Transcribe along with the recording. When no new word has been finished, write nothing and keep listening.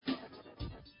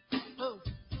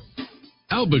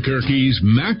Albuquerque's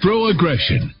macro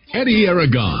aggression. Eddie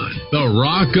Aragon, the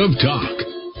Rock of Talk.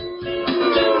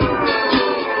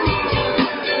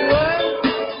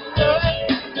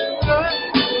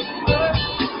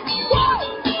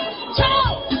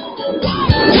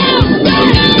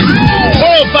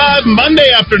 Monday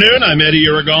afternoon, I'm Eddie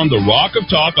Aragon, the Rock of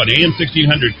Talk on AM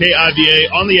 1600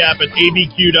 KIVA, on the app at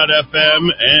abq.fm,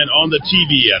 and on the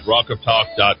TV at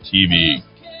rockoftalk.tv.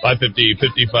 550,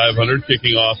 5500,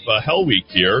 kicking off Hell Week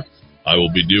here. I will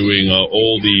be doing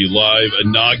all the live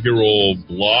inaugural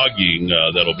blogging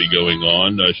that'll be going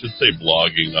on. I should say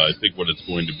blogging. I think what it's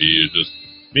going to be is just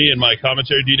me and my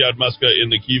commentary, D-Dowd Muska in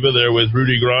the Kiva there with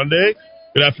Rudy Grande.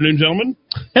 Good afternoon, gentlemen.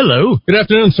 Hello. Good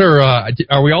afternoon, sir.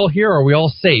 Are we all here? Are we all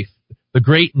safe? The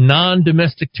great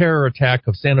non-domestic terror attack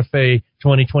of Santa Fe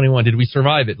 2021. Did we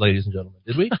survive it, ladies and gentlemen?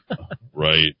 Did we?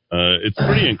 Right. It's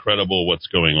pretty incredible what's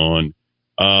going on.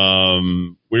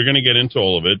 We're going to get into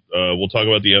all of it. We'll talk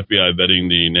about the FBI vetting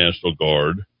the National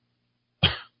Guard.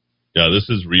 Yeah, this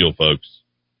is real, folks.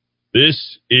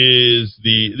 This is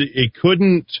it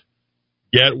couldn't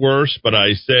get worse, but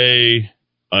I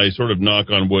sort of knock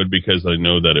on wood because I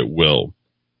know that it will.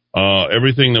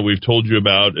 Everything that we've told you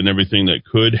about and everything that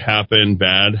could happen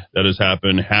bad that has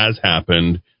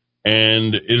happened,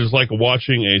 and it is like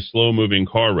watching a slow-moving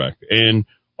car wreck. And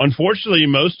unfortunately,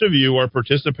 most of you are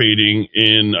participating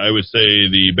in, I would say,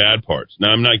 the bad parts.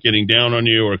 Now, I'm not getting down on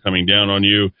you or coming down on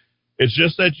you. It's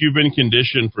just that you've been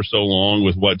conditioned for so long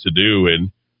with what to do,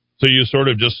 and so you sort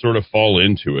of fall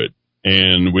into it.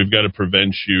 And we've got to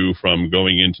prevent you from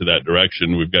going into that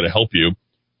direction. We've got to help you.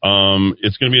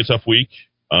 It's going to be a tough week.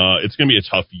 It's going to be a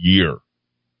tough year.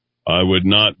 I would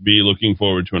not be looking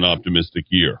forward to an optimistic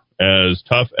year. As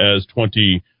tough as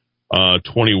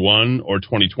 2021 or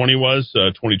 2020 was,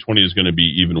 2020 is going to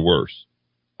be even worse.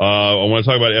 I want to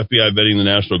talk about FBI vetting the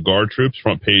National Guard troops,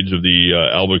 front page of the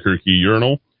Albuquerque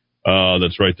Journal.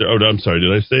 That's right there. Oh, I'm sorry.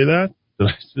 Did I say that?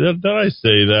 Did I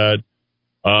say that?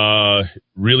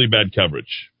 Really bad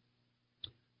coverage.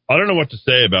 I don't know what to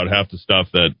say about half the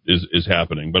stuff that is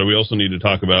happening, but we also need to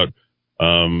talk about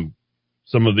some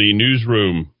of the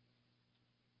newsroom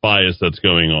bias that's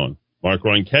going on. Mark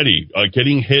Ronchetti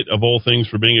getting hit, of all things,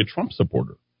 for being a Trump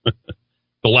supporter.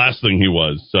 The last thing he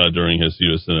was during his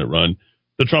U.S. Senate run,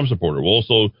 the Trump supporter. We'll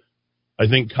also, I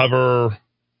think, cover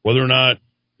whether or not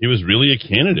he was really a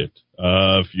candidate.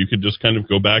 If you could just kind of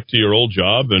go back to your old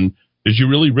job, and did you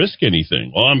really risk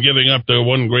anything? Well, I'm giving up the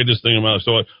one greatest thing in my life.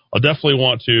 So I'll definitely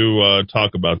want to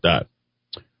talk about that.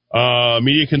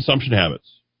 Media consumption habits.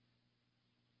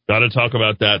 Got to talk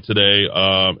about that today.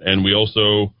 And we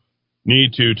also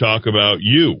need to talk about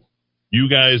you. You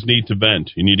guys need to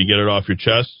vent. You need to get it off your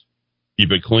chest.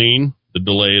 Keep it clean. The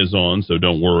delay is on, so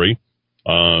don't worry.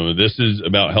 This is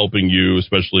about helping you,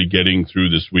 especially getting through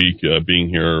this week, being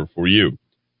here for you.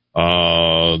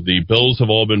 The bills have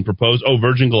all been proposed. Oh,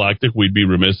 Virgin Galactic, we'd be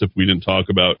remiss if we didn't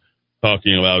talking about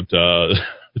the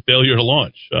failure to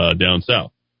launch down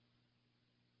south.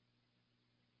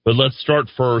 But let's start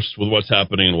first with what's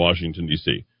happening in Washington,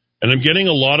 D.C. And I'm getting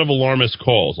a lot of alarmist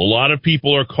calls. A lot of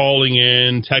people are calling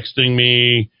in, texting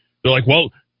me. They're like,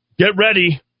 well, get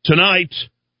ready. Tonight,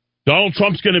 Donald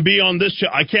Trump's going to be on this show.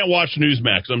 I can't watch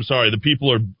Newsmax. I'm sorry. The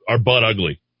people are butt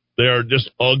ugly. They are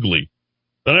just ugly.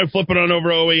 Then I flip it on over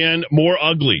to OAN, more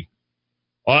ugly.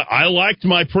 I liked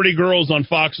my pretty girls on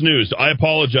Fox News. I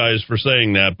apologize for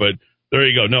saying that, but there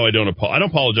you go. No, I don't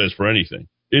apologize for anything.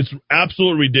 It's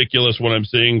absolutely ridiculous what I'm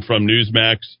seeing from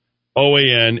Newsmax,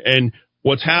 OAN, and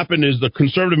what's happened is the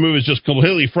conservative move is just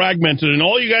completely fragmented, and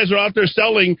all you guys are out there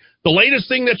selling the latest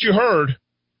thing that you heard.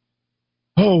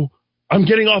 Oh, I'm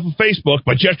getting off of Facebook,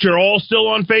 but yet you're all still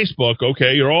on Facebook.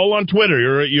 Okay, you're all on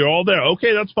Twitter. You're all there.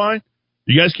 Okay, that's fine.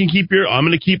 You guys can I'm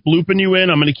going to keep looping you in.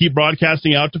 I'm going to keep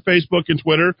broadcasting out to Facebook and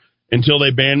Twitter until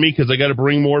they ban me, because I got to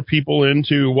bring more people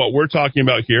into what we're talking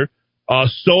about here.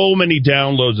 So many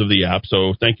downloads of the app,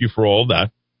 so thank you for all of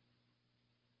that.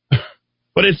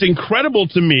 But it's incredible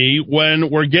to me when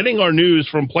we're getting our news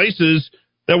from places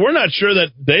that we're not sure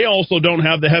that they also don't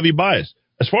have the heavy bias.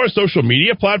 As far as social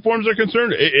media platforms are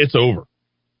concerned, it's over.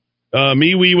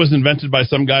 MeWe was invented by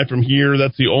some guy from here.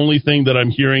 That's the only thing that I'm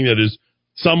hearing that is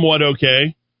somewhat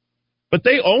okay. But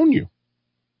they own you.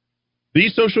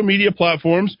 These social media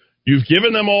platforms, you've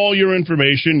given them all your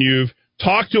information. You've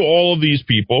talked to all of these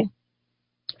people.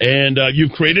 And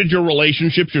you've created your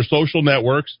relationships, your social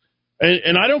networks.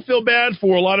 And I don't feel bad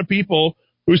for a lot of people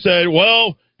who say,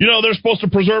 well, they're supposed to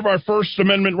preserve our First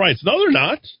Amendment rights. No, they're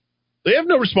not. They have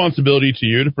no responsibility to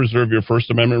you to preserve your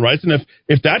First Amendment rights. And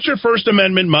if that's your First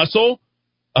Amendment muscle,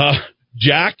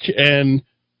 Jack and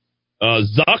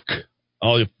Zuck,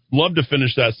 I'd love to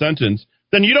finish that sentence.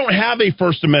 then you don't have a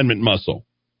First Amendment muscle.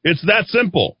 It's that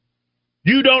simple.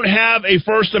 You don't have a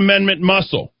First Amendment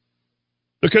muscle.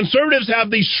 The conservatives have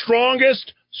the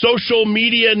strongest social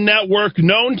media network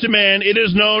known to man. It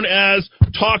is known as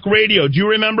talk radio. Do you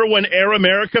remember when Air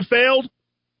America failed?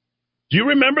 Do you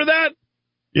remember that?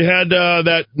 You had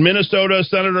that Minnesota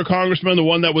senator congressman, the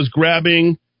one that was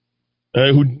grabbing,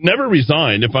 who never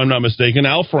resigned, if I'm not mistaken,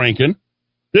 Al Franken.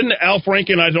 Didn't Al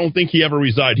Franken, I don't think he ever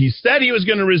resigned. He said he was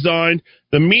going to resign.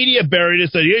 The media buried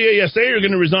it, said, yeah, say you're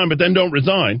going to resign, but then don't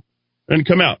resign and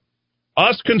come out.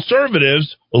 Us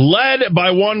conservatives, led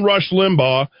by one Rush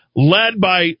Limbaugh, led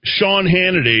by Sean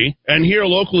Hannity, and here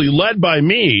locally, led by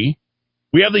me,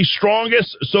 we have the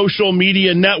strongest social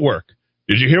media network.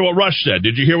 Did you hear what Rush said?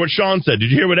 Did you hear what Sean said?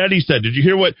 Did you hear what Eddie said? Did you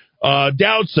hear what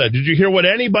Dowd said? Did you hear what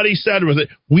anybody said with it?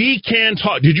 We can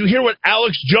talk. Did you hear what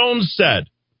Alex Jones said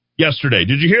yesterday?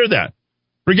 Did you hear that?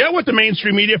 Forget what the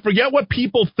mainstream media, forget what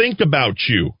people think about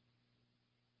you.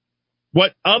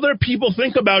 What other people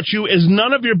think about you is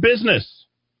none of your business.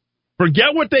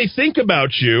 Forget what they think about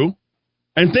you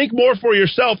and think more for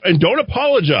yourself, and don't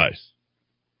apologize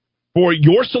for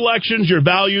your selections, your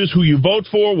values, who you vote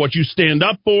for, what you stand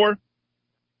up for.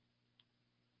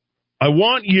 I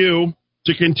want you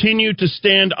to continue to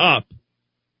stand up,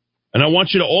 and I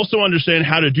want you to also understand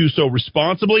how to do so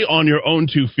responsibly on your own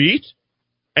 2 feet,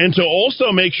 and to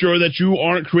also make sure that you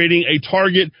aren't creating a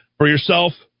target for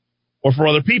yourself or for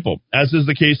other people, as is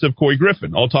the case of Couy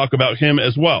Griffin. I'll talk about him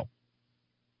as well.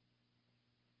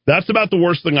 That's about the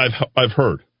worst thing I've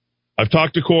heard. I've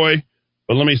talked to Couy,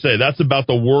 but let me say, that's about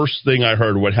the worst thing I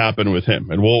heard, what happened with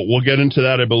him. And we'll get into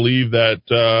that. I believe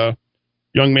that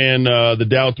young man, the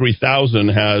Dow 3000,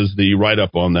 has the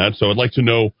write-up on that. So I'd like to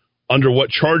know under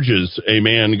what charges a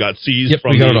man got seized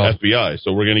from the FBI.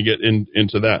 So we're going to get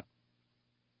into that.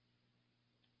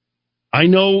 I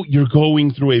know you're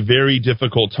going through a very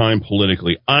difficult time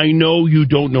politically. I know you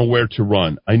don't know where to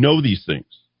run. I know these things.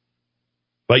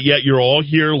 But yet you're all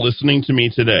here listening to me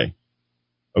today.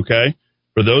 Okay?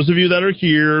 For those of you that are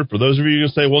here, for those of you who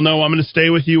say, well, no, I'm going to stay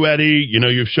with you, Eddie. You know,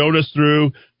 you've showed us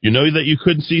through. You know that you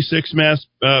couldn't see 6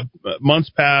 months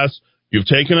pass. You've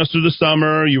taken us through the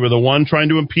summer. You were the one trying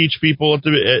to impeach people at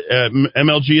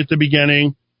MLG at the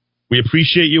beginning. We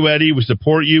appreciate you, Eddie. We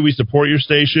support you. We support your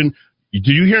station.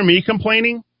 Do you hear me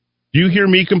complaining? Do you hear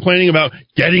me complaining about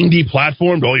getting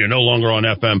deplatformed? Oh, you're no longer on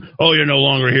FM. Oh, you're no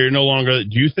longer here. You're no longer.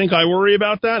 Do you think I worry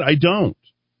about that? I don't.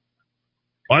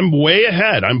 I'm way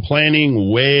ahead. I'm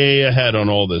planning way ahead on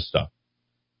all this stuff.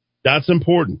 That's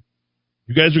important.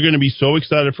 You guys are going to be so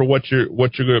excited for what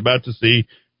you're about to see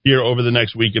here over the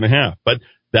next week and a half. But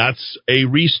that's a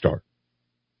restart.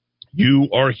 You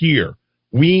are here.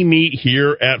 We meet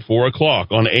here at 4 o'clock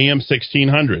on AM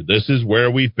 1600. This is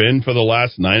where we've been for the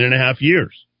last 9.5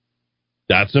 years.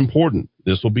 That's important.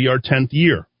 This will be our 10th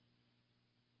year.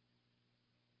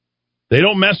 They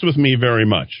don't mess with me very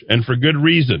much, and for good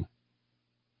reason.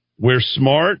 We're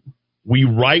smart. We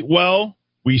write well.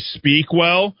 We speak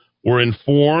well. We're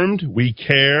informed. We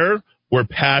care. We're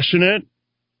passionate.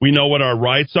 We know what our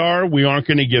rights are. We aren't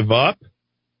going to give up.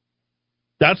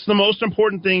 That's the most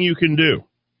important thing you can do.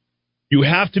 You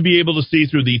have to be able to see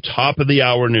through the top of the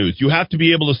hour news. You have to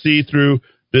be able to see through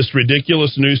this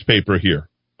ridiculous newspaper here.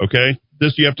 Okay?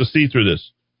 You have to see through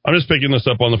this. I'm just picking this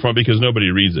up on the front because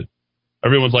nobody reads it.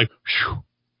 Everyone's like,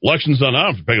 election's done. I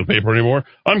don't have to pick up the paper anymore.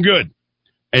 I'm good.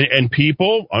 And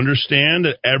people understand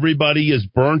that everybody is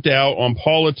burnt out on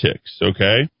politics.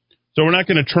 Okay? So we're not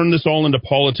going to turn this all into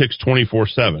politics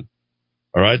 24/7.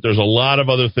 All right, there's a lot of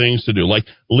other things to do, like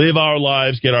live our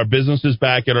lives, get our businesses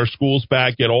back, get our schools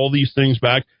back, get all these things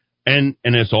back, and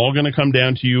it's all going to come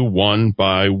down to you one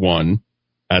by one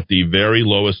at the very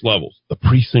lowest levels, the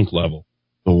precinct level,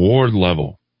 the ward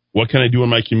level. What can I do in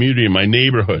my community, in my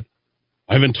neighborhood?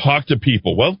 I haven't talked to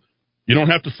people. Well, you don't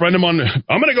have to friend them on.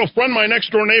 I'm going to go friend my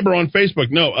next door neighbor on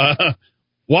Facebook. No,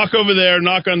 walk over there,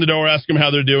 knock on the door, ask them how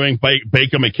they're doing,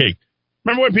 bake them a cake.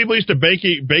 Remember when people used to bake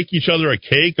each other a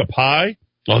cake, a pie?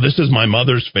 Oh, this is my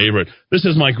mother's favorite. This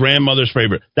is my grandmother's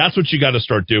favorite. That's what you got to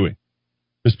start doing.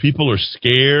 Because people are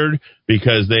scared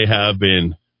because they have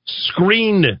been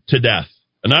screened to death.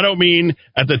 And I don't mean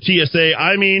at the TSA.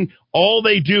 I mean, all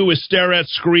they do is stare at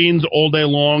screens all day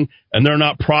long, and they're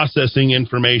not processing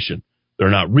information.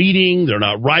 They're not reading. They're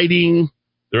not writing.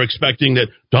 They're expecting that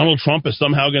Donald Trump is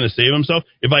somehow going to save himself.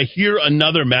 If I hear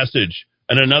another message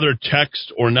and another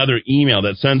text or another email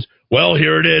that sends, well,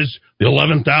 here it is, the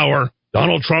 11th hour.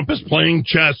 Donald Trump is playing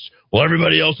chess while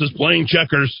everybody else is playing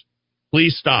checkers.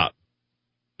 Please stop.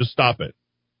 Just stop it.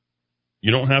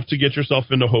 You don't have to get yourself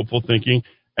into hopeful thinking.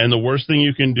 And the worst thing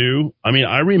you can do, I mean,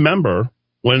 I remember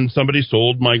when somebody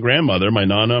sold my grandmother, my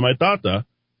nana, my tata,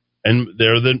 and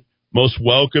they're the most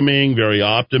welcoming, very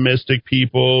optimistic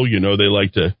people. You know, they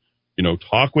like to,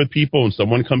 talk with people. When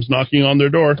someone comes knocking on their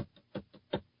door,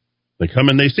 they come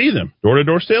and they see them,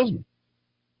 door-to-door salesman.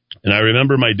 And I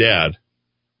remember my dad,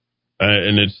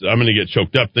 and I'm going to get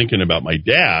choked up thinking about my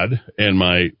dad and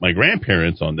my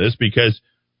grandparents on this, because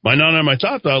my nana and my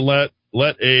tata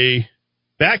let a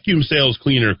vacuum sales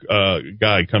cleaner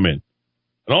guy come in.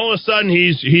 And all of a sudden,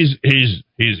 he's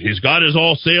got his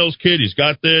all sales kit. He's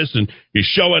got this, and he's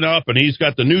showing up, and he's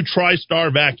got the new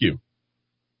TriStar vacuum.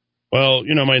 Well,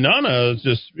 my nana is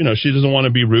just, she doesn't want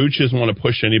to be rude. She doesn't want to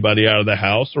push anybody out of the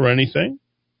house or anything.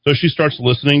 So she starts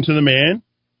listening to the man,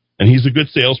 and he's a good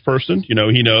salesperson. He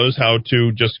knows how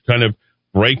to just kind of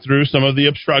break through some of the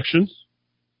obstructions.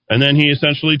 And then he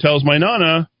essentially tells my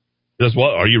nana, he says, well,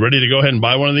 are you ready to go ahead and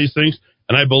buy one of these things?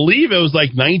 And I believe it was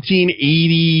like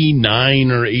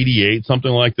 1989 or 88,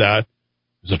 something like that.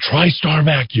 It was a TriStar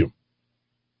vacuum.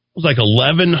 It was like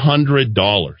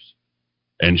 $1,100.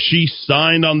 And she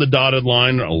signed on the dotted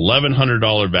line,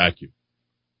 $1,100 vacuum.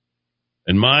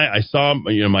 And I saw,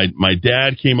 my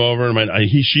dad came over, and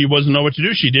she wasn't know what to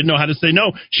do. She didn't know how to say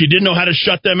no. She didn't know how to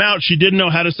shut them out. She didn't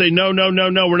know how to say no.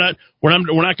 We're not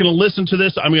going to listen to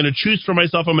this. I'm going to choose for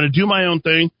myself. I'm going to do my own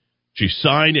thing. She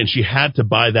signed, and she had to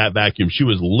buy that vacuum. She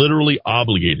was literally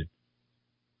obligated.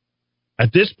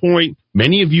 At this point,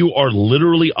 many of you are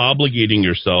literally obligating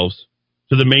yourselves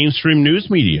to the mainstream news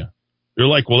media. You're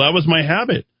like, well, that was my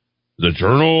habit. The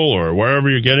Journal or wherever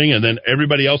you're getting, and then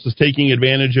everybody else is taking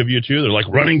advantage of you too. They're like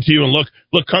running to you and look,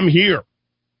 come here.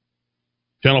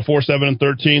 Channel 4, 7, and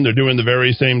 13, they're doing the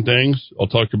very same things. I'll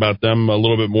talk about them a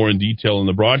little bit more in detail in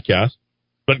the broadcast.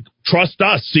 But trust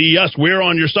us, see us, we're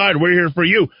on your side. We're here for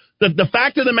you. The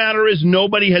fact of the matter is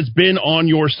nobody has been on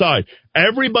your side.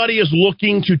 Everybody is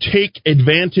looking to take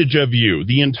advantage of you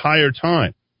the entire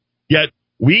time. Yet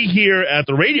we here at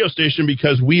the radio station,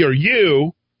 because we are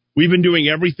you, we've been doing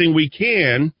everything we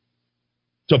can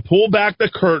to pull back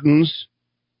the curtains,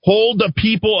 hold the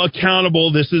people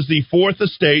accountable. This is the fourth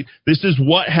estate. This is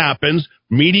what happens.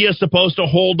 Media is supposed to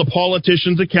hold the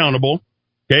politicians accountable.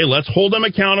 Okay, let's hold them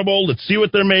accountable. Let's see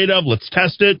what they're made of. Let's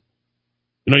test it.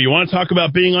 You want to talk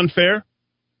about being unfair?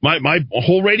 My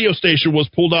whole radio station was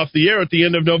pulled off the air at the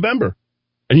end of November.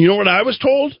 And you know what I was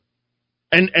told?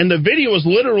 And the video was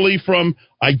literally from,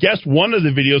 I guess one of the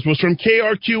videos was from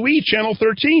KRQE, Channel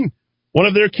 13. One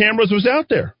of their cameras was out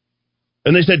there.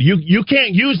 And they said, you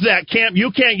can't use that, Camp.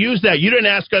 You can't use that. You didn't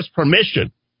ask us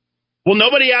permission. Well,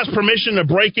 nobody asked permission to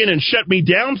break in and shut me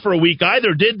down for a week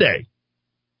either, did they?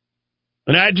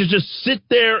 And I had to just sit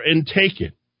there and take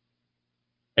it.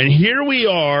 And here we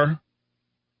are.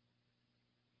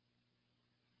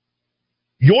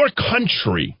 Your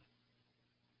country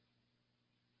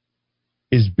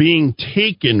is being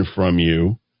taken from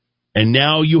you, and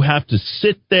now you have to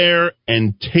sit there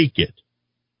and take it.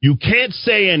 You can't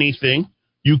say anything.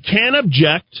 You can't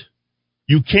object.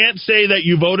 You can't say that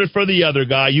you voted for the other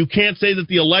guy. You can't say that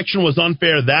the election was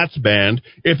unfair. That's banned.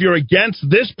 If you're against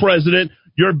this president,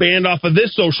 you're banned off of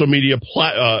this social media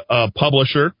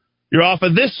publisher. You're off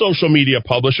of this social media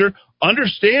publisher.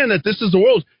 Understand that this is the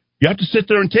world. You have to sit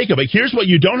there and take it. But here's what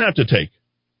you don't have to take.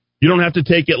 You don't have to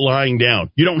take it lying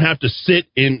down. You don't have to sit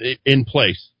in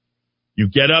place. You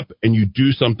get up and you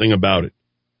do something about it.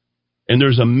 And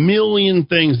there's a million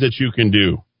things that you can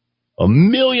do. A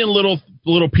million little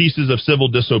pieces of civil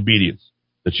disobedience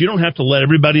that you don't have to let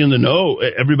everybody in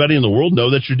the world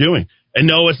know that you're doing. And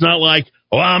no, it's not like,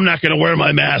 oh, I'm not going to wear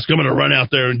my mask. I'm going to run out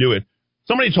there and do it.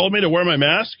 Somebody told me to wear my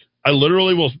mask. I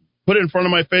literally will put it in front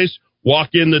of my face, walk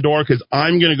in the door, because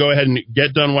I'm going to go ahead and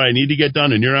get done what I need to get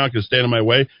done, and you're not going to stand in my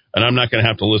way, and I'm not going to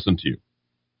have to listen to you.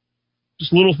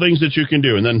 Just little things that you can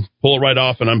do, and then pull it right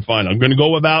off, and I'm fine. I'm going to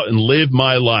go about and live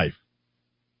my life.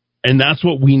 And that's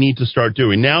what we need to start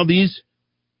doing. Now, these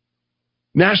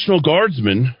National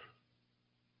Guardsmen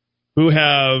who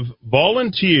have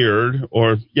volunteered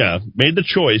or, made the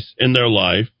choice in their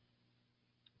life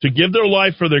to give their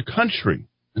life for their country.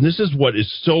 And this is what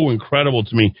is so incredible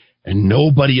to me. And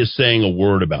nobody is saying a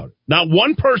word about it. Not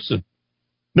one person.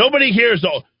 Nobody hears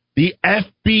the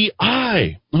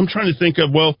FBI. I'm trying to think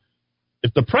of, well,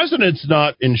 if the president's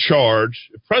not in charge,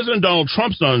 if President Donald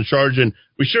Trump's not in charge, and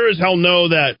we sure as hell know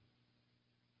that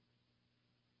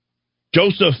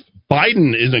Joseph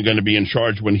Biden isn't going to be in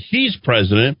charge when he's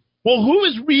president, well, who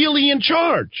is really in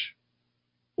charge?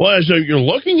 Well, as you're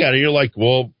looking at it, you're like,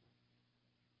 well,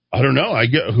 I don't know.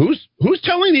 Who's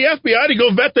telling the FBI to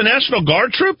go vet the National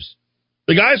Guard troops?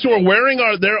 The guys who are wearing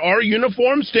our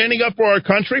uniforms, standing up for our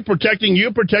country, protecting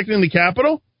you, protecting the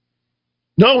Capitol?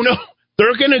 No.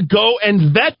 They're going to go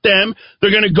and vet them. They're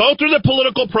going to go through the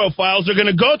political profiles. They're going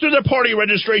to go through their party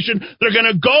registration. They're going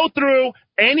to go through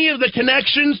any of the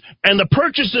connections and the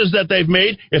purchases that they've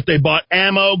made, if they bought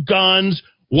ammo, guns,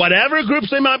 whatever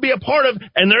groups they might be a part of,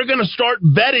 and they're going to start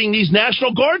vetting these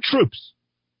National Guard troops.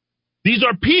 These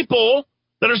are people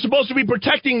that are supposed to be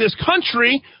protecting this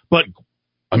country, but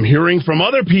I'm hearing from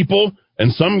other people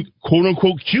and some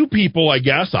quote-unquote Q people, I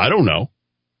guess, I don't know.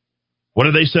 What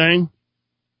are they saying?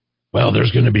 Well,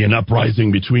 there's going to be an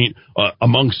uprising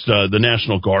amongst the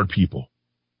National Guard people.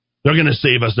 They're going to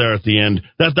save us there at the end.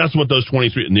 That's what those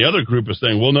 23... And the other group is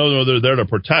saying, well, no, they're there to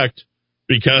protect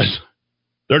because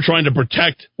they're trying to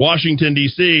protect Washington,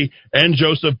 D.C. and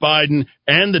Joseph Biden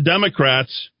and the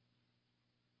Democrats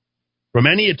from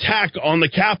any attack on the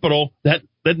Capitol that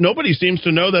nobody seems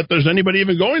to know that there's anybody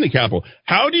even going to the Capitol.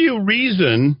 How do you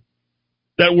reason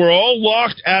that we're all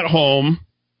locked at home,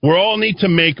 we all need to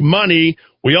make money,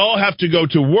 we all have to go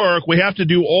to work, we have to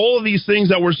do all of these things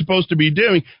that we're supposed to be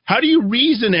doing? How do you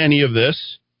reason any of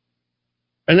this?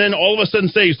 And then all of a sudden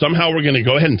say somehow we're going to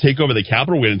go ahead and take over the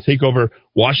Capitol, we're going to take over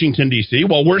Washington, D.C.,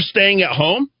 while we're staying at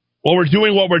home? While we're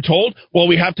doing what we're told, while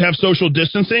we have to have social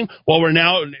distancing, while we're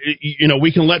now,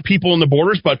 we can let people in the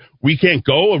borders, but we can't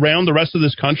go around the rest of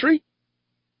this country?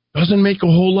 Doesn't make a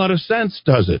whole lot of sense,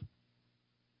 does it?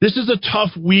 This is a tough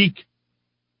week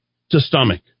to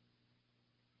stomach.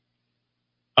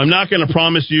 I'm not going to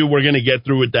promise you we're going to get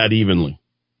through it that evenly,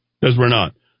 because we're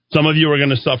not. Some of you are going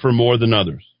to suffer more than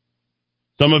others.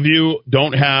 Some of you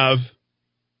don't have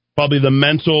probably the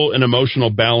mental and emotional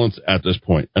balance at this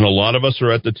point. And a lot of us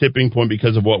are at the tipping point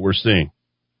because of what we're seeing.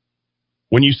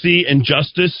 When you see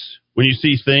injustice, when you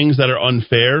see things that are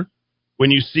unfair, when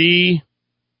you see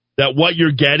that what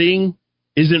you're getting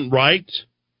isn't right,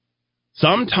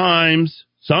 sometimes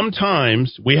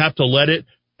we have to let it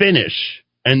finish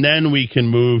and then we can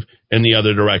move in the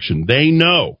other direction. They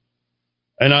know.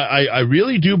 And I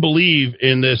really do believe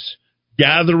in this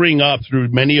gathering up through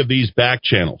many of these back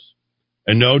channels.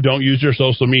 And no, don't use your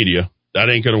social media. That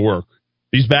ain't going to work.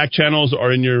 These back channels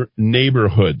are in your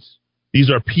neighborhoods. These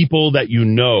are people that you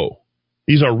know.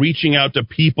 These are reaching out to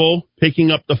people, picking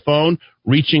up the phone,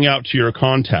 reaching out to your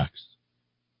contacts.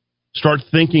 Start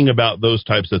thinking about those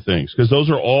types of things, because those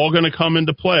are all going to come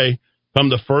into play come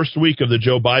the first week of the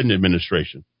Joe Biden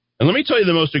administration. And let me tell you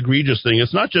the most egregious thing.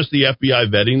 It's not just the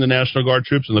FBI vetting the National Guard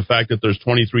troops and the fact that there's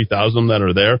 23,000 that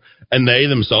are there, and they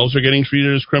themselves are getting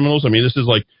treated as criminals. I mean, this is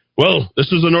like, well, this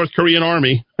is the North Korean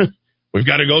army. We've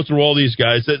got to go through all these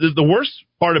guys. The worst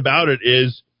part about it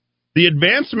is the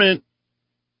advancement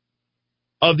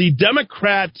of the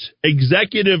Democrat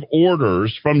executive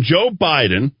orders from Joe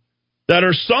Biden that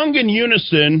are sung in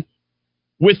unison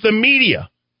with the media.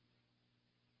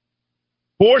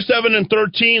 4, 7, and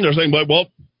 13, they're saying, well,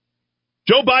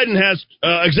 Joe Biden has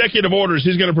executive orders.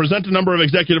 He's going to present a number of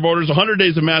executive orders, 100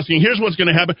 days of masking. Here's what's going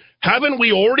to happen. Haven't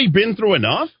we already been through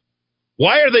enough?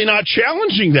 Why are they not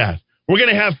challenging that? We're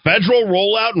going to have federal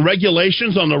rollout and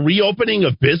regulations on the reopening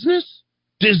of business?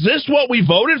 Is this what we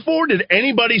voted for? Did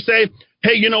anybody say,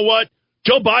 hey, you know what?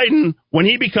 Joe Biden,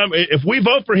 if we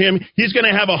vote for him, he's going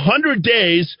to have 100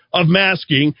 days of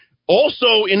masking.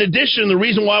 Also, in addition, the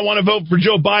reason why I want to vote for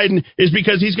Joe Biden is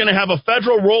because he's going to have a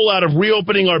federal rollout of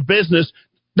reopening our business.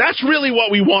 That's really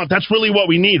what we want. That's really what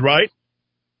we need, right?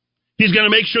 He's going to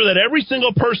make sure that every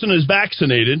single person is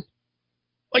vaccinated.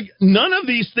 Like, none of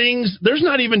these things, there's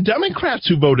not even Democrats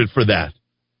who voted for that.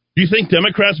 Do you think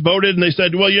Democrats voted and they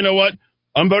said, well, you know what?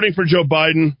 I'm voting for Joe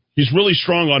Biden. He's really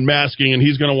strong on masking, and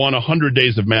he's going to want 100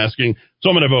 days of masking, so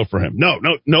I'm going to vote for him. No,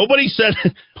 nobody said,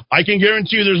 I can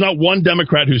guarantee you there's not one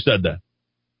Democrat who said that.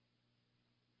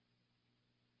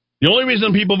 The only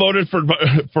reason people voted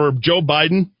for Joe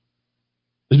Biden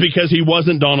is because he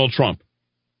wasn't Donald Trump.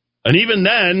 And even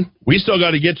then, we still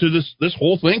got to get to this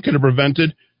whole thing could have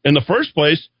prevented in the first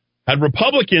place had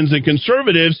Republicans and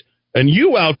conservatives and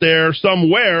you out there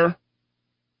somewhere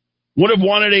would have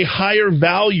wanted a higher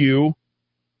value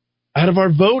out of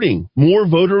our voting, more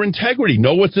voter integrity.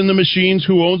 Know what's in the machines,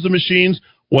 who owns the machines,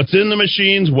 what's in the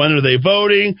machines, when are they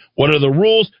voting, what are the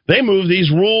rules. They move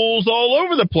these rules all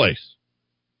over the place.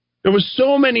 There was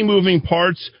so many moving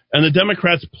parts, and the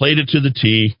Democrats played it to the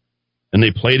T, and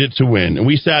they played it to win. And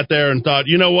we sat there and thought,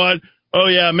 you know what? Oh,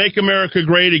 yeah, make America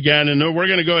great again, and we're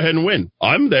going to go ahead and win.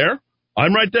 I'm there.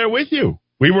 I'm right there with you.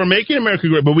 We were making America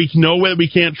great, but we know that we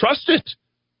can't trust it.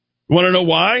 You want to know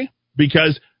why?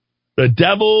 Because the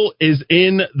devil is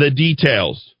in the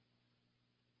details.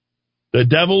 The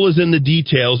devil is in the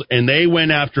details, and they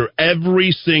went after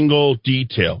every single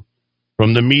detail,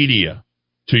 from the media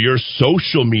to your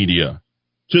social media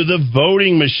to the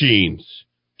voting machines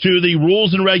to the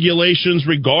rules and regulations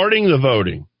regarding the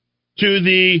voting, to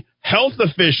the health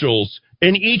officials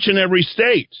in each and every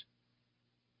state,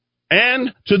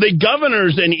 and to the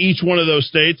governors in each one of those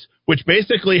states, which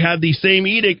basically had the same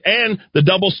edict and the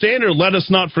double standard, let us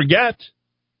not forget.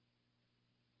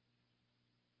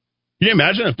 Can you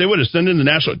imagine if they would have sent in the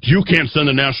National... You can't send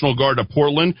the National Guard to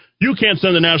Portland. You can't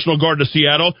send the National Guard to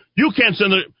Seattle. You can't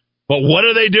send the... But what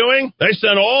are they doing? They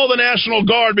sent all the National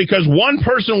Guard because one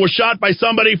person was shot by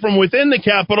somebody from within the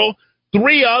Capitol.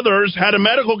 3 others had a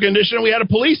medical condition. We had a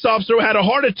police officer who had a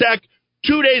heart attack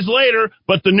 2 days later,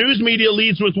 but the news media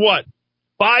leads with what?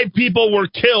 5 people were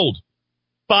killed.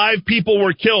 5 people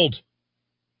were killed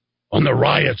on the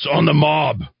riots, on the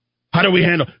mob. How do we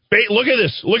handle? Look at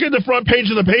this. Look at the front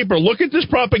page of the paper. Look at this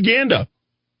propaganda.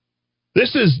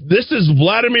 This is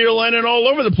Vladimir Lenin all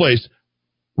over the place.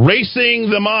 Racing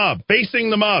the mob, facing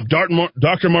the mob.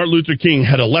 Dr. Martin Luther King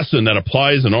had a lesson that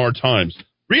applies in our times.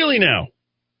 Really now?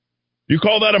 You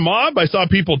call that a mob? I saw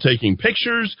people taking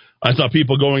pictures. I saw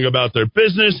people going about their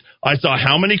business. I saw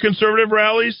how many conservative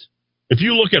rallies? If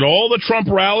you look at all the Trump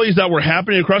rallies that were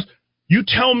happening across, you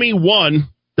tell me one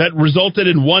that resulted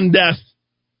in 1 death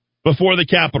before the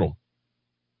Capitol.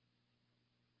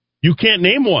 You can't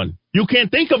name one. You can't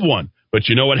think of one. But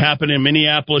you know what happened in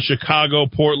Minneapolis, Chicago,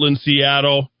 Portland,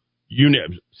 Seattle,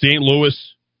 St.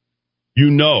 Louis?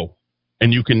 You know,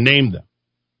 and you can name them.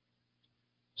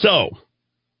 So,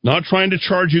 not trying to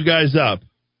charge you guys up,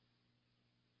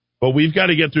 but we've got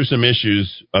to get through some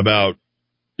issues about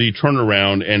the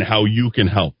turnaround and how you can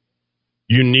help.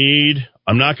 You need,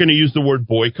 I'm not going to use the word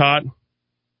boycott.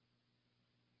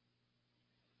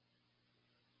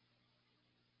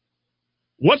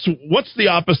 What's the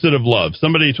opposite of love?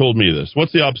 Somebody told me this.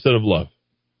 What's the opposite of love?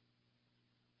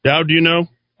 Dow, do you know?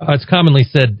 It's commonly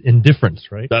said indifference,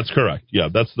 right? That's correct. Yeah,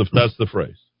 that's the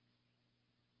phrase.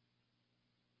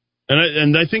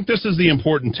 And I think this is the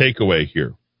important takeaway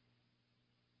here.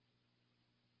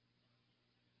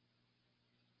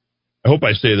 I hope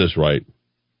I say this right.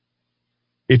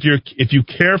 If you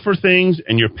care for things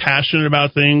and you're passionate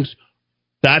about things,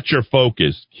 that's your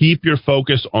focus. Keep your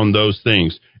focus on those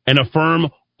things and affirm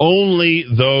only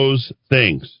those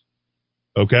things.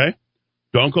 Okay?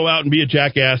 Don't go out and be a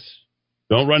jackass.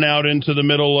 Don't run out into the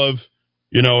middle of,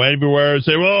 everywhere and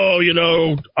say, well,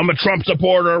 I'm a Trump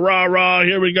supporter, rah, rah,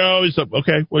 here we go.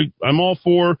 Okay, well, I'm all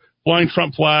for flying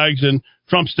Trump flags and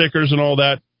Trump stickers and all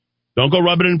that. Don't go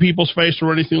rub it in people's face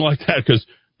or anything like that, because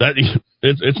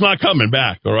it's not coming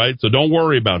back, all right? So don't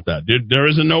worry about that. There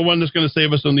isn't no one that's going to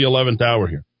save us in the 11th hour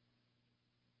here.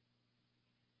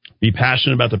 Be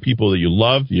passionate about the people that you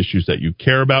love, the issues that you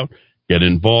care about. Get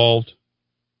involved.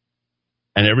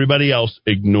 And everybody else,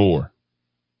 ignore.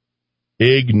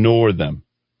 Ignore them.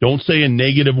 Don't say a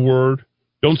negative word.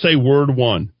 Don't say word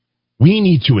one. We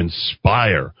need to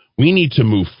inspire. We need to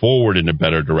move forward in a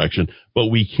better direction. But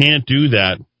we can't do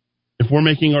that if we're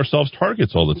making ourselves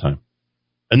targets all the time.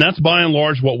 And that's by and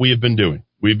large what we have been doing.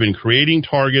 We've been creating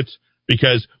targets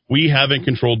because we haven't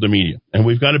controlled the media. And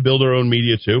we've got to build our own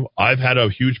media too. I've had a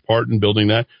huge part in building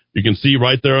that. You can see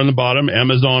right there on the bottom,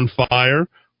 Amazon Fire,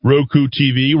 Roku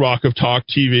TV, Rock of Talk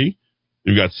TV.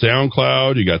 You've got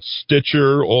SoundCloud, you got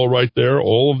Stitcher, all right there.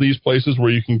 All of these places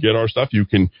where you can get our stuff. You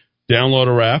can download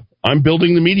our app. I'm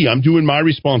building the media. I'm doing my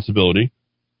responsibility.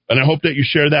 And I hope that you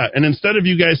share that. And instead of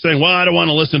you guys saying, well, I don't want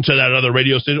to listen to that other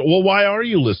radio station. Well, why are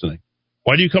you listening?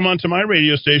 Why do you come onto my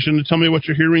radio station to tell me what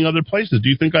you're hearing other places? Do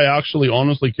you think I actually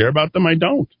honestly care about them? I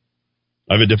don't.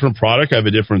 I have a different product. I have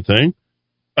a different thing.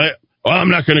 I'm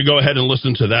not going to go ahead and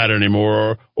listen to that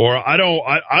anymore. Or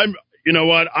I'm, you know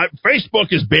what? Facebook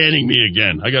is banning me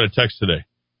again. I got a text today.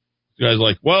 The guy's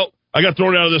like, well, I got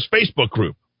thrown out of this Facebook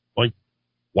group. Like,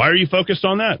 why are you focused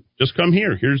on that? Just come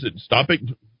here. Here's it. Stop it.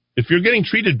 If you're getting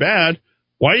treated bad,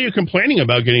 why are you complaining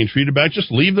about getting treated bad?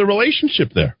 Just leave the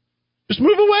relationship there. Just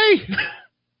move away.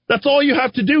 That's all you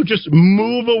have to do. Just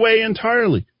move away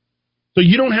entirely. So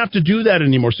you don't have to do that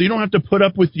anymore. So you don't have to put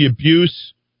up with the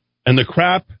abuse and the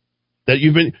crap that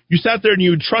you sat there and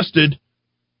you trusted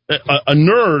a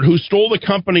nerd who stole the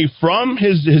company from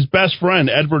his best friend,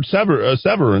 Edward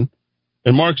Severin,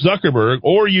 and Mark Zuckerberg,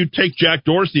 or you take Jack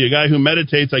Dorsey, a guy who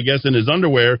meditates, I guess, in his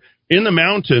underwear in the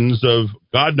mountains of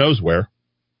God knows where,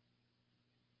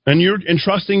 and you're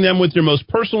entrusting them with your most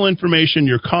personal information,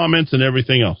 your comments, and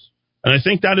everything else. And I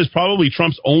think that is probably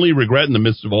Trump's only regret in the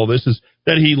midst of all this, is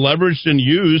that he leveraged and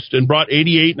used and brought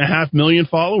 88.5 million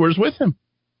followers with him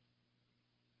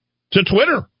to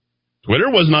Twitter. Twitter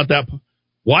was not that.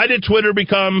 Why did Twitter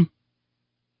become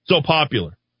so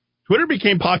popular? Twitter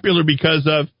became popular because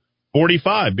of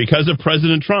 45, because of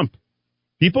President Trump,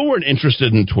 people weren't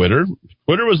interested in Twitter.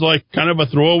 Twitter was like kind of a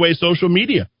throwaway social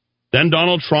media. Then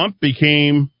Donald Trump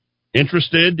became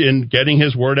interested in getting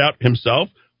his word out himself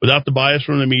without the bias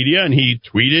from the media, and he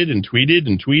tweeted and tweeted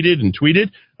and tweeted and tweeted,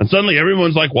 and suddenly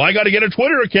everyone's like, well, I got to get a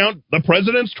Twitter account. The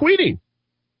president's tweeting.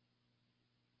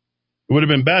 It would have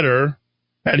been better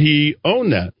had he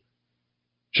owned that.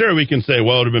 Sure, we can say,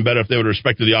 well, it would have been better if they would have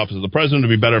respected the office of the president. It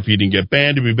would be better if he didn't get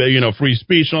banned. It would be, free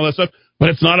speech and all that stuff. But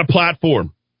it's not a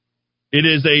platform. It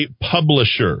is a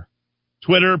publisher.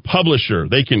 Twitter, publisher.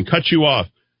 They can cut you off.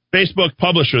 Facebook,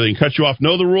 publisher. They can cut you off.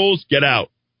 Know the rules. Get out.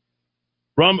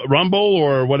 Rumble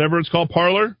or whatever it's called,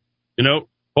 Parler.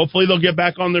 Hopefully they'll get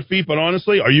back on their feet. But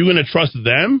honestly, are you going to trust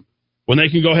them when they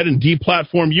can go ahead and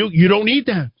deplatform you? You don't need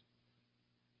that.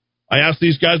 I asked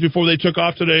these guys before they took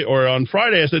off today or on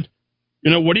Friday, I said,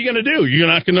 what are you going to do? You're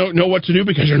not going to know what to do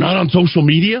because you're not on social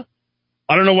media?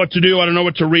 I don't know what to do. I don't know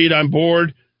what to read. I'm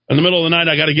bored. In the middle of the night,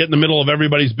 I got to get in the middle of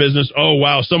everybody's business. Oh,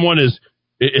 wow, someone is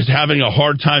having a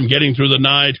hard time getting through the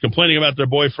night, complaining about their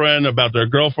boyfriend, about their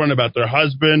girlfriend, about their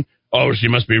husband. Oh, she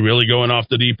must be really going off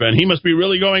the deep end. He must be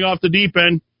really going off the deep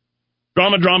end.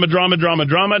 Drama, drama, drama, drama,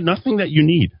 drama. Nothing that you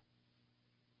need.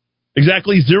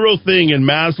 Exactly zero thing in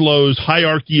Maslow's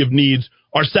hierarchy of needs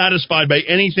are satisfied by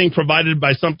anything provided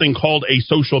by something called a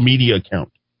social media account.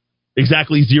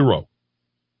 Exactly zero.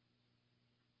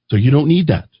 So you don't need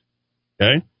that.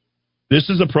 Okay? This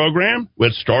is a program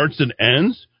that starts and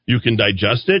ends. You can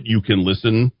digest it. You can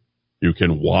listen. You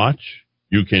can watch.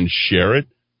 You can share it.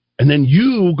 And then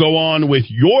you go on with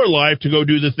your life to go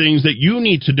do the things that you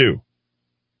need to do.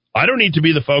 I don't need to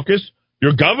be the focus.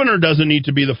 Your governor doesn't need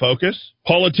to be the focus.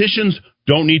 Politicians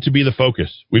don't need to be the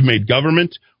focus. We've made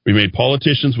government, we've made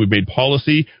politicians, we've made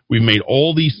policy, we've made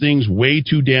all these things way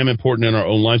too damn important in our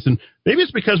own lives. And maybe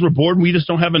it's because we're bored and we just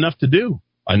don't have enough to do.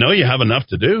 I know you have enough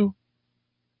to do.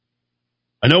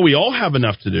 I know we all have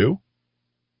enough to do.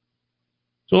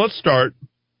 So let's start.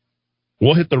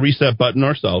 We'll hit the reset button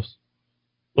ourselves.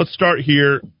 Let's start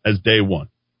here as day one.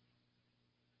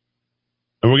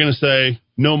 And we're going to say,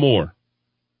 no more.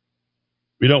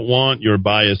 We don't want your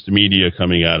biased media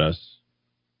coming at us.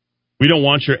 We don't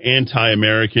want your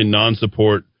anti-American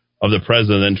non-support of the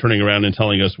president then turning around and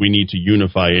telling us we need to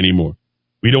unify anymore.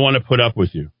 We don't want to put up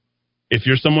with you. If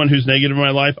you're someone who's negative in my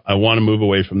life, I want to move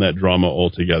away from that drama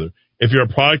altogether. If you're a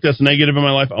product that's negative in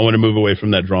my life, I want to move away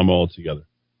from that drama altogether.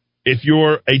 If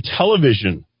you're a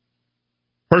television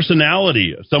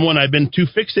personality, someone I've been too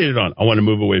fixated on, I want to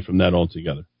move away from that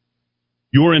altogether.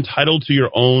 You're entitled to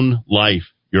your own life.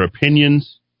 Your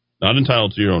opinions, not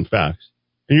entitled to your own facts.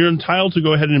 And you're entitled to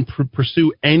go ahead and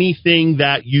pursue anything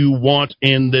that you want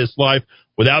in this life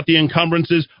without the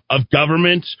encumbrances of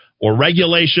government or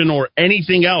regulation or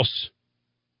anything else.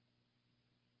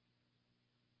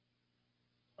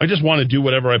 I just want to do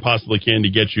whatever I possibly can to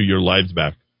get you your lives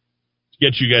back, to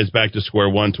get you guys back to square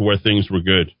one, to where things were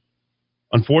good.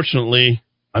 Unfortunately,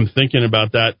 I'm thinking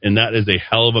about that, and that is a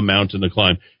hell of a mountain to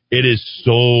climb. It is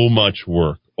so much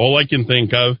work. All I can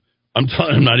think of, I'm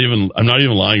not even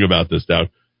lying about this, Dow.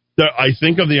 I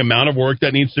think of the amount of work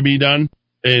that needs to be done,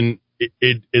 and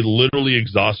it literally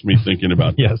exhausts me thinking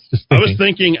about that. Yes, I was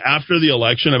thinking after the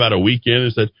election, about a week in,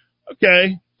 and said,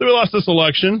 okay, so we lost this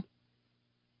election.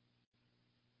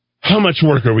 How much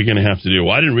work are we going to have to do?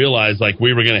 Well, I didn't realize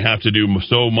we were going to have to do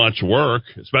so much work,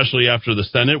 especially after the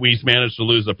Senate. We managed to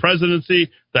lose the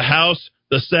presidency, the House,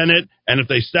 the Senate, and if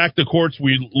they stack the courts,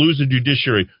 we lose the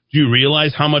judiciary. Do you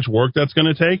realize how much work that's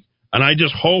going to take? And I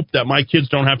just hope that my kids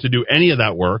don't have to do any of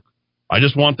that work. I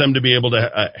just want them to be able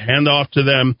to hand off to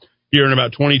them here in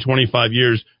about 20, 25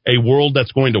 years, a world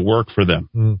that's going to work for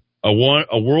them. A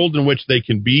world in which they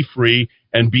can be free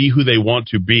and be who they want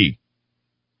to be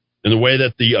in the way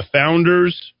that the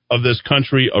founders of this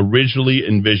country originally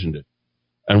envisioned it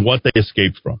and what they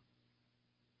escaped from.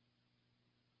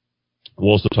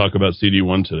 We'll also talk about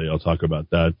CD1 today. I'll talk about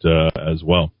that as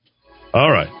well. All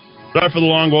right. Sorry for the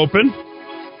long open.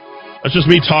 That's just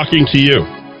me talking to you.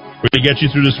 We're going to get you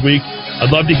through this week. I'd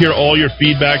love to hear all your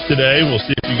feedback today. We'll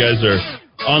see if you guys are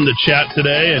on the chat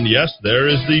today. And yes, there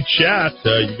is the chat.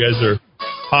 You guys are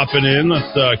popping in.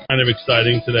 That's kind of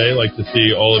exciting today. Like to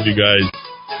see all of you guys,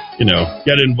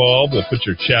 get involved. We'll put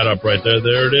your chat up right there.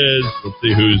 There it is. Let's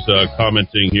see who's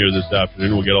commenting here this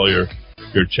afternoon. We'll get all your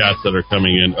chats that are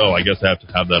coming in. Oh, I guess I have to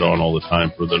have that on all the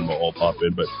time for them to all pop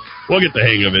in, but we'll get the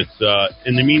hang of it.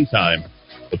 In the meantime,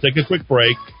 we'll take a quick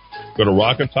break. Go to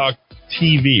Rock of Talk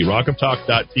TV,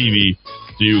 rockoftalk.tv,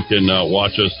 so you can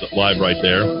watch us live right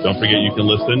there. Don't forget you can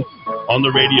listen on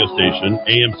the radio station,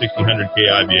 AM 1600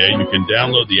 KIVA. You can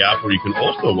download the app, or you can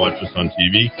also watch us on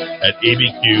TV at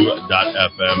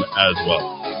abq.fm as well.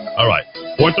 All right,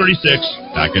 436,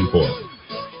 back and forth.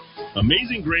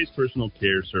 Amazing Grace Personal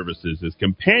Care Services is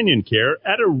companion care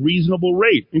at a reasonable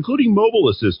rate, including mobile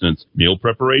assistance, meal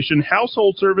preparation,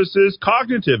 household services,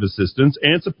 cognitive assistance,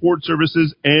 and support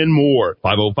services, and more.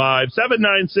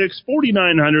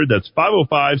 505-796-4900. That's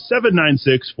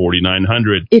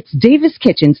 505-796-4900. It's Davis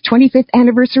Kitchen's 25th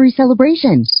anniversary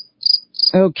celebration.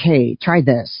 Okay, try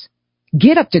this.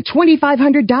 Get up to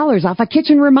 $2,500 off a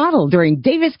kitchen remodel during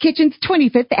Davis Kitchen's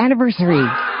 25th anniversary.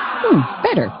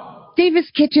 Better.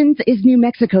 Davis Kitchens is New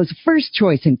Mexico's first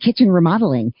choice in kitchen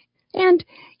remodeling, and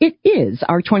it is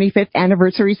our 25th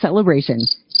anniversary celebration.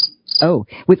 Oh,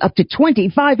 with up to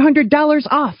 $2,500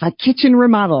 off a kitchen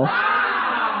remodel.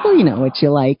 Well, you know what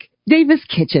you like. Davis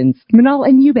Kitchens, Manal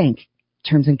and Eubank.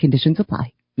 Terms and conditions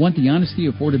apply. Want the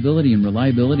honesty, affordability, and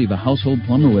reliability of a household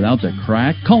plumber without the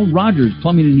crack? Call Rogers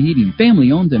Plumbing and Heating,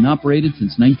 family owned and operated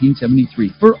since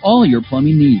 1973, for all your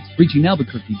plumbing needs. Reaching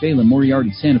Albuquerque, Balen,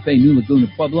 Moriarty, Santa Fe, New Laguna,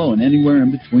 Pueblo, and anywhere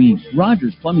in between.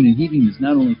 Rogers Plumbing and Heating is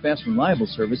not only fast and reliable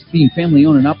service, being family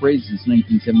owned and operated since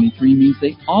 1973 means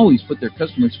they always put their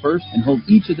customers first and hold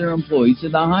each of their employees to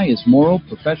the highest moral,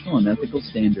 professional, and ethical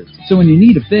standards. So when you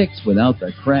need a fix without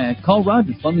the crack, call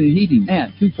Rogers Plumbing and Heating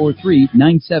at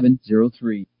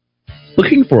 243-9703.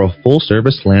 Looking for a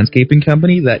full-service landscaping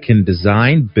company that can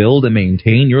design, build, and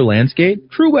maintain your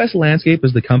landscape? True West Landscape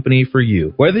is the company for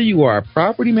you. Whether you are a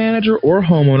property manager or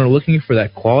homeowner looking for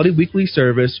that quality weekly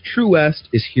service, True West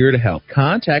is here to help.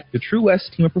 Contact the True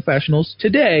West team of professionals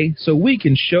today so we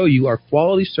can show you our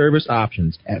quality service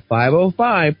options at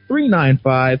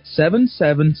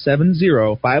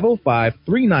 505-395-7770,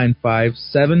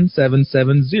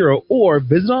 505-395-7770, or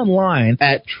visit online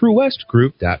at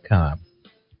truewestgroup.com.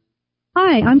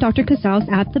 Hi, I'm Dr. Casals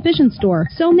at The Vision Store.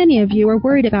 So many of you are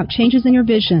worried about changes in your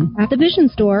vision. At The Vision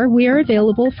Store, we are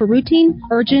available for routine,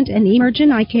 urgent, and emergent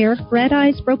eye care, red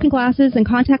eyes, broken glasses, and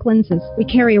contact lenses. We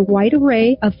carry a wide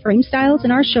array of frame styles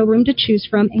in our showroom to choose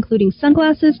from, including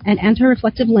sunglasses and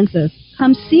anti-reflective lenses.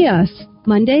 Come see us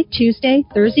Monday, Tuesday,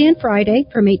 Thursday, and Friday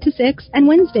from 8 to 6, and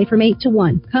Wednesday from 8 to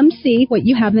 1. Come see what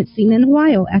you haven't seen in a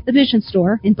while at the Vision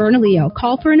Store in Bernalillo.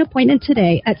 Call for an appointment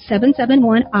today at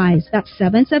 771-EYES. That's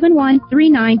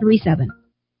 771-3937.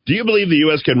 Do you believe the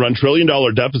U.S. can run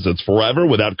trillion-dollar deficits forever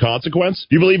without consequence?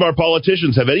 Do you believe our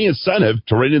politicians have any incentive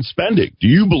to rein in spending? Do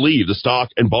you believe the stock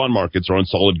and bond markets are on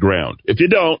solid ground? If you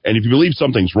don't, and if you believe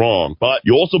something's wrong, but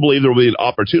you also believe there will be an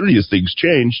opportunity as things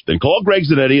change, then call Greg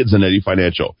Zanetti at Zanetti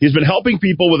Financial. He's been helping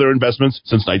people with their investments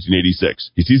since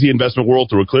 1986. He sees the investment world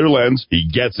through a clear lens. He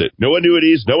gets it. No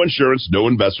annuities, no insurance, no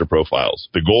investor profiles.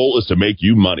 The goal is to make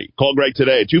you money. Call Greg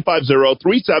today at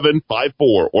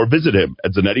 250-3754 or visit him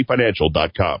at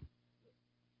ZanettiFinancial.com.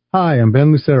 Hi, I'm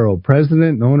Ben Lucero,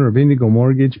 president and owner of Indigo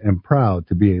Mortgage, and proud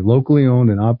to be a locally owned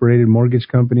and operated mortgage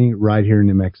company right here in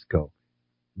New Mexico.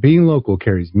 Being local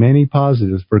carries many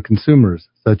positives for consumers,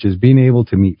 such as being able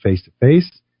to meet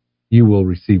face-to-face. You will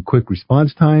receive quick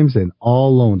response times, and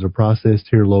all loans are processed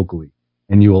here locally.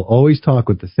 And you will always talk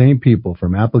with the same people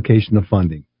from application to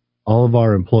funding. All of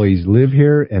our employees live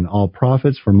here, and all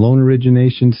profits from loan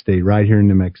origination stay right here in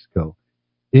New Mexico.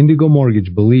 Indigo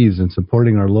Mortgage believes in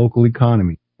supporting our local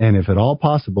economy. And if at all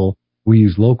possible, we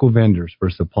use local vendors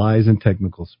for supplies and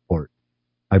technical support.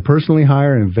 I personally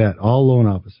hire and vet all loan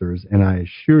officers, and I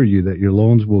assure you that your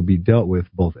loans will be dealt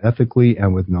with both ethically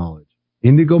and with knowledge.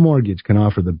 Indigo Mortgage can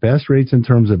offer the best rates and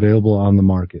terms available on the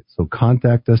market, so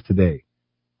contact us today.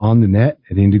 On the net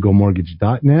at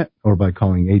indigomortgage.net or by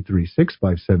calling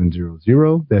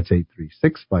 836-5700. That's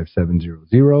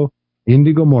 836-5700.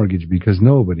 Indigo Mortgage, because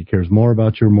nobody cares more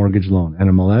about your mortgage loan.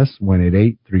 NMLS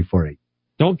 188348.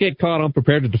 Don't get caught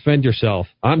unprepared to defend yourself.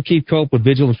 I'm Keith Cope with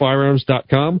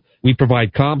VigilantFirearms.com. We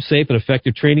provide calm, safe, and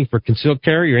effective training for concealed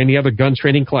carry or any other gun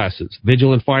training classes.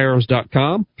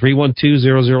 VigilantFirearms.com,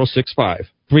 312-0065.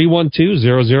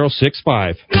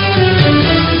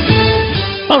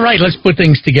 312-0065. All right, let's put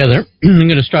things together. I'm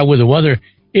going to start with the weather.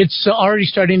 It's already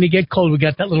starting to get cold. We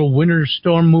got that little winter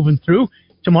storm moving through.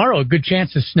 Tomorrow, a good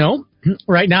chance of snow.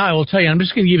 Right now, I will tell you, I'm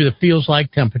just going to give you the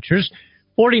feels-like temperatures.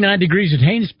 49 degrees at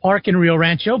Haynes Park in Rio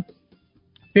Rancho,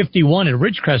 51 at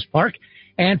Ridgecrest Park,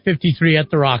 and 53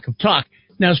 at the Rock of Talk.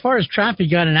 Now, as far as traffic,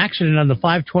 you got an accident on the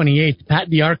 528 Pat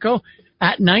D'Arco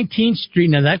at 19th Street.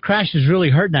 Now, that crash is really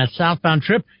hurting that southbound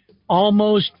trip,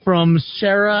 almost from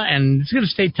Sarah, and it's going to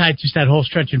stay tight just that whole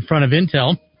stretch in front of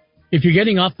Intel. If you're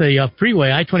getting off the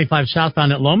freeway, I-25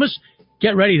 southbound at Lomas,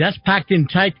 get ready. That's packed in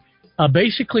tight,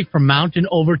 basically from Mountain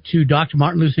over to Dr.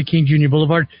 Martin Luther King Jr.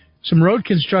 Boulevard. Some road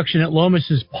construction at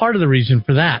Lomas is part of the reason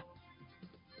for that.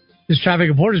 This traffic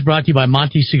report is brought to you by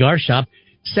Monty Cigar Shop.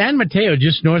 San Mateo,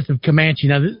 just north of Comanche.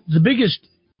 Now, the biggest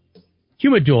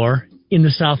humidor in the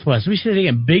Southwest. We say it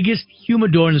again, biggest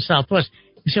humidor in the Southwest.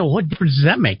 You say, well, what difference does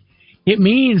that make? It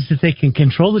means that they can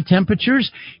control the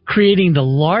temperatures, creating the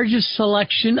largest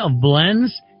selection of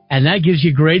blends, and that gives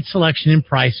you great selection in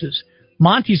prices.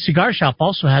 Monty's Cigar Shop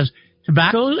also has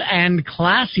tobacco and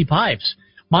classy pipes.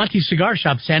 Monty's Cigar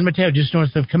Shop, San Mateo, just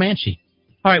north of Comanche.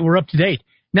 All right, we're up to date.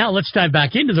 Now let's dive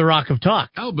back into the Rock of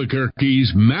Talk.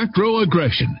 Albuquerque's macro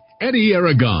aggression. Eddie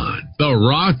Aragon, the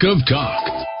Rock of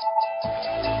Talk.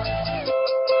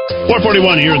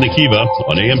 441 here in the Kiva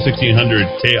on AM 1600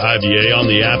 KIVA, on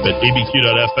the app at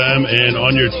abq.fm, and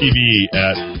on your TV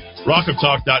at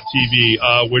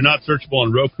rockoftalk.tv. We're not searchable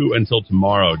on Roku until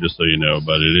tomorrow, just so you know,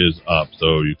 but it is up,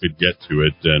 so you could get to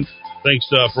it. And thanks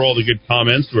for all the good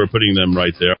comments. We're putting them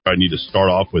right there. I need to start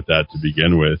off with that to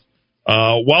begin with.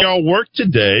 While y'all work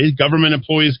today, government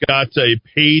employees got a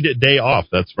paid day off.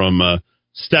 That's from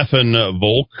Stefan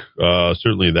Volk.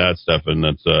 Certainly that, Stefan.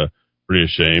 That's pretty a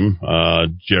shame.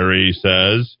 Jerry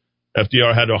says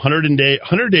FDR had 100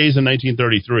 days in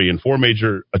 1933, and 4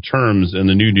 major terms in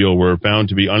the New Deal were found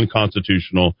to be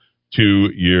unconstitutional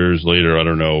 2 years later. I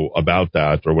don't know about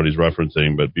that or what he's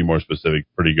referencing, but be more specific.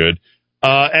 Pretty good.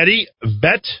 Eddie,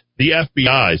 vet the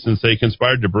FBI since they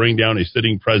conspired to bring down a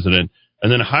sitting president, and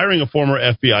then hiring a former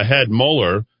FBI head,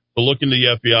 Mueller, to look into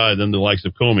the FBI, then the likes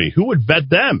of Comey. Who would vet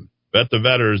them? Vet the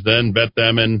vetters, then vet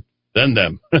them, and then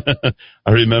them.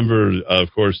 I remember, of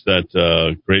course,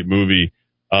 that great movie,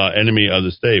 Enemy of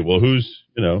the State. Well, who's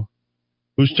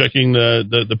checking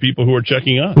the people who are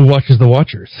checking us? Who watches the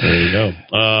watchers? There you go.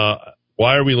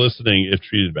 Why are we listening if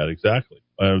treated bad? Exactly.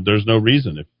 There's no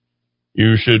reason. If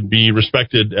you should be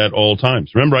respected at all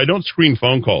times. Remember, I don't screen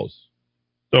phone calls.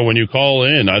 So when you call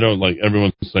in, I don't like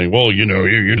everyone's saying, well, you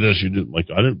do this, you do like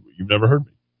you've never heard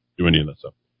me do any of that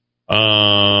stuff.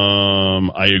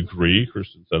 I agree.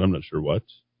 Kirsten said, I'm not sure what.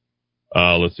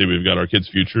 Let's see. We've got our kids'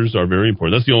 futures are very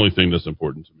important. That's the only thing that's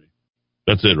important to me.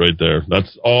 That's it right there.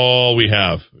 That's all we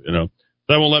have, That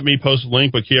won't let me post a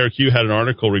link, but KRQ had an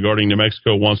article regarding New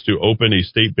Mexico wants to open a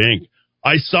state bank.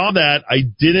 I saw that. I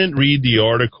didn't read the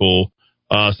article.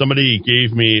 Somebody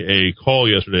gave me a call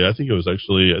yesterday. I think it was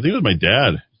my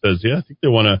dad. He says, yeah, I think they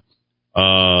want to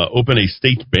open a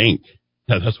state bank.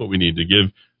 Yeah, that's what we need to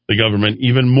give the government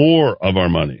even more of our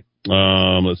money.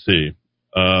 Let's see.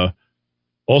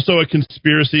 Also a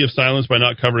conspiracy of silence by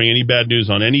not covering any bad news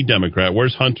on any Democrat.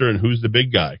 Where's Hunter and who's the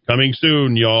big guy? Coming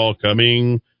soon, y'all.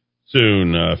 Coming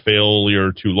soon.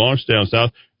 Failure to launch down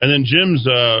south. And then Jim's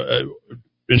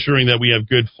ensuring that we have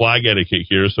good flag etiquette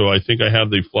here. So I think I have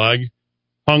the flag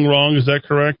hung wrong. Is that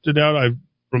correct, Dowd?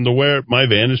 From my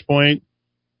vantage point,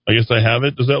 I guess I have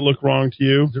it. Does that look wrong to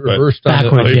you? Reversed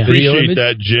backwards, I appreciate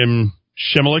that, Jim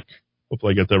Shimelick.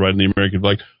 Hopefully I get that right in the American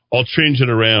flag. I'll change it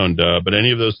around. But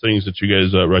any of those things that you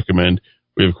guys recommend,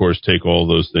 we, of course, take all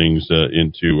those things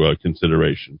into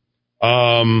consideration.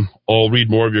 I'll read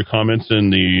more of your comments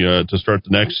to start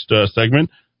the next segment.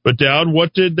 But, Dowd,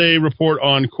 what did they report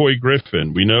on Couy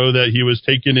Griffin? We know that he was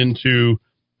taken into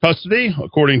custody,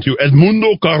 according to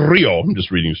Edmundo Carrillo. I'm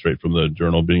just reading straight from the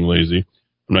Journal, being lazy.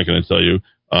 I'm not going to tell you.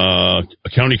 A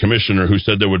county commissioner who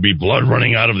said there would be blood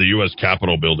running out of the U.S.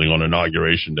 Capitol building on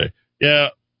Inauguration Day. Yeah.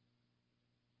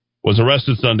 Was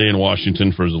arrested Sunday in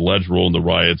Washington for his alleged role in the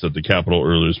riots at the Capitol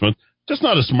earlier this month. Just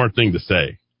not a smart thing to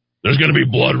say. There's going to be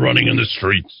blood running in the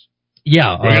streets.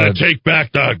 Yeah. We're going to take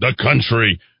back the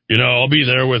country. I'll be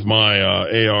there with my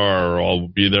AR, or I'll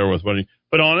be there with money.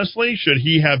 But honestly, should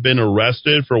he have been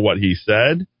arrested for what he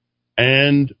said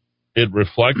and it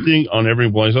reflecting on every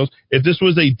blind else? If this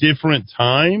was a different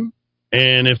time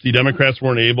and if the Democrats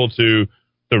weren't able to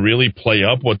really play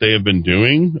up what they have been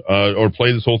doing or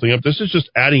play this whole thing up, this is just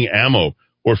adding ammo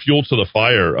or fuel to the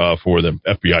fire for them.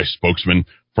 FBI spokesman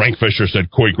Frank Fisher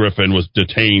said Couy Griffin was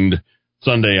detained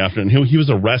Sunday afternoon. He was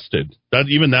arrested. That's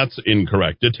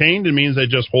incorrect. Detained, it means they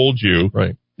just hold you.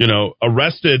 Right.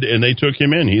 Arrested, and they took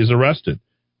him in. He's arrested.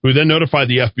 Who then notified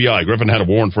the FBI. Griffin had a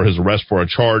warrant for his arrest for a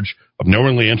charge of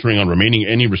knowingly entering on remaining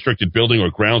any restricted building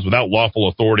or grounds without lawful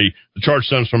authority. The charge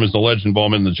stems from his alleged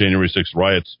involvement in the January 6th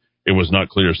riots. It was not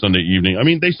clear Sunday evening. I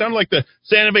mean, they sound like the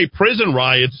Santa Fe prison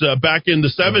riots back in the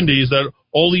 70s that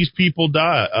all these people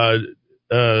died.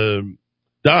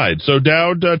 So,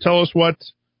 Dowd, tell us what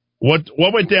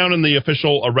went down in the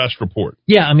official arrest report?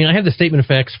 Yeah, I mean, I have the statement of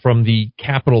facts from the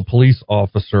Capitol Police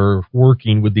officer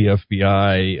working with the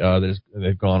FBI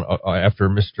they've gone after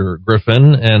Mr.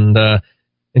 Griffin. And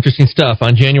interesting stuff.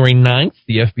 On January 9th,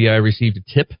 the FBI received a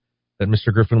tip that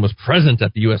Mr. Griffin was present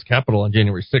at the U.S. Capitol on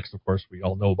January 6th. Of course, we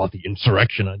all know about the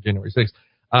insurrection on January 6th.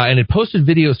 And it posted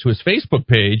videos to his Facebook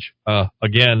page.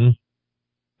 Again,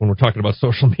 when we're talking about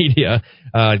social media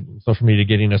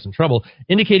getting us in trouble,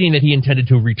 indicating that he intended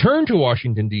to return to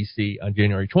Washington, D.C. on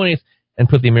January 20th and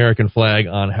put the American flag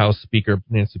on House Speaker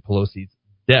Nancy Pelosi's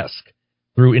desk.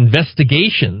 Through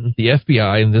investigation, the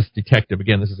FBI and this detective,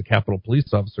 again, this is a Capitol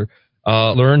Police officer,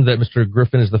 learned that Mr.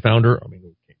 Griffin is the founder,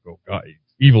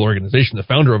 evil organization, the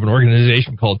founder of an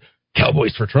organization called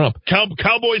Cowboys for Trump.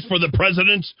 Cowboys for the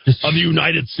President of the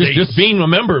United States. Just being a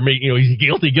member, he's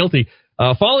guilty.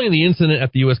 Following the incident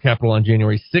at the U.S. Capitol on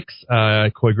January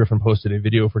 6th, Couy Griffin posted a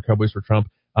video for Cowboys for Trump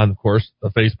on, of course, the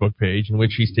Facebook page, in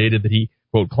which he stated that he,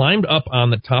 quote, climbed up on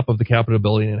the top of the Capitol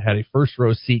building and had a first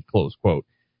row seat, close quote.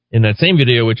 In that same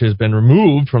video, which has been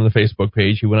removed from the Facebook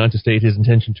page, he went on to state his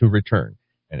intention to return.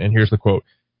 And here's the quote.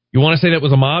 You want to say that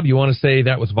was a mob? You want to say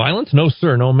that was violence? No,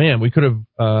 sir. No, ma'am. We could have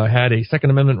had a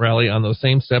Second Amendment rally on those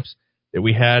same steps that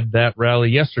we had that rally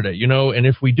yesterday. And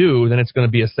if we do, then it's going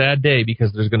to be a sad day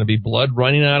because there's going to be blood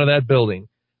running out of that building.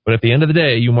 But at the end of the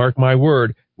day, you mark my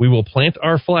word, we will plant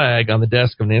our flag on the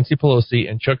desk of Nancy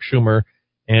Pelosi and Chuck Schumer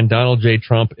and Donald J.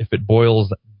 Trump if it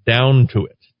boils down to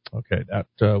it. Okay, that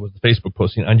was the Facebook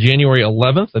posting. On January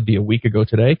 11th, that'd be a week ago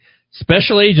today,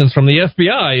 special agents from the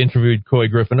FBI interviewed Couy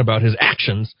Griffin about his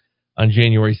actions. On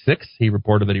January 6th, he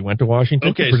reported that he went to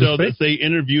Washington. Okay, so they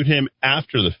interviewed him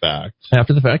after the fact.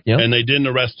 After the fact, yeah. And they didn't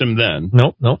arrest him then.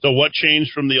 No. So what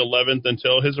changed from the 11th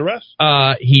until his arrest?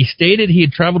 He stated he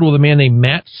had traveled with a man named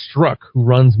Matt Struck, who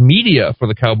runs media for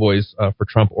the Cowboys for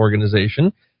Trump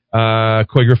organization.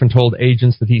 Couy Griffin told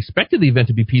agents that he expected the event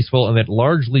to be peaceful, and that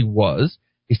largely was.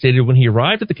 He stated when he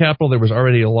arrived at the Capitol, there was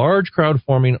already a large crowd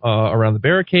forming around the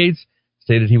barricades.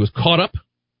 Stated he was caught up,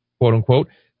 quote unquote,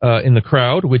 in the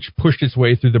crowd, which pushed its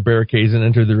way through the barricades and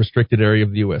entered the restricted area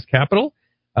of the U.S. Capitol.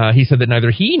 He said that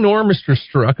neither he nor Mr.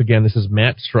 Struck, again, this is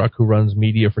Matt Struck, who runs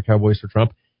media for Cowboys for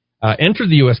Trump, entered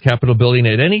the U.S. Capitol building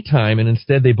at any time, and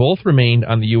instead they both remained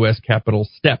on the U.S. Capitol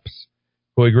steps.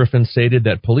 Couy Griffin stated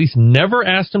that police never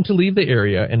asked him to leave the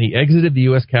area, and he exited the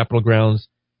U.S. Capitol grounds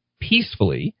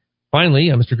peacefully. Finally,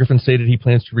 Mr. Griffin stated he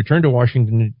plans to return to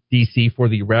Washington, D.C. for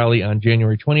the rally on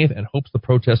January 20th and hopes the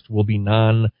protest will be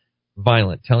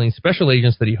non-violent, telling special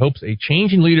agents that he hopes a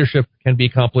change in leadership can be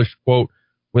accomplished, quote,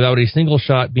 without a single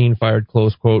shot being fired,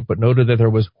 close quote, but noted that there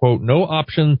was, quote, no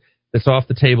option that's off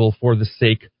the table for the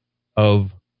sake of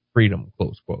freedom,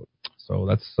 close quote. So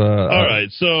that's... all right,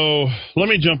 so let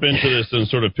me jump into this and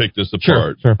sort of pick this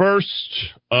apart. Sure.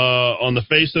 First, on the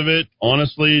face of it,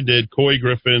 honestly, did Couy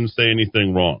Griffin say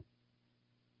anything wrong?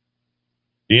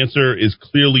 The answer is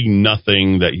clearly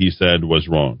nothing that he said was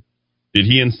wrong. Did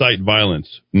he incite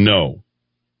violence? No.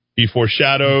 He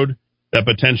foreshadowed that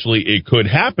potentially it could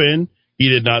happen. He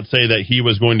did not say that he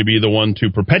was going to be the one to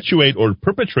perpetuate or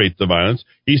perpetrate the violence.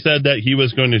 He said that he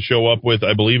was going to show up with,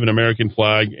 I believe, an American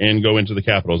flag and go into the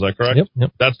Capitol. Is that correct?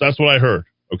 Yep. That's what I heard,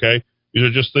 okay? These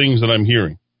are just things that I'm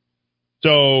hearing.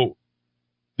 So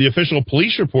the official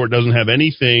police report doesn't have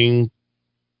anything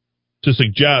to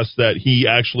suggest that he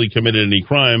actually committed any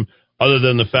crime other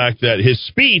than the fact that his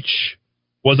speech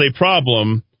was a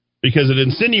problem because it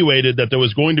insinuated that there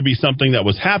was going to be something that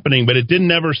was happening, but it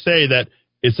didn't ever say that.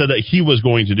 It said that he was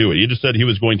going to do it. He just said he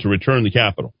was going to return the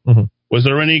Capitol. Mm-hmm. Was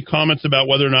there any comments about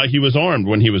whether or not he was armed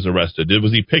when he was arrested?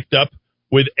 Was he picked up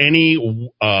with any,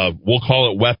 we'll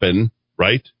call it weapon,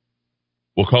 right?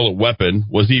 We'll call it weapon.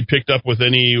 Was he picked up with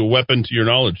any weapon to your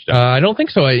knowledge, Dan? I don't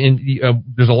think so.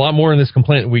 There's a lot more in this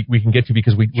complaint we can get to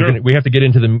because we have to get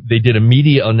into they did a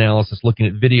media analysis looking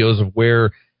at videos of where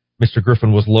Mr.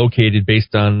 Griffin was located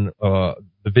based on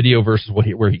the video versus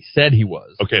where he said he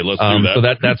was. Okay, let's do that. So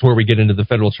that's where we get into the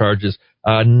federal charges.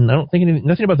 I don't think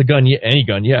nothing about the gun yet, any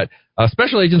gun yet.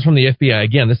 Special agents from the FBI.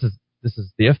 Again, this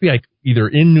is the FBI either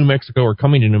in New Mexico or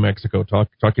coming to New Mexico,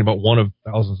 talking about one of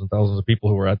thousands and thousands of people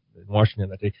who were in Washington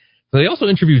that day. So they also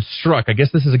interviewed Struck. I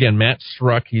guess this is again Matt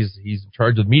Struck. He's in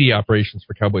charge of media operations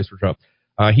for Cowboys for Trump.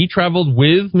 He traveled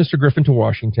with Mr. Griffin to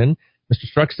Washington. Mr.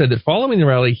 Struck said that following the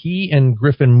rally, he and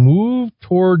Griffin moved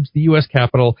towards the U.S.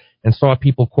 Capitol and saw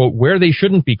people, quote, where they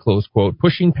shouldn't be, close quote,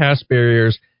 pushing past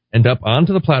barriers and up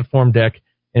onto the platform deck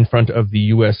in front of the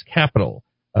U.S. Capitol.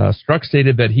 Struck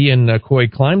stated that he and Couy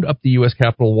climbed up the U.S.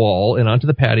 Capitol wall and onto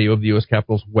the patio of the U.S.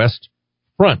 Capitol's west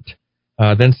front.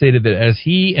 Then stated that as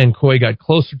he and Couy got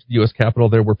closer to the U.S. Capitol,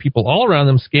 there were people all around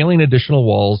them scaling additional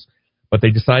walls, but they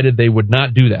decided they would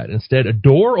not do that. Instead, a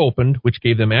door opened, which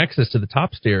gave them access to the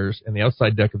top stairs and the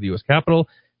outside deck of the U.S. Capitol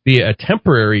via a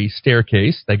temporary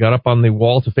staircase. They got up on the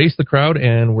wall to face the crowd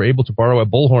and were able to borrow a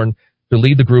bullhorn to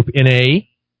lead the group in a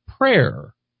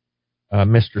prayer.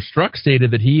 Mr. Struck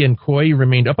stated that he and Couy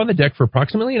remained up on the deck for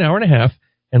approximately an hour and a half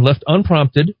and left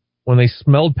unprompted when they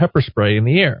smelled pepper spray in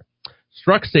the air.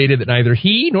 Strzok stated that neither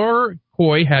he nor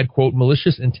Coy had, quote,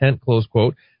 malicious intent, close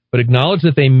quote, but acknowledged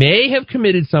that they may have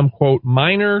committed some, quote,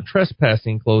 minor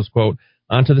trespassing, close quote,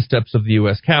 onto the steps of the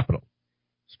U.S. Capitol.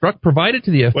 Strzok provided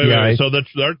to the FBI... Wait. So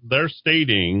they're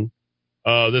stating...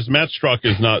 this Matt Strzok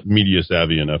is not media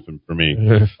savvy enough for me.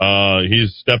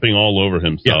 He's stepping all over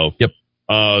himself. Yep.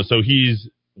 So he's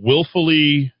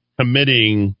willfully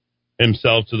committing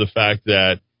himself to the fact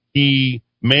that he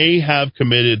may have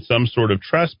committed some sort of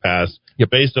trespass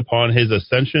based upon his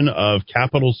ascension of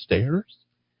Capitol stairs?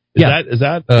 Is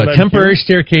that temporary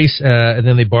staircase, and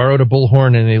then they borrowed a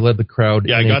bullhorn and they led the crowd.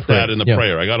 Yeah, I got that in the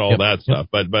prayer. I got all that stuff.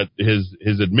 But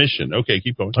his admission. Okay,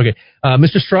 keep going. Okay.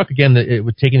 Mr. Strzok, again,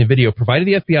 taking the video, provided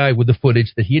the FBI with the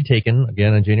footage that he had taken,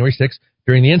 again, on January 6th,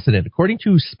 during the incident. According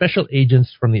to special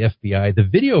agents from the FBI, the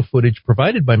video footage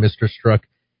provided by Mr. Strzok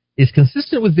is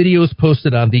consistent with videos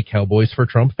posted on the Cowboys for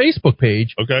Trump Facebook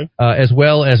page, as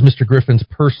well as Mr. Griffin's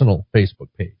personal Facebook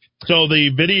page. So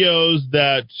the videos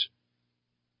that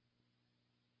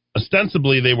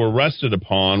ostensibly they were rested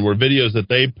upon were videos that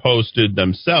they posted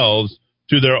themselves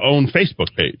to their own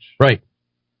Facebook page. Right.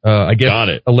 I guess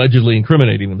allegedly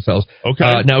incriminating themselves.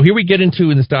 Okay. Now, here we get into,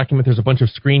 in this document, there's a bunch of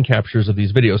screen captures of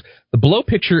these videos. The below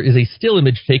picture is a still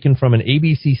image taken from an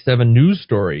ABC7 news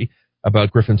story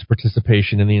about Griffin's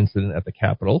participation in the incident at the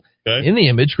Capitol. Okay. In the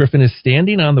image, Griffin is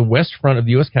standing on the west front of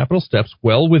the U.S. Capitol steps,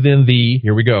 well within the,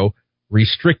 here we go,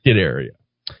 restricted area.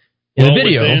 In the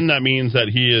video, within, that means that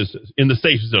he is in the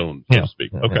safe zone, so to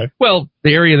speak. Okay. Well,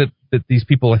 the area that these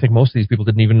people, I think most of these people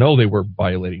didn't even know they were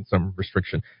violating some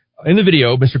restriction. In the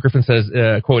video, Mr. Griffin says,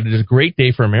 quote, "It is a great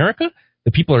day for America.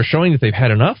 The people are showing that they've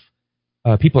had enough.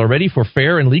 People are ready for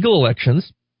fair and legal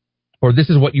elections, or this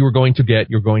is what you were going to get.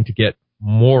 You're going to get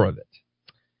more of it."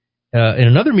 In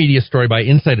another media story by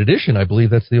Inside Edition, I believe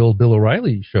that's the old Bill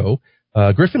O'Reilly show,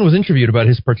 Griffin was interviewed about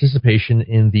his participation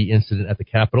in the incident at the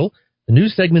Capitol. The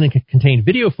news segment contained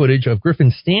video footage of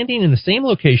Griffin standing in the same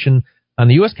location on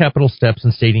the U.S. Capitol steps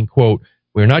and stating, quote,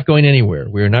 "We are not going anywhere.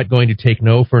 We are not going to take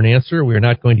no for an answer. We are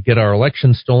not going to get our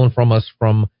election stolen from us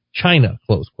from China,"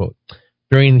 close quote.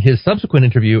 During his subsequent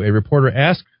interview, a reporter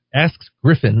asks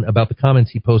Griffin about the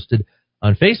comments he posted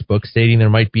on Facebook, stating there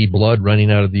might be blood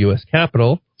running out of the U.S.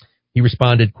 Capitol. He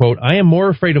responded, quote, "I am more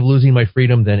afraid of losing my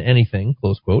freedom than anything,"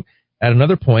 close quote. At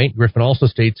another point, Griffin also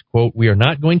states, quote, "We are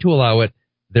not going to allow it.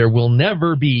 There will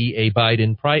never be a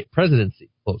Biden presidency,"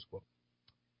 close quote.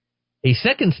 A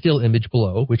second still image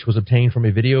below, which was obtained from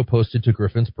a video posted to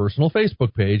Griffin's personal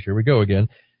Facebook page, here we go again,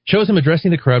 shows him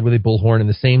addressing the crowd with a bullhorn in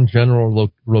the same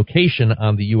general location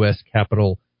on the U.S.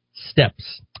 Capitol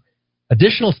steps.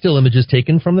 Additional still images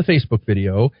taken from the Facebook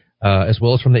video, as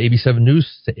well as from the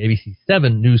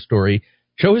ABC7 news story,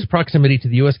 show his proximity to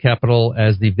the U.S. Capitol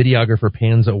as the videographer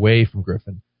pans away from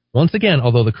Griffin. Once again,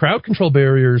 although the crowd control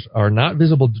barriers are not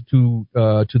visible due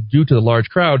to the large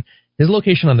crowd, his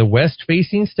location on the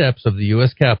west-facing steps of the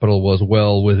U.S. Capitol was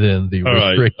well within the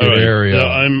restricted area. Yeah,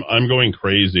 I'm going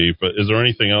crazy, but is there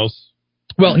anything else?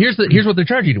 Well, here's what they're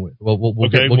charging you with.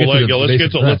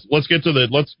 Let's get to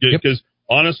because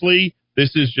honestly,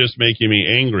 this is just making me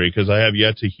angry because I have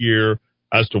yet to hear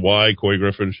as to why Coy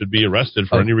Griffin should be arrested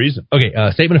for any reason. Okay,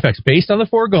 statement of facts. Based on the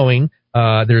foregoing,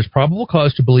 there is probable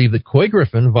cause to believe that Coy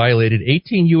Griffin violated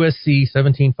 18 U.S.C.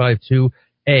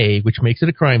 1752A, which makes it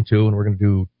a crime too, and we're going to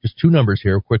do just two numbers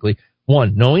here quickly.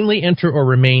 1, knowingly enter or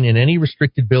remain in any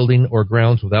restricted building or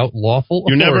grounds without lawful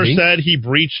authority. You never said he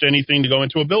breached anything to go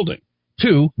into a building.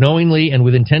 2, knowingly and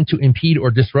with intent to impede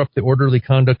or disrupt the orderly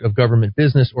conduct of government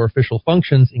business or official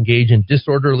functions, engage in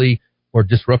disorderly or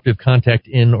disruptive contact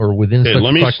in or within such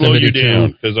let me slow you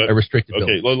down because a restricted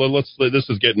building. Okay, this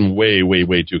is getting way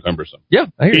too cumbersome. Yeah,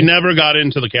 I hear he you. never got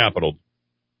into the Capitol.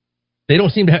 They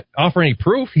don't seem to offer any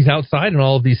proof. He's outside in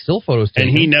all of these still photos taken.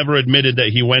 And he never admitted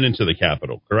that he went into the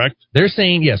Capitol, correct? They're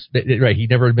saying, yes, right, he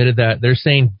never admitted that. They're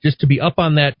saying just to be up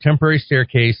on that temporary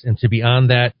staircase and to be on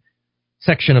that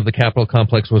section of the Capitol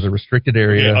complex was a restricted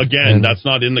area. Okay, again, that's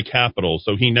not in the Capitol,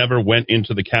 so he never went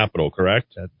into the Capitol,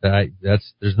 correct?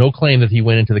 There's no claim that he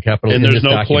went into the Capitol. And there's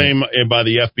no document. claim by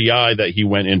the FBI that he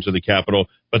went into the Capitol,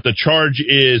 but the charge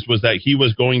was that he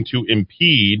was going to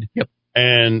impede,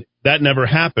 and that never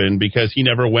happened because he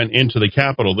never went into the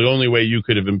Capitol. The only way you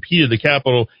could have impeded the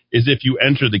Capitol is if you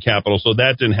entered the Capitol, so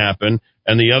that didn't happen.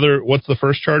 And the other, what's the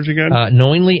first charge again?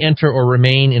 Knowingly enter or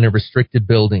remain in a restricted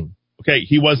building. Okay,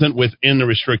 he wasn't within the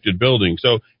restricted building,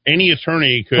 so any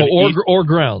attorney could or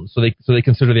grounds. So they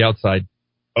consider the outside.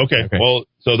 Okay, well,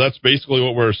 so that's basically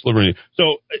what we're slivering.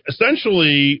 So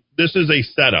essentially, this is a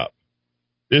setup.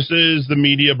 This is the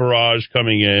media barrage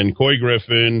coming in. Coy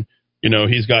Griffin,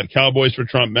 he's got Cowboys for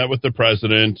Trump met with the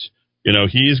president. You know,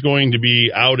 he's going to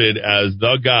be outed as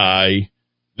the guy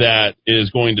that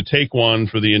is going to take one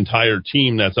for the entire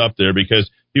team that's up there, because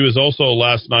he was also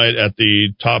last night at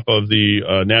the top of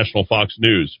the national Fox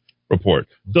News report.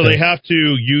 So they have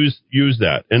to use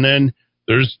that. And then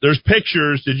there's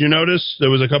pictures. Did you notice there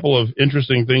was a couple of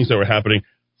interesting things that were happening?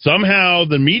 Somehow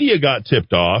the media got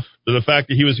tipped off to the fact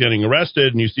that he was getting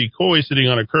arrested, and you see Coy sitting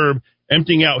on a curb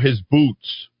emptying out his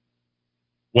boots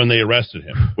when they arrested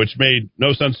him, which made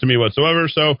no sense to me whatsoever.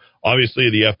 So obviously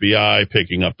the FBI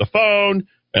picking up the phone,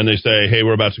 and they say, hey,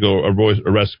 we're about to go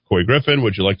arrest Coy Griffin.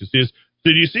 Would you like to see us?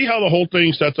 So do you see how the whole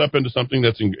thing sets up into something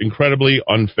that's incredibly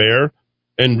unfair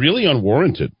and really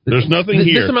unwarranted? There's nothing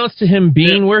here. This amounts to him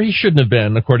being where he shouldn't have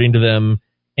been, according to them,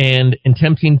 and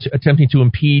attempting to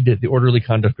impede the orderly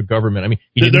conduct of government. I mean,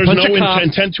 he didn't punch a cop.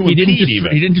 Intent to impede.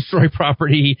 He didn't destroy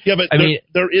property. Yeah, but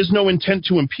there is no intent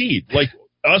to impede. Like,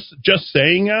 us just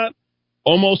saying that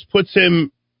almost puts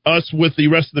us with the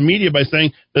rest of the media by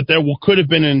saying that there could have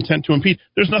been an intent to impede.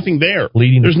 There's nothing there.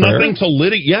 There's nothing to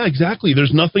litigate. Yeah, exactly.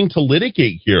 There's nothing to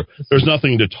litigate here. There's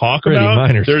nothing to talk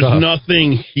about. There's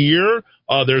nothing here.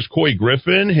 There's Coy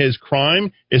Griffin. His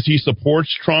crime is he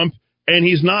supports Trump, and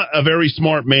he's not a very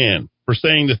smart man for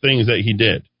saying the things that he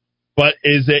did. But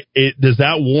does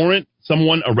that warrant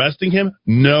someone arresting him?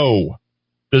 No.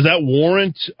 Does that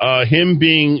warrant him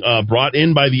being brought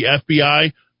in by the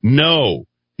FBI? No.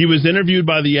 He was interviewed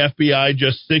by the FBI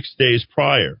just 6 days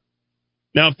prior.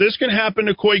 Now, if this can happen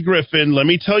to Coy Griffin, let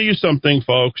me tell you something,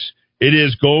 folks. It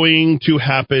is going to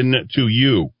happen to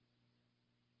you.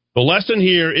 The lesson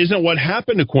here isn't what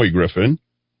happened to Coy Griffin.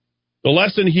 The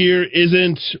lesson here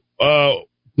isn't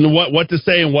what to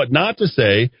say and what not to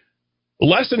say. The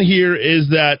lesson here is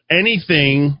that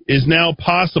anything is now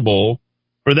possible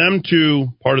for them to,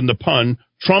 pardon the pun,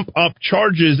 trump up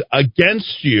charges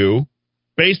against you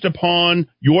based upon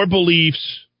your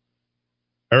beliefs,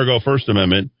 ergo First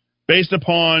Amendment, based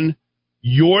upon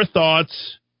your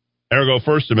thoughts, ergo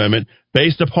First Amendment,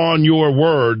 based upon your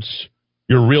words,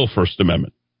 your real First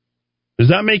Amendment. Does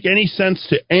that make any sense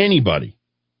to anybody?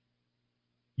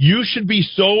 You should be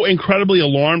so incredibly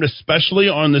alarmed, especially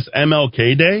on this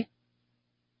MLK Day,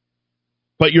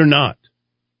 but you're not.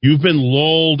 You've been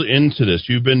lulled into this.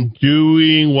 You've been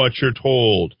doing what you're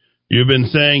told. You've been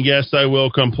saying, yes, I will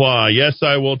comply. Yes,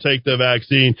 I will take the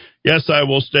vaccine. Yes, I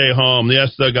will stay home.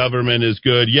 Yes, the government is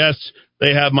good. Yes,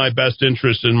 they have my best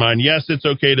interest in mind. Yes, it's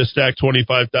okay to stack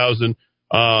 25,000.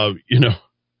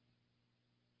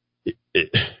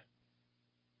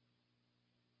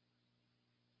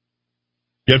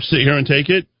 You have to sit here and take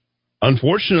it?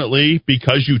 Unfortunately,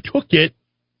 because you took it,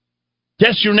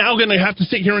 yes, you're now going to have to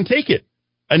sit here and take it.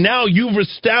 And now you've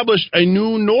established a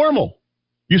new normal.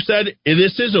 You said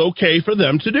this is okay for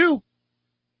them to do.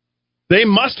 They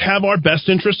must have our best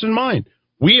interest in mind.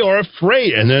 We are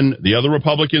afraid. And then the other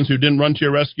Republicans who didn't run to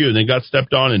your rescue and they got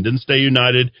stepped on and didn't stay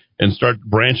united and start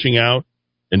branching out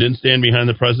and didn't stand behind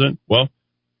the president. Well,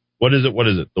 what is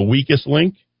it? The weakest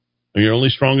link? Are you only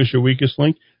strong as your weakest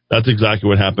link? That's exactly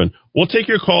what happened. We'll take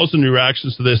your calls and your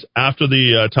reactions to this after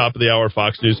the top of the hour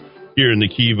Fox News here in the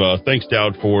Kiva. Thanks,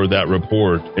 Dowd, for that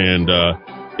report. And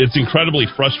it's incredibly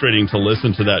frustrating to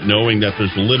listen to that, knowing that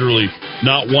there's literally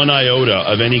not one iota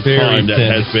of any crime that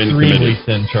has been committed.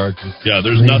 Thin charges. Yeah,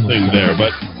 there's nothing there.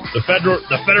 But the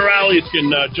federales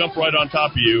can jump right on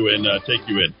top of you and take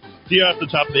you in. See you at the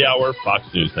top of the hour, Fox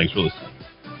News. Thanks for listening.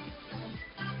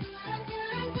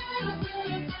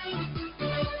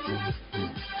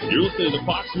 You're listening to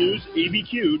Fox News,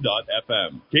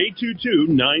 ABQ.FM,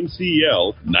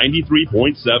 K22-9CL,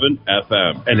 93.7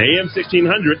 FM, and AM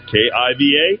 1600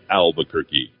 KIVA,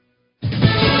 Albuquerque.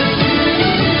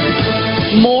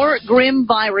 More grim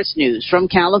virus news from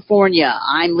California.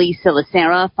 I'm Lisa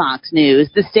Lacera, Fox News.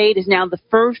 The state is now the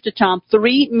first to top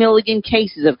 3 million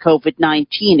cases of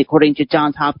COVID-19, according to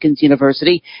Johns Hopkins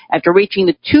University, after reaching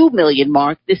the 2 million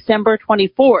mark December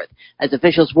 24th, as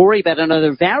officials worry about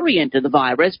another variant of the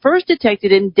virus, first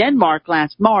detected in Denmark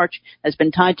last March, has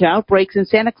been tied to outbreaks in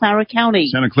Santa Clara County.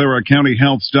 Santa Clara County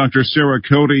Health's Dr. Sarah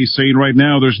Cody saying right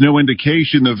now there's no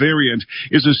indication the variant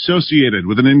is associated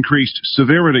with an increased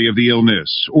severity of the illness,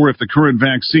 or if the current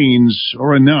vaccines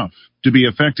are enough to be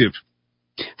effective.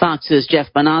 Fox's Jeff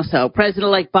Bonasso.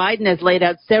 President-elect Biden has laid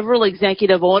out several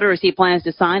executive orders he plans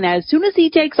to sign as soon as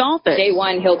he takes office. Day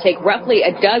one, he'll take roughly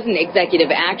a dozen executive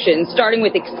actions, starting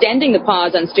with extending the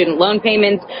pause on student loan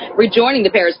payments, rejoining the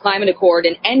Paris Climate Accord,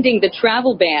 and ending the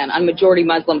travel ban on majority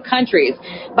Muslim countries.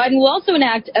 Biden will also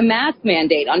enact a mask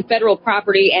mandate on federal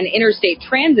property and interstate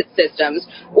transit systems.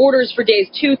 Orders for days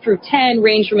 2 through 10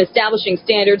 range from establishing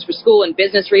standards for school and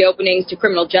business reopenings to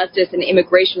criminal justice and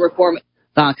immigration reform.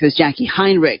 Fox's Jackie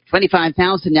Heinrich.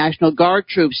 25,000 National Guard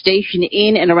troops stationed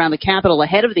in and around the Capitol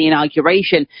ahead of the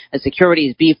inauguration as security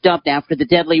is beefed up after the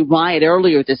deadly riot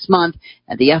earlier this month.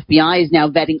 And the FBI is now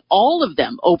vetting all of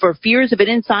them over fears of an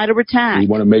insider attack. We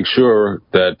want to make sure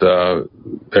that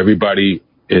everybody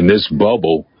in this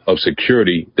bubble of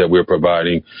security that we're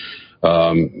providing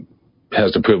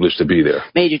has the privilege to be there.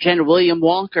 Major General William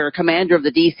Walker, commander of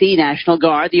the D.C. National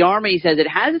Guard. The Army says it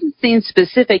hasn't seen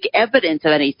specific evidence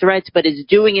of any threats, but is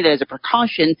doing it as a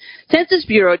precaution. Census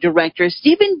Bureau Director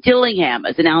Stephen Dillingham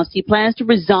has announced he plans to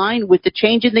resign with the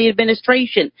change in the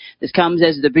administration. This comes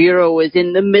as the Bureau is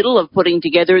in the middle of putting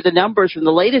together the numbers from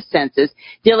the latest census.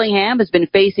 Dillingham has been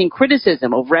facing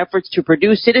criticism over efforts to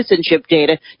produce citizenship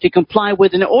data to comply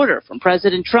with an order from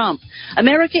President Trump.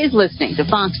 America is listening to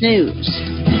Fox News.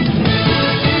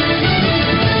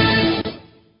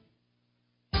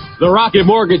 The Rocket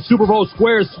Mortgage Super Bowl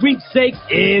Squares sweepstakes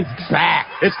is back.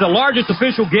 It's the largest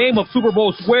official game of Super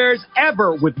Bowl Squares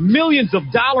ever with millions of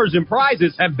dollars in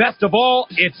prizes. And best of all,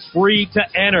 it's free to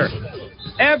enter.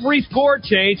 Every score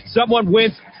change, someone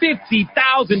wins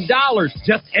 $50,000.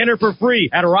 Just enter for free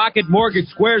at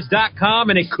RocketMortgageSquares.com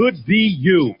and it could be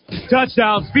you.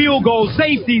 Touchdowns, field goals,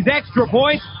 safeties, extra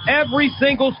points. Every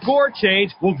single score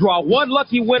change will draw one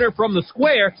lucky winner from the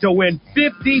square to win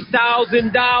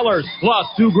 $50,000. Plus,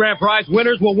 2 grand prize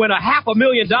winners will win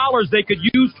 $500,000 they could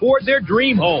use toward their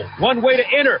dream home. One way to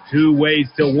enter, 2 ways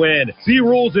to win. See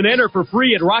rules and enter for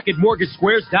free at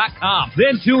RocketMortgageSquares.com.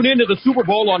 Then tune into the Super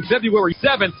Bowl on February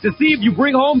 7th to see if you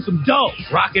bring home some dough.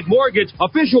 Rocket Mortgage,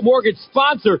 official mortgage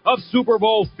sponsor of Super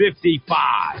Bowl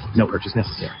 55. No purchase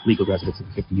necessary. Legal residents of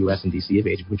 50 U.S. and D.C. of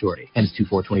age of majority. Ends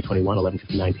 2/4/2021,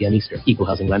 11:59 p.m. Eastern. Equal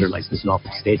housing lender license in all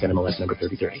 50 states. NMLS number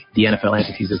 3030. The NFL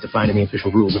entities as defined in the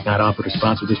official rules have not offered or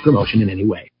sponsored this promotion in any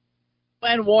way.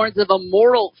 And warns of a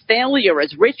moral failure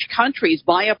as rich countries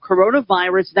buy up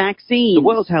coronavirus vaccines. The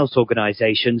World Health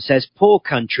Organization says poor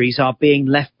countries are being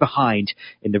left behind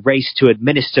in the race to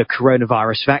administer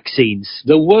coronavirus vaccines.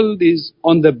 The world is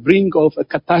on the brink of a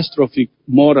catastrophic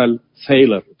moral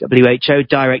failure. WHO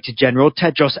Director General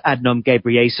Tedros Adhanom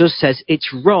Ghebreyesus says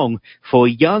it's wrong for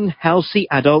young, healthy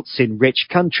adults in rich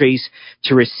countries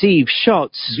to receive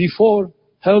shots before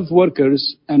health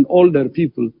workers and older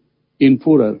people in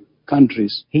poorer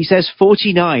countries. He says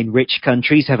 49 rich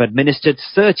countries have administered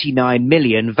 39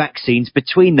 million vaccines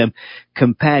between them,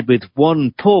 compared with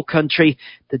one poor country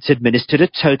that's administered a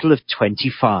total of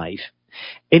 25.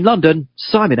 In London,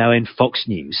 Simon Owen, Fox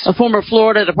News. A former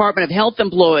Florida Department of Health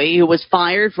employee who was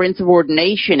fired for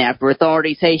insubordination after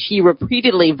authorities say she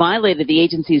repeatedly violated the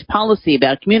agency's policy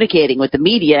about communicating with the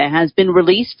media has been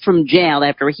released from jail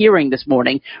after a hearing this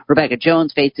morning. Rebecca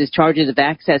Jones faces charges of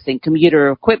accessing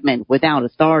computer equipment without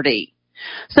authority.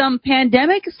 Some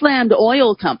pandemic-slammed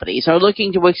oil companies are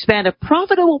looking to expand a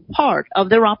profitable part of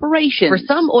their operations. For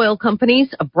some oil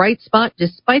companies, a bright spot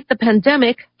despite the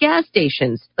pandemic, gas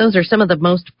stations. Those are some of the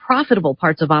most profitable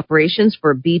parts of operations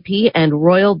for BP and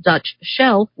Royal Dutch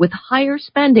Shell, with higher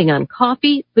spending on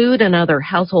coffee, food, and other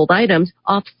household items,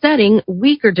 offsetting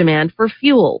weaker demand for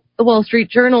fuel. The Wall Street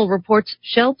Journal reports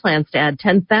Shell plans to add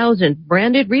 10,000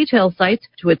 branded retail sites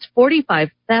to its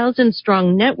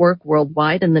 45,000-strong network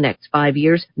worldwide in the next 5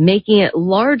 years, making it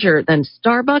larger than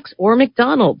Starbucks or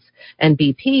McDonald's. And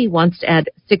BP wants to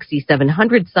add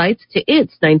 6,700 sites to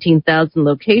its 19,000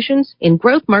 locations in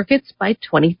growth markets by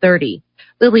 2030.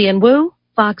 Lillian Wu,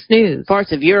 Fox News.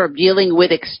 Parts of Europe dealing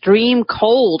with extreme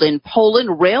cold. In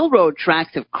Poland, railroad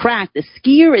tracks have cracked. A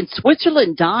skier in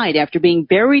Switzerland died after being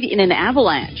buried in an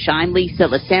avalanche. I'm Lisa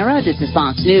Lacera. This is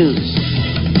Fox News.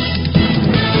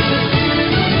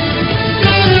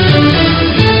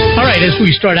 All right, as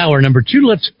we start hour number 2,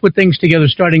 let's put things together,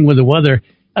 starting with the weather.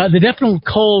 The definite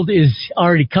cold is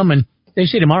already coming. They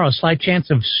say tomorrow a slight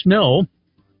chance of snow.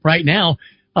 Right now,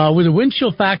 with a wind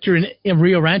chill factor in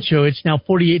Rio Rancho, it's now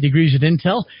 48 degrees at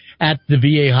Intel. At the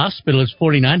VA hospital, it's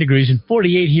 49 degrees and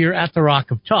 48 here at the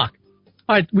Rock of Talk.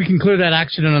 All right, we can clear that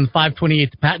accident on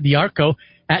 528 to Pat D'Arco.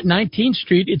 At 19th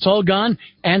Street, it's all gone,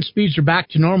 and speeds are back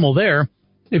to normal there.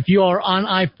 If you are on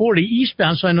I-40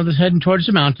 eastbound, so I know this heading towards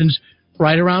the mountains,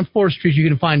 right around 4th Street, you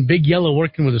can find Big Yellow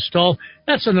working with a stall.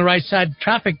 That's on the right side.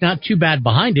 Traffic not too bad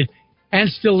behind it, and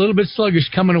still a little bit sluggish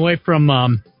coming away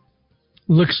from,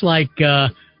 looks like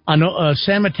on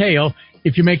San Mateo,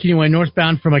 if you're making your way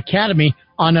northbound from Academy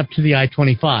on up to the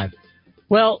I-25.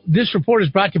 Well, this report is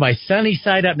brought to you by Sunny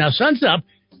Side Up. Now, sun's up.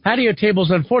 Patio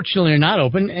tables, unfortunately, are not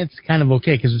open. It's kind of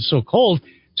okay because it's so cold.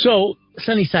 So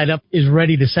Sunny Side Up is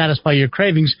ready to satisfy your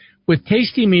cravings with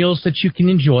tasty meals that you can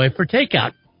enjoy for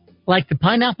takeout, like the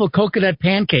pineapple coconut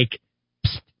pancake.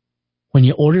 Psst. When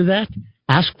you order that,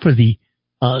 ask for the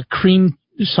cream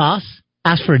sauce,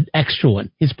 ask for an extra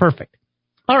one. It's perfect.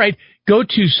 All right, go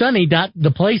to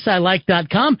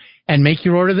sunny.theplaceilike.com and make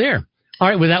your order there. All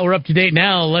right, with that, we're up to date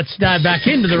now. Let's dive back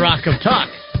into the Rock of Talk.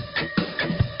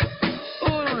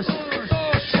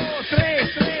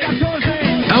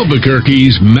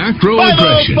 Albuquerque's macro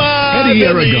aggression. Eddie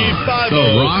Aragon,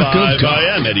 the Rock of Talk.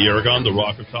 I am Eddie Aragon, the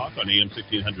Rock of Talk on AM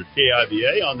 1600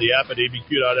 KIVA, on the app at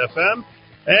abq.fm,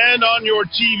 and on your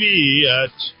TV at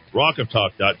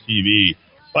rockoftalk.tv.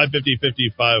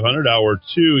 550-5500, hour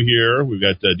 2 here. We've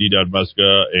got D-Dowd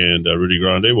Muska and Rudy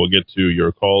Grande. We'll get to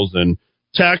your calls and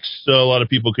texts. A lot of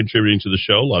people contributing to the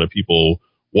show, a lot of people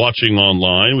watching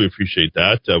online. We appreciate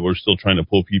that. We're still trying to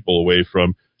pull people away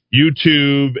from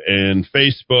YouTube and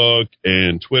Facebook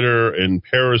and Twitter and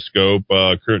Periscope.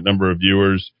 Current number of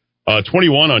viewers,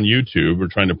 21 on YouTube. We're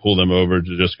trying to pull them over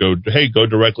to just go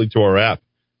directly to our app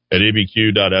at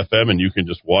abq.fm, and you can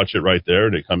just watch it right there,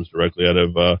 and it comes directly out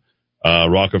of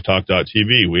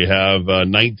rockoftalk.tv. We have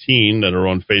 19 that are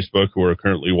on Facebook who are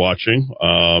currently watching,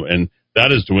 and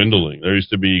that is dwindling. There used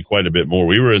to be quite a bit more.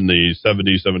 We were in the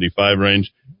 70, 75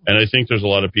 range, and I think there's a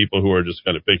lot of people who are just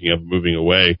kind of picking up and moving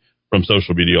away from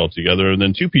social media altogether, and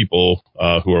then 2 people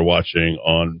who are watching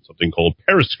on something called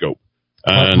Periscope.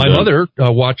 And, my mother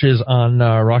watches on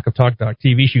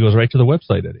rockoftalk.tv. She goes right to the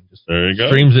website, Eddie. There you go.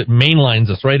 Streams it, mainlines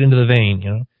us right into the vein,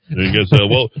 you know.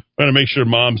 Well, trying to make sure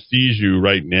Mom sees you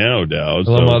right now, Dowd.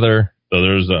 Hello, Mother. So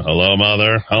there's a hello,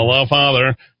 Mother. Hello,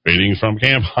 Father. Greetings from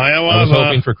Camp Hiawatha. I was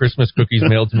hoping for Christmas cookies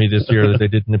mailed to me this year that they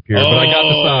didn't appear, but I got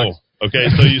the socks. Okay,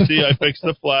 so you see, I fixed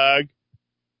the flag.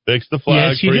 Yes,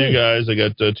 for you guys. I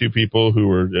got 2 people who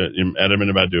were adamant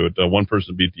about doing it. One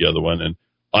person beat the other one, and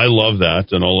I love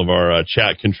that. And all of our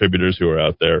chat contributors who are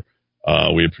out there,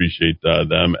 we appreciate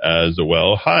them as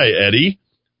well. Hi, Eddie.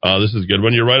 This is a good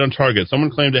one. You're right on target. Someone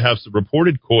claimed to have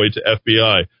reported Coy to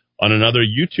FBI on another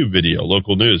YouTube video,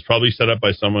 local news, probably set up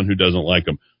by someone who doesn't like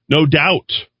him. No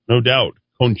doubt.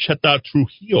 Conchetta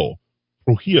Trujillo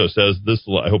says this.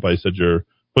 I hope I said your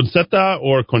Concetta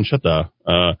or Conchetta.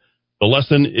 The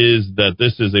lesson is that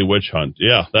this is a witch hunt.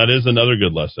 Yeah, that is another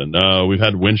good lesson. We've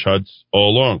had witch hunts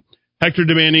all along. Hector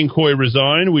demanding Coy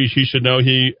resign. He should know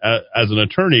as an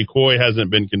attorney, Coy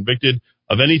hasn't been convicted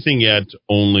of anything yet,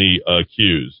 only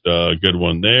accused. Good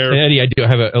one there. Eddie, I do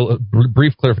have a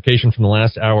brief clarification from the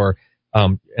last hour,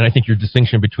 and I think your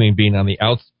distinction between being on the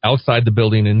outside the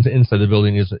building and inside the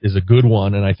building is a good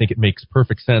one, and I think it makes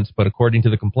perfect sense. But according to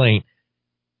the complaint,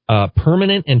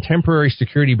 permanent and temporary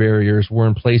security barriers were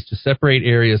in place to separate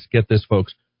areas, get this,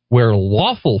 folks, where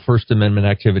lawful First Amendment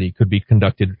activity could be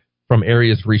conducted from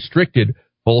areas restricted,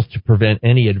 both to prevent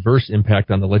any adverse impact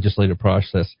on the legislative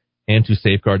process and to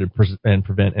safeguard and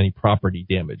prevent any property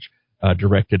damage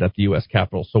directed at the U.S.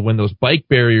 Capitol. So when those bike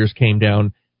barriers came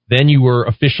down, then you were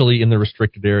officially in the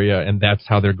restricted area, and that's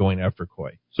how they're going after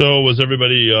Coy. So was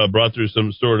everybody brought through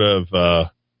some sort of,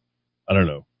 I don't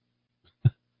know,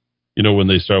 you know, when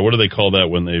they start, what do they call that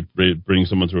when they bring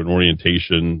someone through an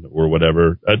orientation or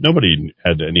whatever? Nobody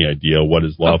had any idea what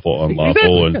is lawful,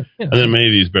 unlawful, exactly, and then many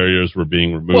of these barriers were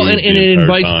being removed. Well, and it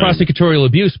invites prosecutorial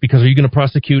abuse, because are you going to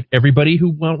prosecute everybody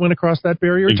who went across that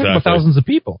barrier? You're talking about thousands of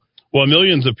people. Well,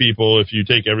 millions of people, if you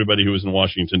take everybody who was in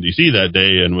Washington, D.C. that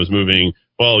day and was moving,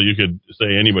 well, you could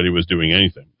say anybody was doing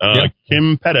anything.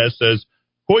 Kim Pettis says,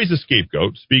 Coy's a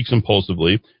scapegoat, speaks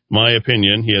impulsively. My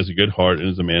opinion, he has a good heart and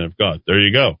is a man of God. There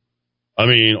you go. I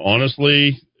mean,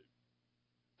 honestly,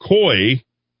 Coy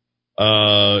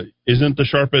isn't the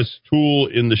sharpest tool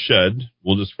in the shed.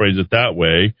 We'll just phrase it that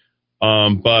way.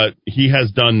 But he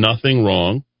has done nothing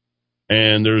wrong,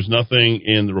 and there's nothing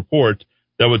in the report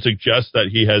that would suggest that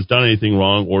he has done anything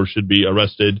wrong or should be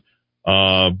arrested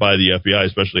by the FBI,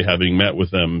 especially having met with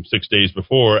them 6 days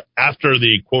before, after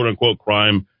the quote-unquote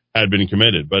crime had been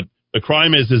committed. But the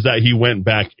crime is that he went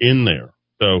back in there.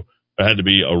 So it had to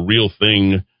be a real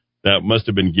thing that must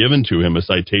have been given to him, a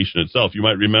citation itself. You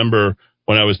might remember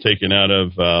when I was taken out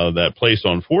of that place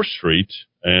on 4th Street,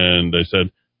 and I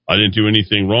said, I didn't do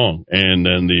anything wrong. And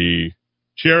then the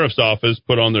sheriff's office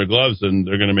put on their gloves, and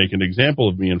they're going to make an example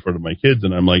of me in front of my kids.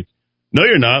 And I'm like, no,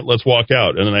 you're not. Let's walk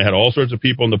out. And then I had all sorts of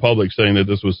people in the public saying that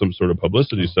this was some sort of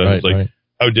publicity stunt. It's like,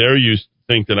 how dare you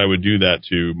think that I would do that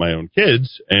to my own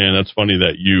kids? And that's funny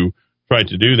that you tried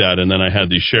to do that. And then I had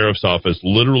the sheriff's office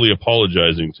literally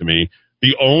apologizing to me,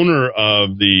 the owner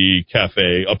of the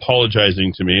cafe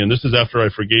apologizing to me. And this is after I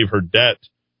forgave her debt,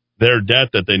 their debt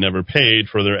that they never paid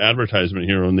for their advertisement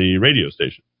here on the radio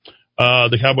station.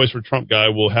 The Cowboys for Trump guy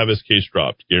will have his case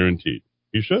dropped, guaranteed.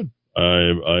 You should.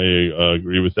 I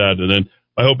agree with that. And then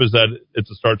my hope is that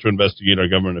it's a start to investigate our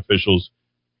government officials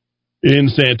in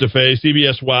Santa Fe.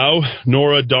 CBS Wow,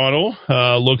 Nora Donnell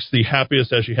looks the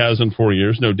happiest as she has in 4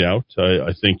 years, no doubt.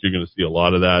 I think you're going to see a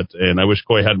lot of that. And I wish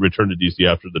Coy hadn't returned to D.C.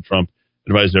 after the Trump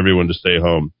advised everyone to stay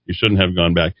home. You shouldn't have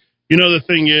gone back. You know, the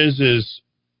thing is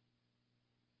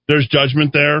there's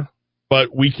judgment there,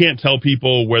 but we can't tell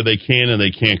people where they can and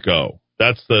they can't go.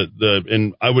 That's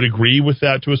and I would agree with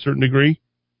that to a certain degree,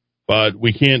 but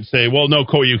we can't say, well, no,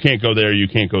 Coy, you can't go there, you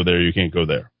can't go there, you can't go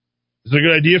there. Is it a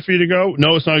good idea for you to go?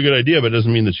 No, it's not a good idea, but it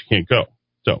doesn't mean that you can't go.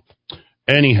 So,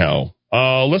 anyhow,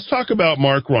 let's talk about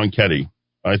Mark Ronchetti.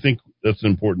 I think that's an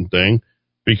important thing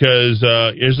because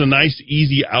there's a nice,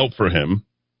 easy out for him.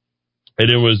 And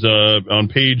it was on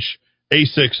page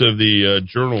A6 of the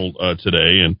Journal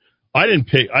today, and I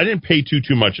didn't pay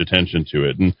too much attention to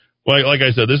it. And like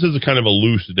I said, this is a kind of a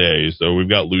loose day, so we've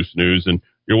got loose news, and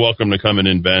you're welcome to come and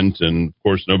invent. And of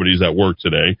course, nobody's at work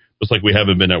today, just like we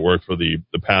haven't been at work for the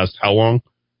past how long?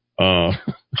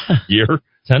 Year?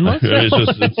 10 months?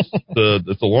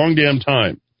 It's a long damn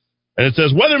time. And it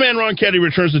says Weatherman Ronchetti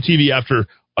returns to TV after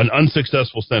an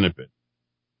unsuccessful Senate bid.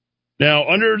 Now,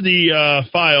 under the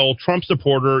file, Trump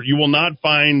supporter, you will not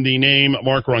find the name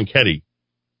Mark Ronchetti.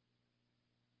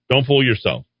 Don't fool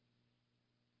yourself.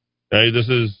 Okay, this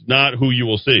is not who you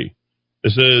will see.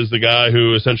 This is the guy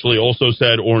who essentially also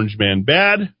said Orange Man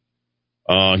bad.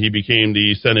 He became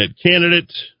the Senate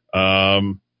candidate.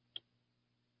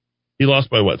 He lost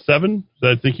by what, 7?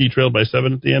 I think he trailed by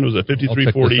 7 at the end. Was it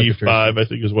 53-45, I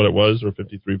think is what it was, or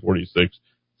 53-46,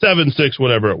 7-6,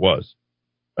 whatever it was.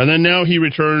 And then now he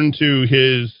returned to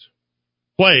his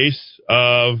place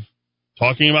of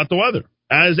talking about the weather,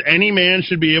 as any man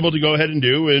should be able to go ahead and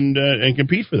do and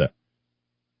compete for that.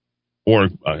 Or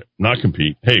not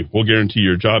compete. Hey, we'll guarantee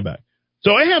your job back.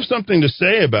 So I have something to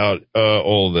say about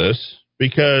all this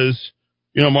because,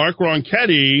 you know, Mark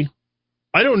Ronchetti,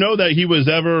 I don't know that he was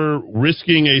ever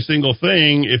risking a single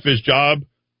thing if his job,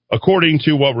 according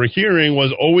to what we're hearing,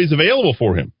 was always available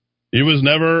for him. He was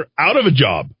never out of a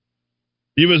job.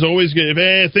 He was always,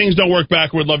 if things don't work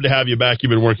back, we'd love to have you back.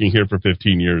 You've been working here for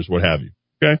 15 years, what have you.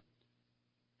 Okay?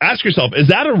 Ask yourself, is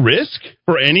that a risk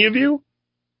for any of you?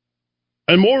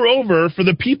 And moreover, for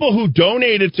the people who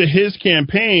donated to his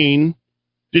campaign,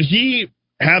 did he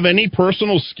have any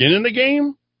personal skin in the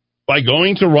game by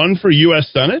going to run for U.S.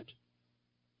 Senate?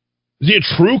 Is he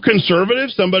a true conservative,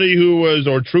 somebody who was,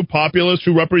 or true populist,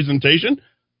 true representation?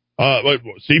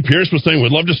 Steve Pierce was saying,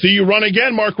 we'd love to see you run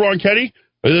again, Mark Ronchetti.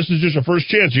 This is just your first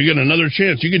chance. You get another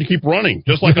chance. You get to keep running,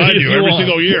 just like I do every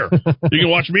single year. You can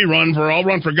watch me run I'll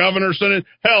run for governor, Senate.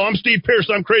 Hell, I'm Steve Pierce.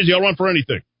 I'm crazy. I'll run for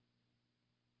anything.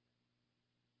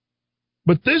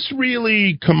 But this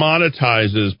really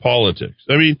commoditizes politics.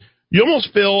 I mean, you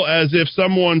almost feel as if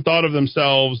someone thought of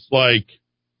themselves like,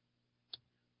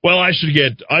 well, I should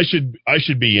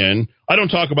be in. I don't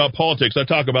talk about politics. I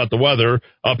talk about the weather.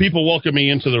 People welcome me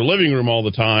into their living room all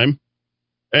the time.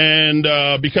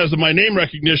 And because of my name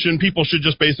recognition, people should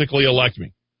just basically elect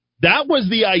me. That was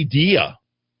the idea.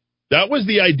 That was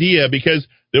the idea because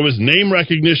there was name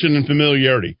recognition and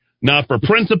familiarity. Not for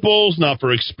principles, not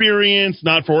for experience,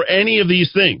 not for any of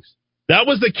these things. That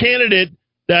was the candidate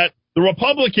that the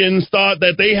Republicans thought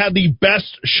that they had the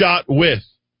best shot with.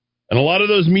 And a lot of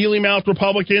those mealy-mouthed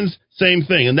Republicans, same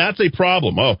thing. And that's a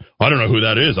problem. Oh, I don't know who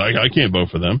that is. I can't vote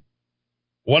for them.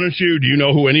 Do you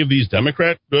know who any of these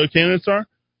Democrat candidates are?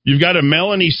 You've got a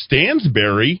Melanie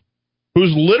Stansberry,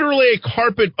 who's literally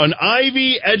an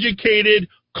Ivy-educated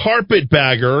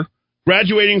carpetbagger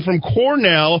graduating from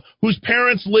Cornell, whose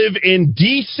parents live in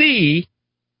D.C.,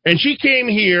 and she came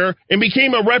here and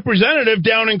became a representative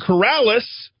down in Corrales.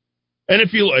 And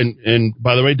and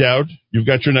by the way, Dowd, you've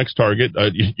got your next target.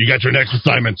 You got your next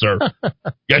assignment, sir. Look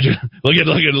at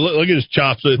his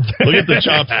chops. Look at the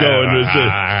chops going.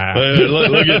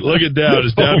 Look at Dowd.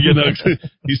 Is Dowd getting?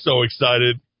 He's so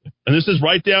excited. And this is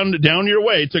right down your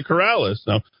way to Corrales.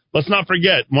 Now, let's not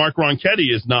forget, Mark Ronchetti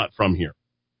is not from here.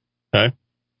 Okay.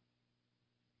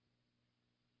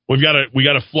 We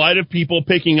got a flight of people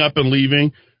picking up and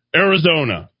leaving.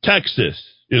 Arizona, Texas,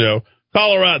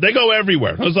 Colorado, they go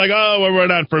everywhere. It's like, oh, well, we're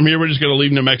not from here. We're just going to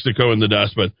leave New Mexico in the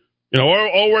dust. But,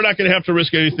 or we're not going to have to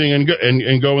risk anything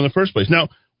and go in the first place. Now,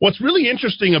 what's really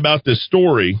interesting about this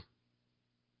story,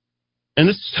 and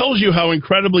this tells you how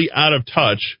incredibly out of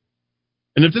touch,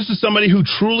 and if this is somebody who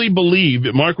truly believed,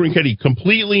 Mark Ronchetti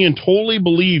completely and totally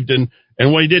believed in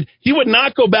what he did, he would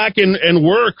not go back and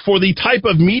work for the type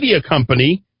of media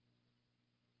company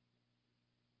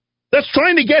that's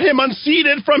trying to get him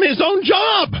unseated from his own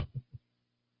job.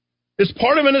 It's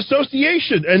part of an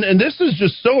association. And this is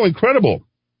just so incredible.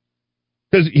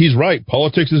 Because he's right.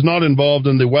 Politics is not involved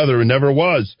in the weather. It never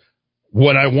was.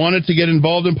 when I wanted to get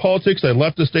involved in politics, I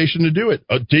left the station to do it.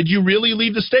 Did you really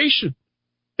leave the station?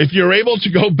 If you're able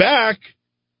to go back,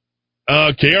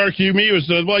 KRQE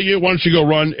said, well, why don't you go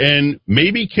run? And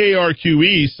maybe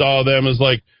KRQE saw them as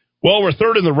like, well, we're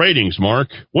third in the ratings, Mark.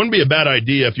 Wouldn't be a bad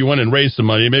idea if you went and raised some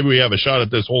money. Maybe we have a shot at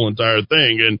this whole entire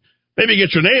thing, and maybe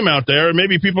get your name out there, and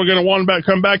maybe people are going to want to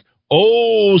come back.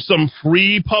 Oh, some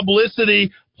free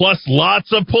publicity plus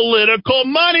lots of political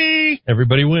money.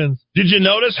 Everybody wins. Did you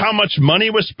notice how much money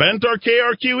was spent on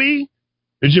KRQE?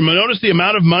 Did you notice the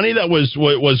amount of money that was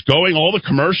going, all the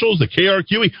commercials, the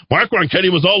KRQE? Mark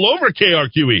Ronchetti was all over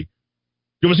KRQE.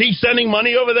 Was he sending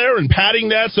money over there and padding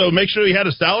that so make sure he had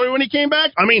a salary when he came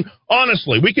back? I mean,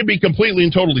 honestly, we could be completely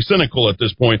and totally cynical at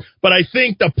this point, but I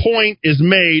think the point is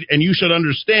made, and you should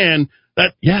understand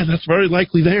that, yeah, that's very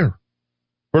likely there.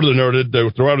 Further noted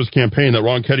that throughout his campaign that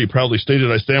Ronchetti proudly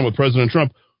stated, I stand with President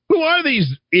Trump. Who are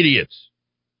these idiots?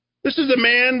 This is a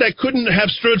man that couldn't have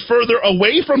stood further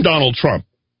away from Donald Trump.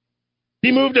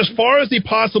 He moved as far as he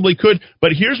possibly could,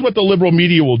 but here's what the liberal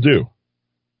media will do.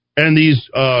 And these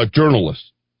journalists.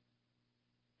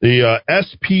 The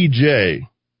SPJ,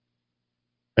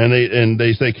 and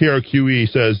they say KRQE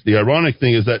says, the ironic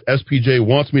thing is that SPJ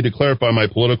wants me to clarify my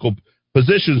political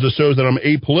positions to show that I'm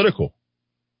apolitical.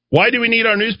 Why do we need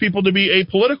our news people to be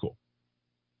apolitical?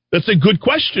 That's a good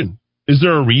question. Is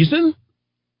there a reason?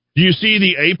 Do you see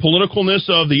the apoliticalness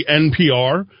of the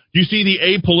NPR? Do you see the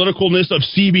apoliticalness of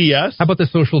CBS? How about the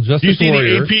social justice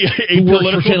warrior who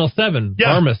works for Channel 7,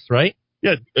 Armis, right?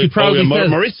 Yeah, she proudly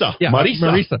says, Marisa. Yeah,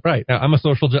 Marisa, right. I'm a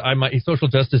social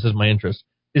justice is my interest.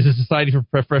 Is the Society for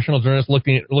Professional Journalists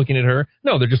looking at her?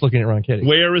 No, they're just looking at Ronchetti.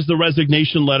 Where is the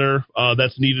resignation letter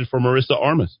that's needed for Marisa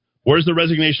Armis? Where's the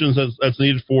resignation that's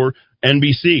needed for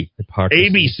NBC,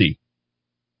 ABC?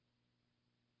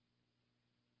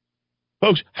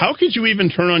 Folks, how could you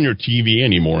even turn on your TV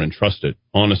anymore and trust it,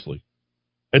 honestly?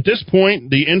 At this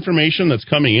point, the information that's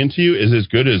coming into you is as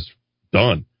good as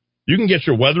done. You can get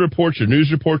your weather reports, your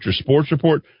news report, your sports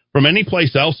report from any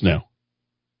place else now.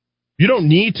 You don't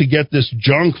need to get this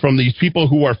junk from these people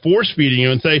who are force-feeding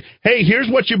you and say, hey, here's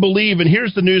what you believe, and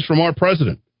here's the news from our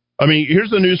president. I mean, here's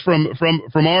the news from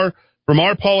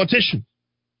our politicians.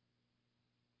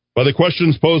 But the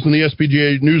questions posed in the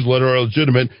SPGA newsletter are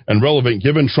legitimate and relevant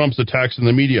given Trump's attacks in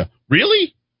the media.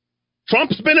 Really?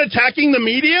 Trump's been attacking the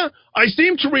media? I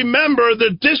seem to remember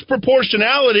the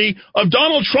disproportionality of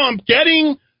Donald Trump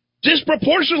getting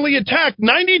disproportionately attacked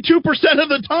 92% of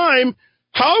the time.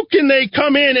 How can they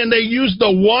come in and they use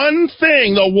the one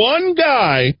thing, the one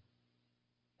guy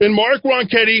in Mark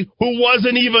Ronchetti, who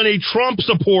wasn't even a Trump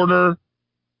supporter,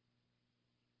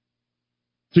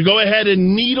 to go ahead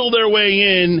and needle their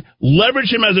way in,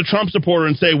 leverage him as a Trump supporter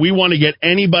and say, we want to get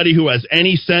anybody who has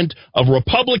any scent of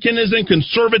republicanism,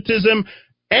 conservatism,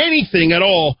 anything at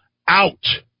all out.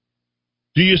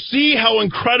 Do you see how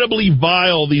incredibly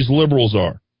vile these liberals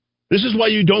are? This is why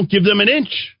you don't give them an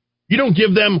inch. You don't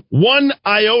give them one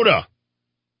iota,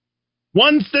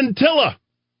 one scintilla,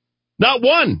 not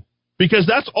one, because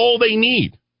that's all they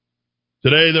need.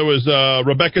 Today there was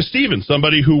Rebecca Stevens,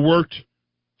 somebody who worked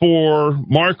for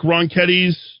Mark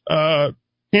Ronchetti's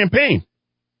campaign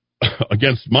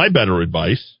against my better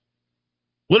advice.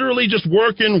 Literally just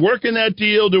working that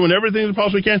deal, doing everything they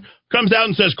possibly can, comes out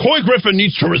and says, Coy Griffin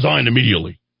needs to resign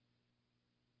immediately.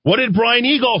 What did Brian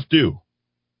Egolf do?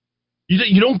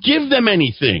 You don't give them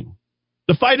anything.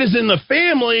 The fight is in the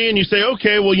family, and you say,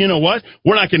 okay, well, you know what?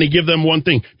 We're not going to give them one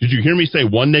thing. Did you hear me say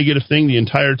one negative thing the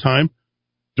entire time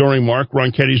during Mark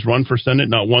Ronchetti's run for Senate?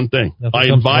 Not one thing. I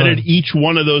invited each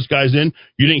one of those guys in.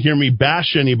 You didn't hear me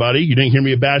bash anybody. You didn't hear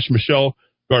me bash Michelle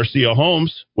Garcia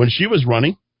Holmes when she was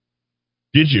running.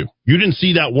 Did you? You didn't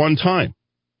see that one time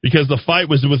because the fight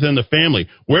was within the family.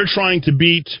 We're trying to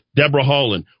beat Deborah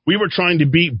Haaland. We were trying to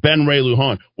beat Ben Ray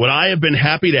Lujan. Would I have been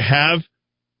happy to have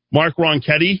Mark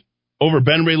Ronchetti over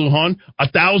Ben Ray Lujan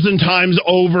 1,000 times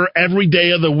over every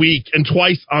day of the week and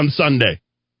twice on Sunday?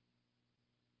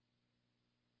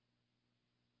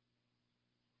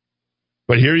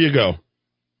 But here you go.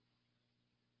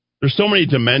 There's so many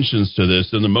dimensions to this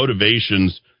and the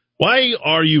motivations. Why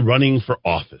are you running for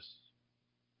office?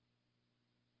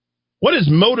 What is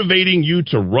motivating you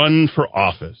to run for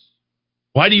office?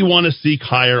 Why do you want to seek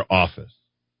higher office?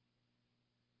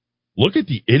 Look at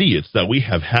the idiots that we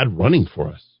have had running for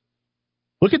us.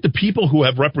 Look at the people who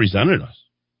have represented us.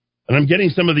 And I'm getting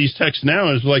some of these texts now,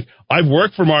 and it's like, I've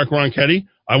worked for Mark Ronchetti.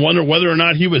 I wonder whether or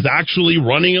not he was actually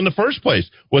running in the first place.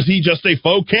 Was he just a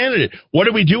faux candidate? What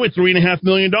do we do with $3.5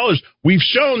 million? We've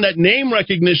shown that name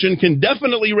recognition can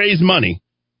definitely raise money,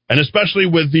 and especially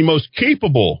with the most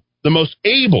capable, the most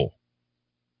able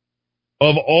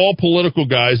of all political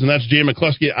guys, and that's Jay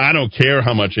McCluskey. I don't care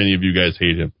how much any of you guys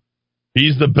hate him.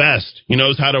 He's the best. He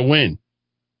knows how to win.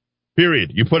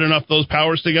 Period. You put enough of those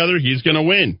powers together, he's going to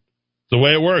win. It's the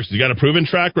way it works. He's got a proven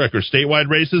track record. Statewide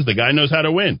races, the guy knows how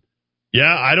to win.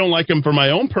 Yeah, I don't like him for my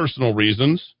own personal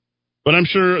reasons, but I'm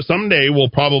sure someday we'll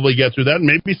probably get through that, and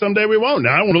maybe someday we won't.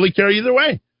 Now, I don't really care either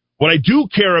way. What I do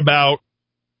care about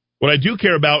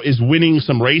is winning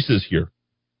some races here,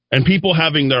 and people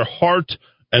having their heart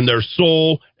and their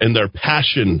soul and their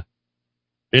passion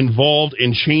involved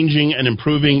in changing and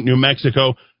improving New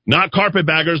Mexico. Not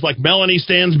carpetbaggers like Melanie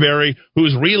Stansberry,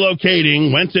 who's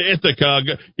relocating, went to Ithaca,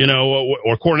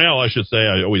 or Cornell, I should say.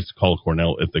 I always call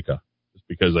Cornell Ithaca, just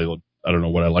because I don't know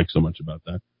what I like so much about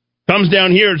that. Comes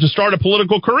down here to start a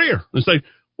political career. It's like,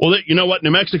 well, you know what?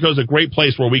 New Mexico is a great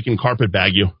place where we can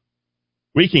carpetbag you.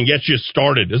 We can get you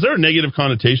started. Is there a negative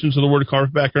connotation to the word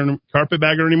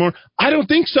carpetbagger anymore? I don't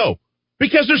think so,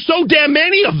 because there's so damn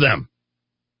many of them.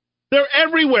 They're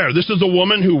everywhere. This is a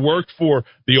woman who worked for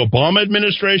the Obama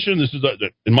administration.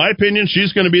 In my opinion,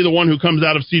 she's going to be the one who comes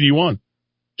out of CD1.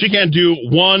 She can't do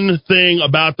one thing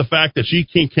about the fact that she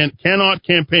cannot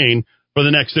campaign for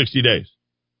the next 60 days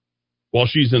while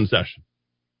she's in session.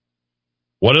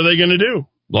 What are they going to do?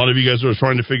 A lot of you guys are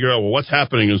trying to figure out, well, what's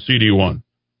happening in CD1?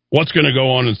 What's going to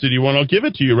go on in CD1? I'll give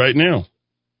it to you right now.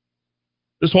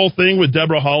 This whole thing with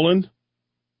Deborah Haaland,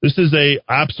 this is an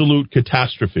absolute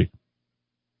catastrophe.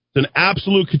 It's an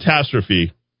absolute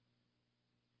catastrophe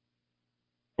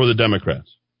for the Democrats.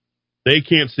 They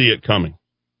can't see it coming.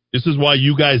 This is why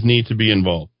you guys need to be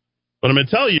involved. But I'm going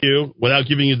to tell you, without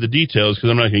giving you the details, because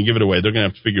I'm not going to give it away, they're going to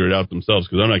have to figure it out themselves,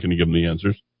 because I'm not going to give them the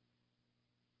answers.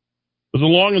 But the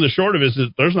long and the short of it is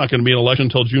that there's not going to be an election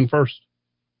until June 1st.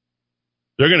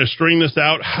 They're going to string this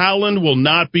out. Haaland will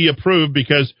not be approved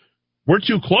because we're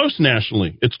too close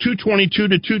nationally. It's 222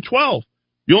 to 212.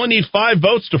 You only need 5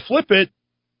 votes to flip it.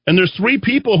 And there's 3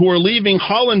 people who are leaving,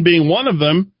 Haaland being one of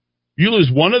them. You lose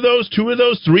 1 of those, 2 of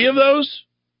those, 3 of those.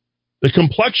 The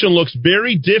complexion looks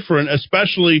very different,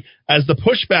 especially as the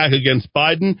pushback against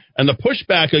Biden and the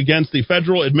pushback against the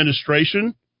federal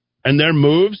administration and their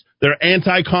moves, their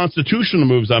anti-constitutional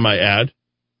moves, I might add,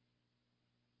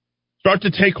 start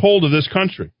to take hold of this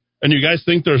country. And you guys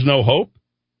think there's no hope?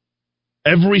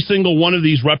 Every single one of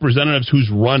these representatives who's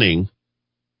running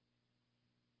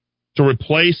to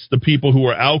replace the people who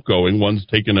are outgoing, one's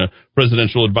taken a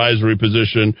presidential advisory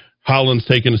position, Haaland's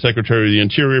taken a Secretary of the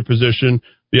Interior position,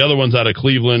 the other one's out of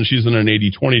Cleveland, she's in an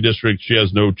 80-20 district, she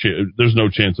has there's no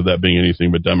chance of that being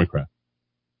anything but Democrat.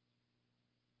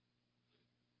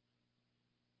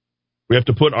 We have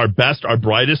to put our best, our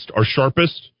brightest, our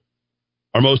sharpest,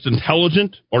 our most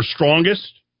intelligent, our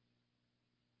strongest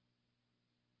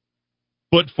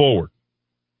foot forward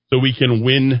so we can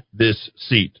win this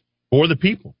seat for the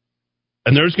people.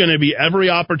 And there's going to be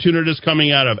every opportunist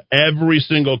coming out of every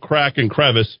single crack and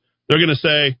crevice. They're going to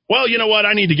say, well, you know what?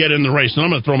 I need to get in the race, and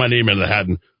I'm going to throw my name into the hat.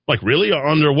 And like, really?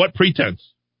 Under what pretense?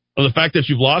 On the fact that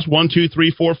you've lost 1, 2,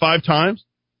 3, 4, 5 times?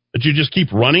 That you just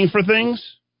keep running for things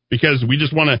because we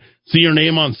just want to see your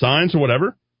name on signs or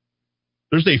whatever?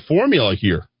 There's a formula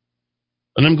here.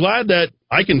 And I'm glad that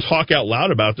I can talk out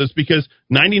loud about this because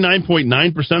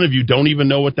 99.9% of you don't even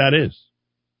know what that is.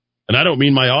 And I don't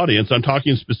mean my audience. I'm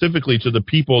talking specifically to the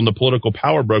people and the political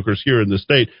power brokers here in the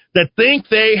state that think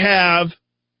they have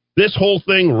this whole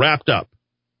thing wrapped up.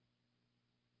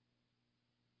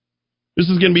 This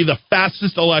is going to be the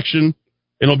fastest election.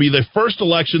 It'll be the first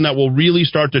election that will really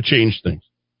start to change things.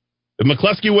 If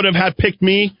McCluskey would have had picked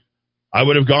me, I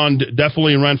would have gone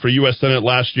definitely and run for U.S. Senate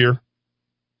last year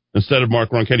instead of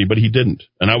Mark Ronchetti, but he didn't.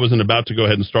 And I wasn't about to go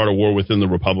ahead and start a war within the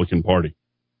Republican Party.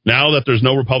 Now that there's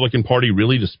no Republican Party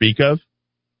really to speak of,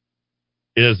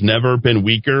 it has never been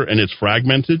weaker and it's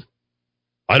fragmented.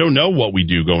 I don't know what we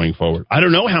do going forward. I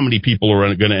don't know how many people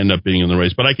are going to end up being in the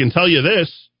race, but I can tell you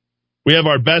this. We have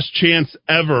our best chance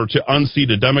ever to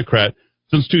unseat a Democrat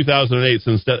since 2008,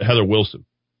 since Heather Wilson.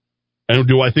 And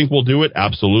do I think we'll do it?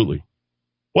 Absolutely.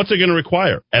 What's it going to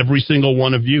require? Every single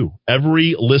one of you,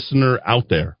 every listener out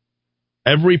there,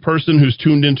 every person who's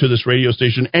tuned into this radio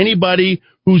station, anybody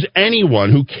who's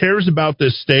anyone who cares about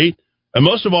this state, and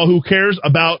most of all, who cares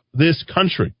about this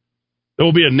country. There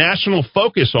will be a national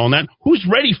focus on that. Who's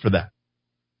ready for that?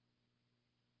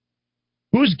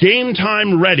 Who's game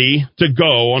time ready to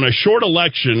go on a short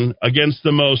election against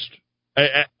the most,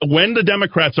 when the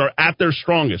Democrats are at their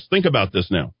strongest? Think about this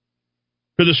now.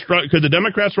 Could the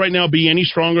Democrats right now be any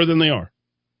stronger than they are?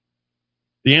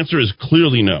 The answer is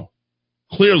clearly no.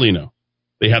 Clearly no.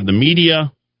 They have the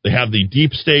media. They have the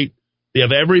deep state. They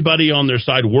have everybody on their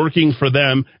side working for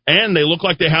them. And they look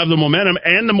like they have the momentum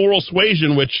and the moral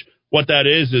suasion, which what that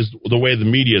is the way the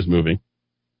media is moving.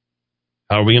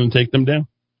 How are we going to take them down?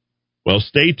 Well,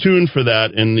 stay tuned for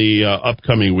that in the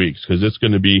upcoming weeks, because it's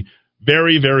going to be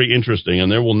very, very interesting,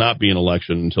 and there will not be an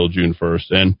election until June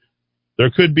 1st. And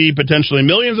there could be potentially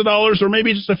millions of dollars or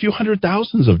maybe just a few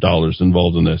 $100,000s of dollars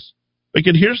involved in this. But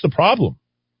here's the problem.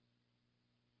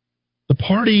 The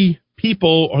party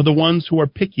people are the ones who are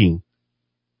picking.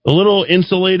 The little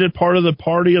insulated part of the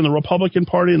party and the Republican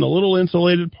Party and the little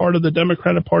insulated part of the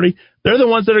Democratic Party, they're the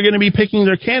ones that are going to be picking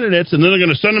their candidates, and then they're going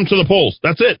to send them to the polls.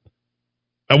 That's it.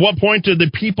 At what point did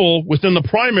the people within the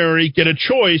primary get a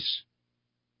choice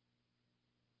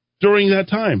during that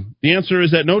time? The answer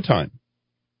is at no time,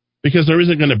 because there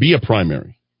isn't going to be a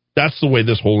primary. That's the way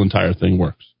this whole entire thing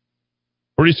works.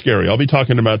 Pretty scary. I'll be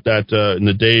talking about that in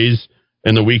the days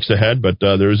and the weeks ahead, but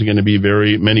there isn't going to be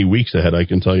very many weeks ahead, I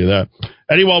can tell you that.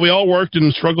 Eddie, while we all worked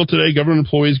and struggled today, government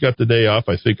employees got the day off.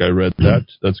 I think I read that.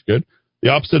 That's good. The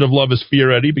opposite of love is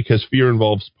fear, Eddie, because fear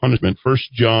involves punishment. 1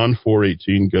 John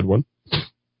 4:18, good one.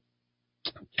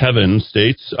 Kevin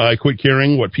states, I quit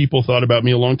caring what people thought about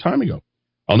me a long time ago.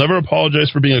 I'll never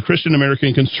apologize for being a Christian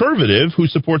American conservative who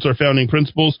supports our founding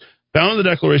principles found in the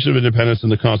Declaration of Independence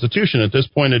and the Constitution. At this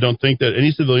point, I don't think that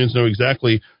any civilians know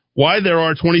exactly why there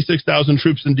are 26,000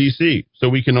 troops in D.C., so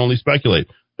we can only speculate.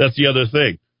 That's the other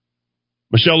thing.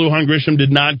 Michelle Lujan Grisham did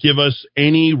not give us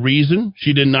any reason.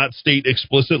 She did not state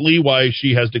explicitly why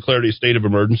she has declared a state of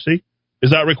emergency.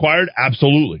 Is that required?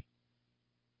 Absolutely.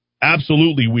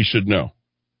 Absolutely, we should know.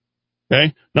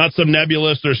 Okay? Not some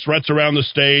nebulous, there's threats around the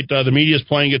state, the media is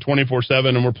playing it 24/7,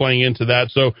 and we're playing into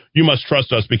that, so you must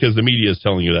trust us because the media is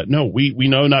telling you that. No, we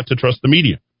know not to trust the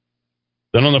media.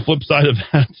 Then on the flip side of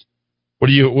that, what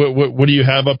do you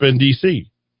have up in D.C.?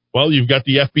 Well, you've got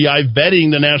the FBI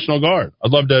vetting the National Guard.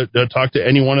 I'd love to talk to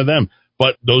any one of them,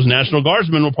 but those National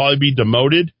Guardsmen will probably be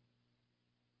demoted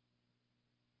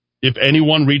if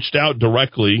anyone reached out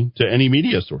directly to any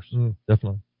media source.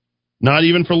 Definitely. Not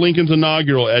even for Lincoln's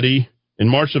inaugural, Eddie. In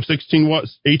March of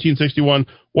 1861,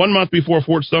 1 month before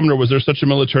Fort Sumner, was there such a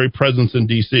military presence in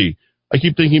D.C.? I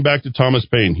keep thinking back to Thomas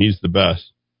Paine. He's the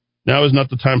best. Now is not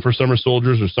the time for summer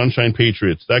soldiers or sunshine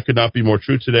patriots. That could not be more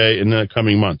true today in the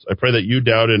coming months. I pray that you,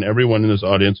 Dowd, and everyone in this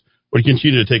audience would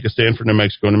continue to take a stand for New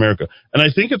Mexico and America. And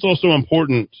I think it's also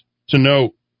important to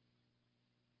note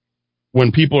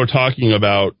when people are talking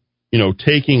about,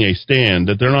 taking a stand,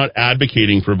 that they're not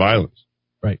advocating for violence.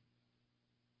 Right.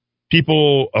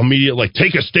 People immediately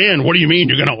take a stand. What do you mean?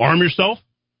 You're going to arm yourself?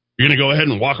 You're going to go ahead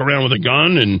and walk around with a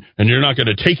gun and you're not going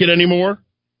to take it anymore?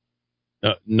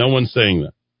 No one's saying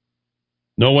that.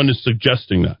 No one is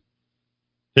suggesting that.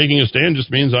 Taking a stand just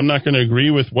means I'm not going to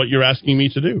agree with what you're asking me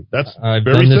to do. That's I've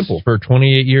very done this simple. For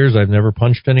 28 years. I've never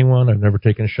punched anyone. I've never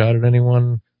taken a shot at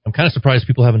anyone. I'm kind of surprised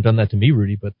people haven't done that to me,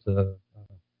 Rudy, but it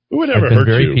would never I've been hurt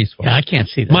very you. peaceful. Yeah, I can't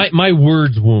see that. My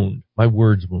words wound. My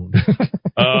words wound.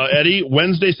 Eddie,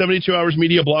 Wednesday, 72 hours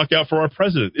media blockout for our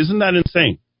president. Isn't that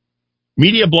insane?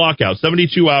 Media blockout,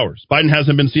 72 hours. Biden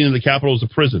hasn't been seen in the Capitol as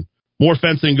a prison. More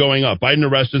fencing going up. Biden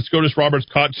arrested. SCOTUS Roberts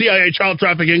caught. CIA child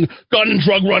trafficking, gun and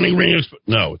drug running ring.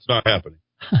 No, it's not happening.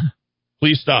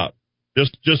 Please stop.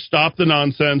 Just stop the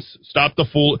nonsense. Stop the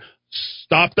fool.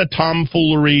 Stop the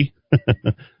tomfoolery.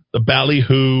 The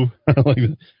ballyhoo.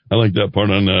 I like that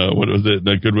part on what was it?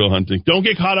 The Goodwill Hunting. Don't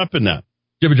get caught up in that.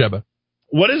 Jibba jabba.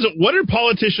 What is it? What are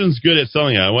politicians good at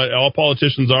selling at? All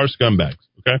politicians are scumbags.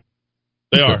 Okay,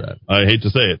 they are. I hate to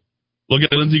say it. Look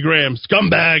at Lindsey Graham,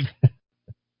 scumbag.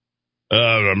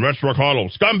 Mitch McConnell,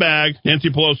 scumbag. Nancy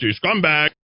Pelosi,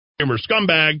 scumbag.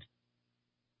 Scumbag.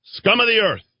 Scum of the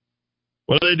earth.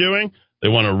 What are they doing? They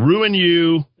want to ruin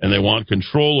you, and they want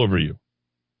control over you.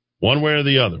 One way or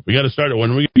the other. We got to start it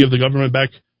when we give the government back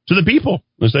to the people.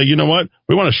 And say, you know what?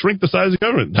 We want to shrink the size of the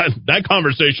government. That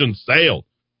conversation sailed.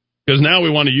 Because now we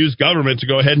want to use government to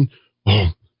go ahead and,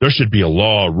 there should be a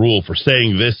law, a rule for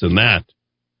saying this and that.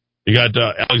 You got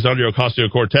Alexandria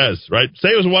Ocasio-Cortez, right? Say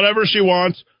whatever she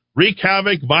wants. Wreak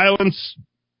havoc, violence,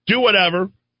 do whatever.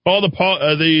 Call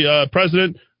the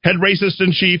president, head racist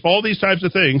in chief, all these types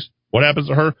of things. What happens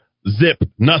to her? Zip.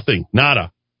 Nothing.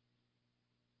 Nada.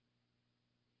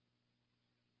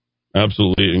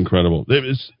 Absolutely incredible.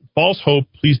 It's false hope.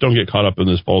 Please don't get caught up in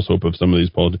this false hope of some of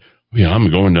these politics. I'm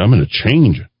going to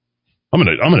change it. I'm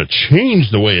going to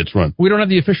change the way it's run. We don't have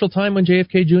the official time when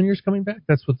JFK Jr. is coming back.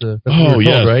 That's what yes, told,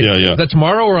 right? Yeah. Is that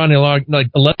tomorrow or on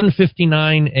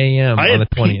 11:59 a.m. on the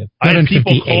 20th? I had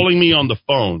people calling me on the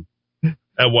phone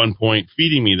at one point,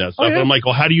 feeding me that stuff. And I'm like,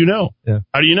 well, how do you know? Yeah.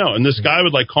 How do you know? And this guy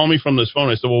would call me from this phone.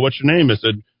 I said, well, what's your name? I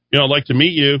said, I'd like to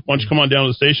meet you. Why don't you come on down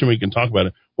to the station? We can talk about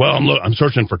it. Well, I'm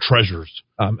searching for treasures.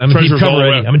 I'm in deep cover.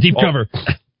 I'm in deep cover.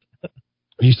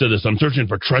 he said this, I'm searching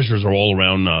for treasures all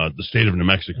around the state of New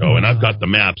Mexico, and I've got the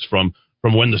maps from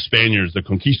when the Spaniards, the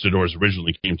conquistadors,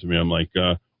 originally came to me. I'm like,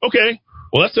 okay,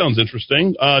 well, that sounds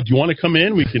interesting. Do you want to come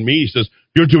in? We can meet. He says,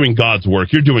 you're doing God's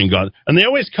work. You're doing God. And they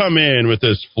always come in with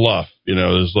this fluff,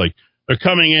 there's like, they're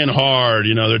coming in hard,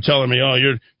 they're telling me, oh,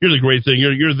 you're the great thing.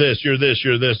 You're this,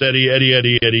 Eddie.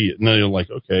 And then you're like,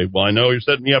 okay, well, I know you're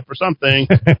setting me up for something.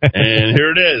 And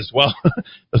here it is. Well,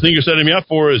 the thing you're setting me up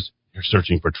for is you're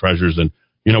searching for treasures, and,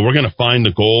 we're going to find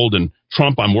the gold, and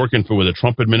Trump, I'm working with the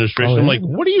Trump administration. I'm like,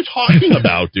 what are you talking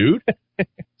about, dude?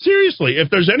 Seriously, if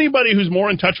there's anybody who's more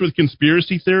in touch with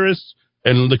conspiracy theorists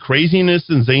and the craziness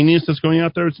and zaniness that's going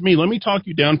out there, it's me. Let me talk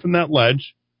you down from that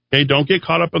ledge. Okay, don't get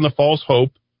caught up in the false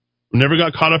hope. Never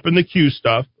got caught up in the Q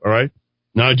stuff, all right?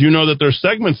 Now, I do know that there's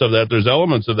segments of that, there's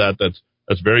elements of that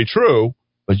that's very true,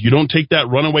 but you don't take that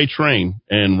runaway train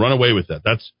and run away with that.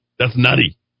 That's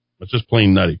nutty. That's just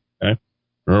plain nutty, okay?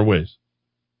 There are ways.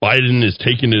 Biden is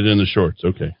taking it in the shorts.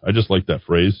 Okay, I just like that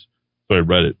phrase, so I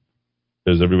read it,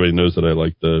 because everybody knows that I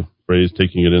like the phrase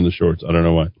taking it in the shorts. I don't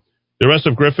know why. The arrest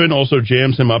of Griffin also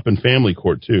jams him up in family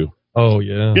court, too. Oh,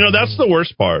 yeah. That's the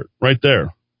worst part right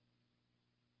there.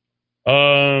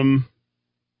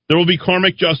 There will be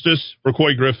karmic justice for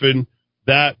Couy Griffin.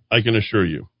 That I can assure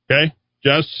you. Okay?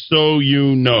 Just so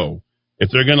you know. If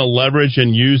they're going to leverage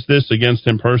and use this against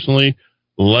him personally,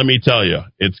 let me tell you,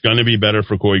 it's going to be better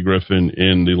for Couy Griffin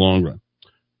in the long run.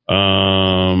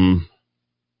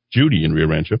 Judy in Rio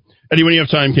Rancho. Eddie, when you have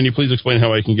time, can you please explain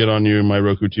how I can get on my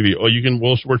Roku TV? Oh, you can.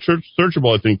 We're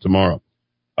searchable, I think, tomorrow.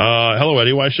 Hello,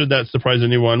 Eddie. Why should that surprise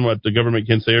anyone what the government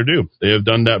can say or do? They have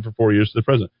done that for 4 years to the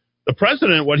president. The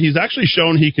president, what he's actually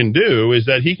shown he can do is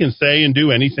that he can say and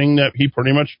do anything that he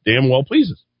pretty much damn well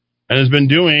pleases, and has been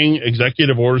doing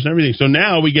executive orders and everything. So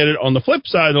now we get it on the flip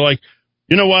side. They're like,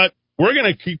 you know what? We're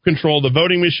going to keep control of the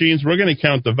voting machines. We're going to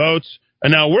count the votes.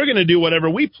 And now we're going to do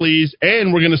whatever we please,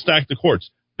 and we're going to stack the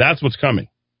courts. That's what's coming.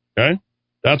 Okay?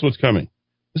 That's what's coming.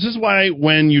 This is why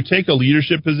when you take a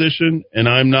leadership position, and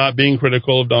I'm not being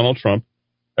critical of Donald Trump,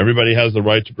 everybody has the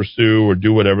right to pursue or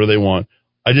do whatever they want.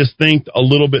 I just think a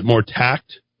little bit more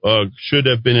tact should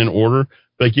have been in order.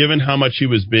 But given how much he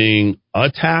was being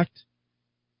attacked,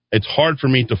 it's hard for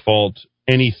me to fault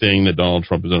anything that Donald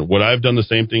Trump has done. Would I have done the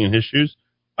same thing in his shoes?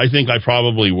 I think I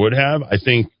probably would have. I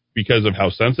think because of how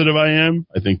sensitive I am,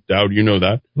 I think, Dowd, you know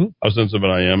that, how sensitive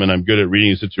I am, and I'm good at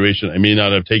reading a situation. I may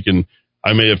have taken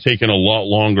a lot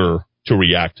longer to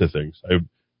react to things.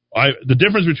 The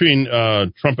difference between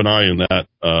Trump and I in that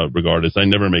regard is I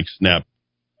never make snap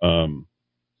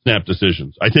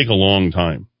decisions. I take a long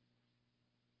time.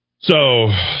 So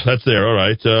that's there. All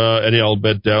right. Eddie, I'll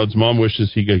bet Dowd's mom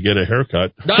wishes he could get a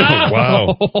haircut.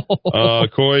 Wow.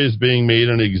 Couy is being made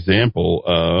an example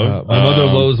of. My mother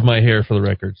lows my hair, for the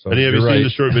record. So Eddie, have you seen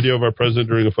the short video of our president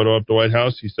during a photo op at the White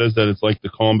House? He says that it's like the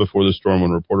calm before the storm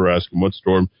when a reporter asks him what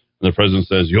storm, and the president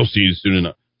says, you'll see soon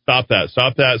enough. Stop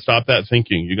that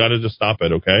thinking. You got to just stop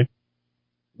it, okay?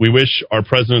 We wish our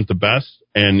president the best,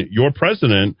 and your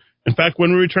president, in fact,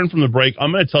 when we return from the break,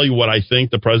 I'm going to tell you what I think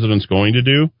the president's going to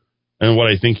do and what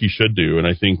I think he should do, and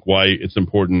I think why it's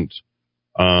important.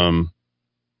 I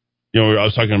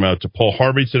was talking about Paul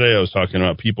Harvey today. I was talking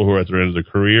about people who are at the end of their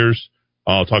careers.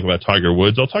 I'll talk about Tiger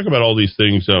Woods. I'll talk about all these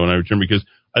things when I return, because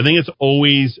I think it's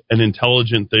always an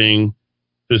intelligent thing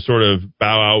to sort of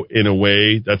bow out in a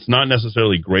way that's not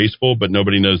necessarily graceful, but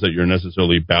nobody knows that you're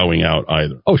necessarily bowing out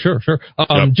either. Oh, sure.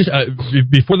 Just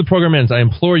before the program ends, I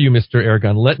implore you, Mr.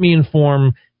 Aragon, let me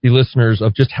inform the listeners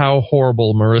of just how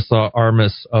horrible Marissa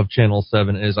Armis of Channel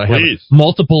 7 is. I have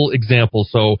multiple examples,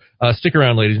 so stick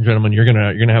around, ladies and gentlemen. You're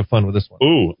gonna have fun with this one.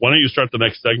 Ooh, why don't you start the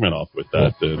next segment off with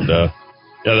that? And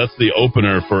that's the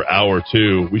opener for hour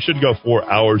 2. We should go 4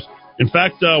 hours. In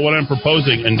fact, what I'm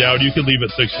proposing, and Dowd, you could leave at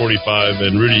 6:45,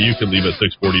 and Rudy, you could leave at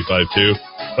 6:45 too.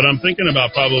 But I'm thinking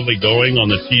about probably going on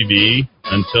the TV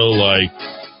until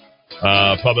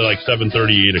probably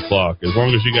 7:30, 8 o'clock. As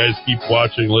long as you guys keep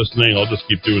watching, listening, I'll just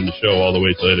keep doing the show all the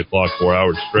way till 8 o'clock, 4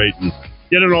 hours straight, and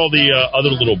get in all the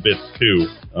other little bits too,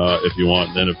 if you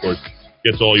want. And then, of course,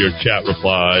 gets all your chat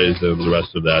replies and the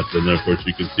rest of that. And then, of course,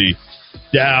 you can see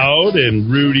Dowd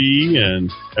and Rudy and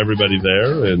everybody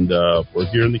there. And we're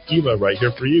here in the Kiva right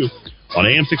here for you on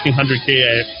AM 1600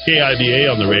 KIVA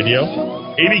on the radio,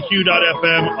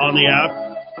 ABQ.FM on the app,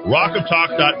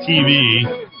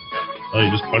 rockoftalk.tv. Well,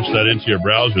 you just punch that into your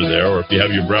browser there, or if you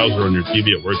have your browser on your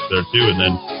TV, it works there too. And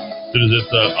then as soon as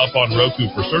it's up on Roku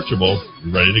for searchable,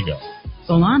 you're ready to go.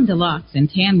 Salon Deluxe and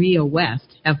Tan Rio West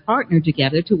have partnered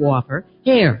together to offer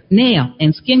hair, nail,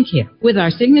 and skincare with our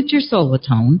signature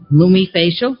Solatone, Lumi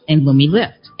Facial, and Lumi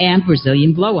Lift, and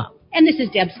Brazilian Blowout. And this is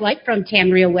Deb Slight from Tan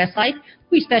Rio West Light.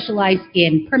 We specialize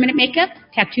in permanent makeup,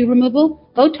 tattoo removal,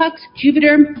 Botox,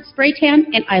 Juvederm, spray tan,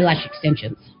 and eyelash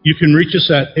extensions. You can reach us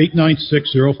at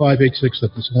 896-0586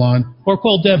 at the salon or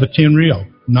call Deb at Tan Rio,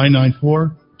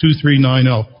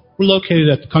 994-2390. We're located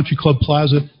at the Country Club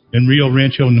Plaza in Rio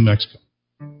Rancho, New Mexico.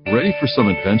 Ready for some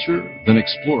adventure? Then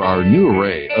explore our new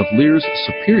array of Lear's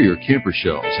superior camper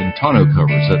shells and tonneau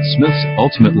covers at Smith's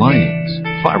Ultimate Linings.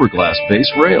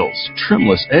 Fiberglass-based rails,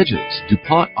 trimless edges,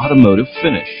 DuPont automotive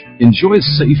finish. Enjoy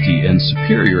safety and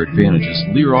superior advantages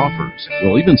Lear offers.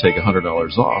 We'll even take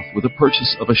 $100 off with the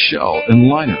purchase of a shell and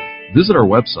liner. Visit our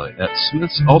website at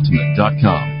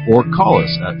smithsultimate.com or call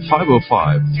us at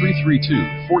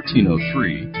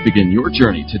 505-332-1403 to begin your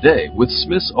journey today with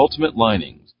Smith's Ultimate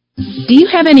Linings. Do you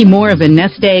have any more of a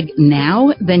nest egg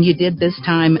now than you did this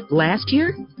time last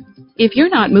year? If you're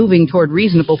not moving toward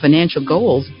reasonable financial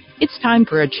goals, it's time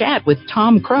for a chat with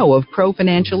Tom Crow of Crow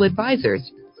Financial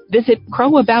Advisors. Visit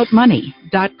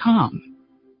crowaboutmoney.com.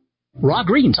 Raw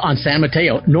Greens on San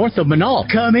Mateo, north of Manal.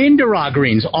 Come into Raw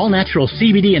Greens, all natural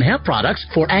CBD and hemp products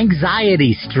for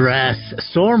anxiety, stress,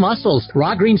 sore muscles.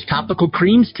 Raw Greens topical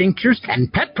creams, tinctures,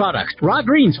 and pet products. Raw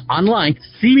Greens online,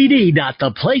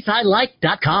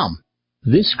 cbd.theplaceilike.com.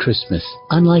 This Christmas,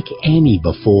 unlike any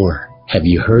before. Have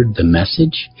you heard the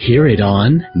message? Hear it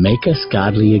on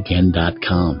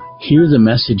MakeUsGodlyAgain.com. Hear the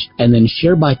message and then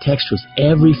share by text with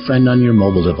every friend on your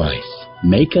mobile device.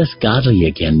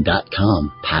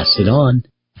 MakeUsGodlyAgain.com. Pass it on.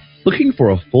 Looking for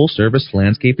a full-service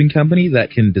landscaping company that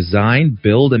can design,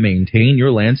 build, and maintain your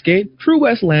landscape? True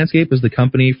West Landscape is the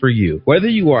company for you. Whether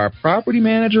you are a property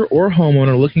manager or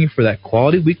homeowner looking for that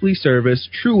quality weekly service,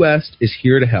 True West is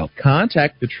here to help.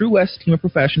 Contact the True West team of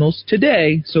professionals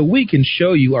today so we can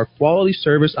show you our quality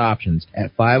service options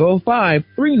at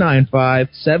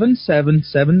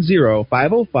 505-395-7770,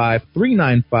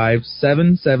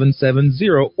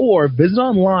 505-395-7770, or visit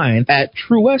online at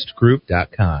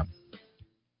truewestgroup.com.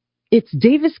 It's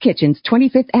Davis Kitchen's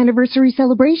 25th anniversary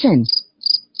celebration.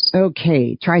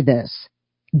 Okay, try this.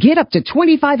 Get up to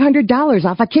 $2,500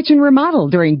 off a kitchen remodel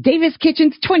during Davis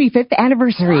Kitchen's 25th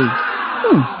anniversary.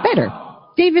 Better.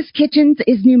 Davis Kitchens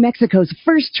is New Mexico's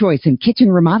first choice in kitchen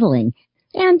remodeling.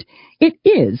 And it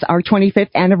is our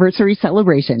 25th anniversary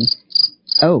celebration.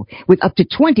 Oh, with up to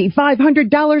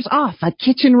 $2,500 off a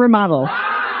kitchen remodel.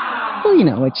 Well, you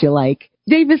know what you like.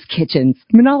 Davis Kitchens,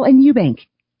 Manal and Eubank.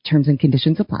 Terms and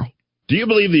conditions apply. Do you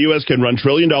believe the U.S. can run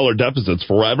trillion-dollar deficits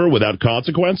forever without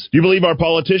consequence? Do you believe our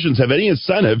politicians have any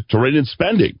incentive to rein in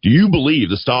spending? Do you believe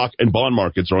the stock and bond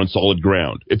markets are on solid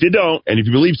ground? If you don't, and if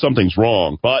you believe something's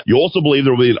wrong, but you also believe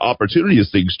there will be an opportunity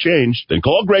as things change, then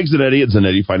call Greg Zanetti at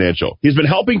Zanetti Financial. He's been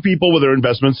helping people with their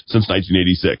investments since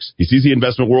 1986. He sees the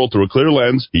investment world through a clear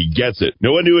lens. He gets it.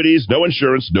 No annuities, no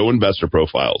insurance, no investor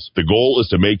profiles. The goal is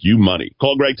to make you money.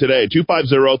 Call Greg today at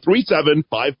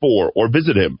 250-3754 or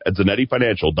visit him at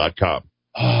ZanettiFinancial.com.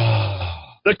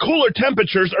 The cooler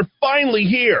temperatures are finally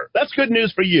here. That's good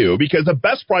news for you because the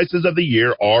best prices of the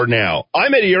year are now.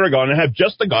 I'm Eddie Aragon and have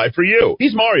just the guy for you.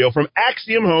 He's Mario from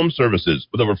Axiom Home Services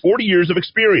with over 40 years of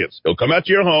experience. He'll come out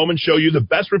to your home and show you the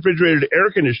best refrigerated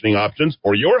air conditioning options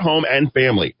for your home and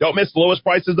family. Don't miss the lowest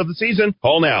prices of the season.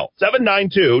 Call now.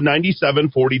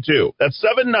 792-9742. That's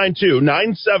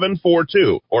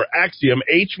 792-9742 or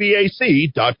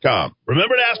AxiomHVAC.com.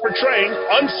 Remember to ask for Train,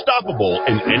 unstoppable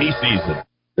in any season.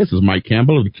 This is Mike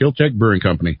Campbell of the Kilchek Brewing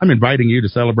Company. I'm inviting you to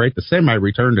celebrate the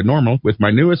semi-return to normal with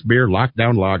my newest beer,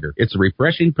 Lockdown Lager. It's a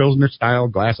refreshing Pilsner-style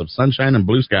glass of sunshine and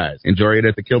blue skies. Enjoy it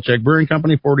at the Kilchek Brewing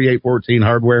Company, 4814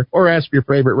 Hardware, or ask your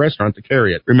favorite restaurant to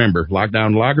carry it. Remember,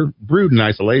 Lockdown Lager, brewed in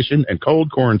isolation and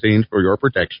cold quarantined for your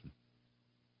protection.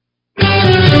 All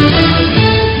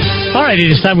right, it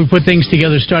is time we put things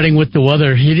together, starting with the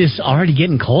weather. It is already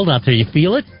getting cold out there. You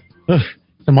feel it?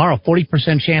 Tomorrow,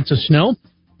 40% chance of snow.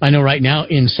 I know right now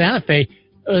in Santa Fe,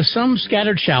 some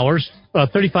scattered showers,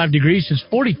 35 degrees is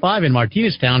 45 in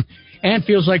Martineztown, and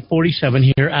feels like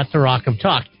 47 here at the Rock of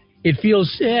Talk. It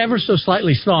feels ever so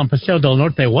slightly slow on Paseo del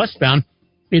Norte westbound.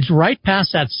 It's right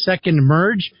past that second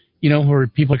merge, you know, where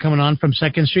people are coming on from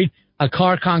 2nd Street. A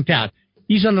car conked out.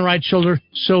 He's on the right shoulder.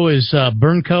 So is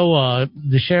Burnco,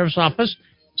 the sheriff's office.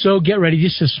 So get ready.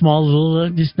 Just a small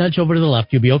little, just nudge over to the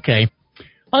left. You'll be okay.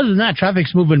 Other than that,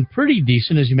 traffic's moving pretty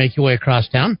decent as you make your way across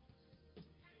town.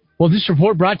 Well, this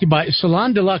report brought to you by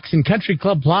Salon Deluxe in Country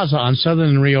Club Plaza on Southern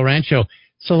and Rio Rancho.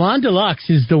 Salon Deluxe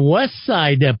is the west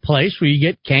side place where you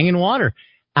get Kangen water,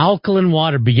 alkaline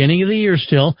water, beginning of the year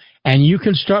still, and you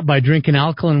can start by drinking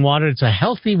alkaline water. It's a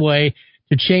healthy way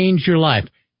to change your life.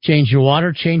 Change your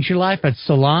water, change your life at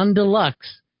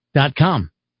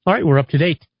salondeluxe.com. All right, we're up to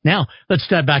date. Now, let's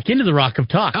dive back into the Rock of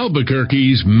Talk.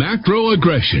 Albuquerque's macro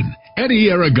aggression.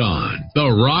 Eddie Aragon, the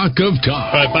Rock of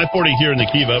Talk. All right, 540 here in the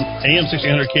Kiva, AM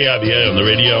 1600 KIVA on the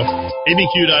radio,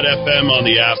 ABQ.FM on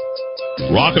the app,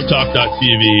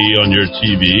 rockoftalk.tv on your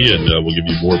TV, and we'll give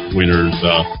you more pointers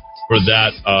for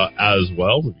that as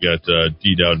well. We've got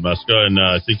D. Dowd Muska, and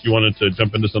I think you wanted to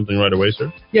jump into something right away,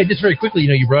 sir? Yeah, just very quickly,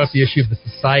 you brought up the issue of the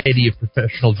Society of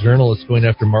Professional Journalists going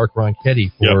after Mark Ronchetti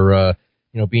for,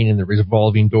 being in the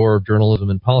revolving door of journalism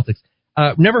and politics.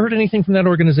 Never heard anything from that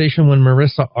organization when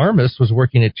Marissa Armis was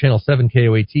working at Channel 7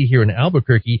 KOAT here in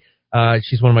Albuquerque.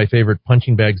 She's one of my favorite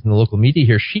punching bags in the local media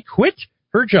here. She quit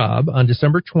her job on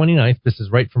December 29th. This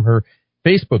is right from her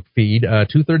Facebook feed,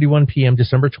 2:31 p.m.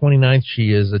 December 29th.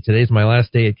 She is, today's my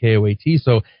last day at KOAT,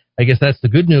 so I guess that's the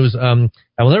good news. I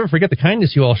will never forget the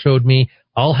kindness you all showed me.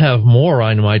 I'll have more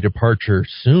on my departure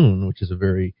soon, which is a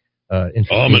very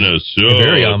interesting. Ominous.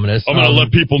 Very ominous. I'm going to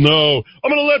let people know. I'm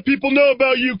going to let people know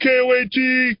about you,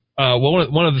 KOAT.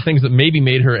 Well, one of the things that maybe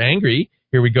made her angry,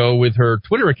 here we go with her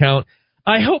Twitter account.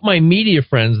 I hope my media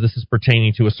friends, this is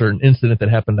pertaining to a certain incident that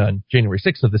happened on January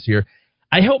 6th of this year.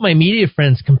 I hope my media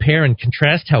friends compare and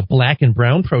contrast how black and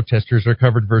brown protesters are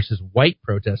covered versus white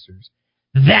protesters.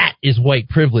 That is white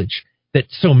privilege that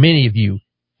so many of you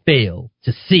fail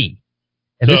to see.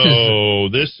 And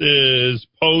this is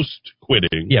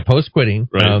post-quitting. Yeah, post-quitting.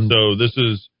 Right. So this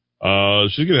is,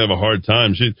 she's going to have a hard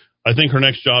time. I think her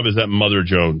next job is at Mother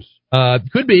Jones.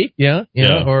 Could be, yeah,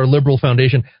 or Liberal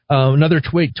Foundation. Another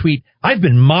tweet. I've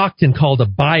been mocked and called a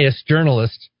biased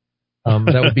journalist.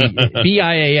 That would be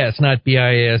BIAS, not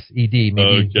BIASED.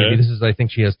 Maybe this is, I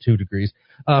think she has 2 degrees.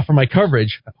 For my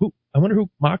coverage, I wonder who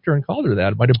mocked her and called her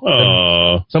that. It might have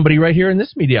been somebody right here in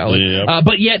this media outlet. Yep.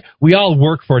 But yet, we all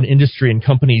work for an industry and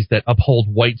companies that uphold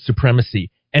white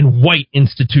supremacy and white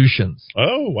institutions.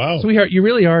 Oh, wow. Sweetheart, you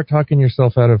really are talking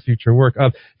yourself out of future work.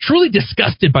 Truly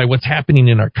disgusted by what's happening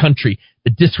in our country,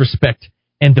 the disrespect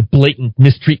and the blatant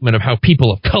mistreatment of how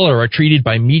people of color are treated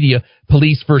by media,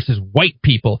 police versus white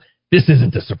people. This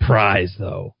isn't a surprise,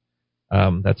 though.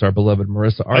 That's our beloved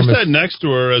Marissa Armis. I sat next to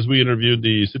her as we interviewed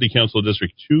the City Council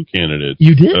District 2 candidates.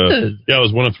 You did? Yeah, I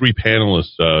was one of 3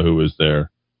 panelists who was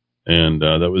there. And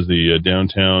that was the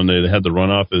downtown. They had the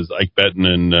runoff as Ike Benton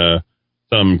and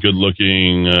some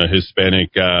good-looking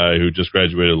Hispanic guy who just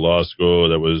graduated law school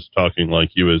that was talking like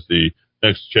he was the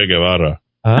next Che Guevara.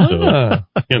 So,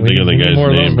 I can't think of the guy's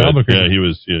name, but yeah,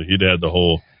 he'd had the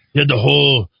whole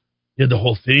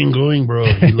thing going, bro.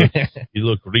 He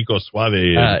looked rico suave.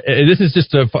 This is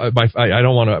just I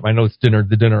don't want to. I know it's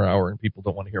the dinner hour, and people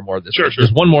don't want to hear more of this. Sure.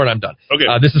 There's one more, and I'm done. Okay.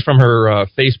 This is from her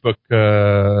Facebook,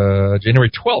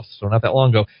 January 12th, so not that long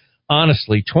ago.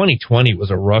 Honestly, 2020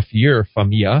 was a rough year,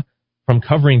 familia. From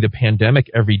covering the pandemic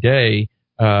every day,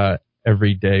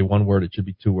 one word, it should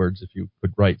be 2 words if you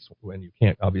could write, when you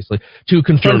can't, obviously, to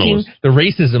confronting the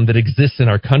racism that exists in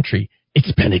our country.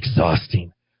 It's been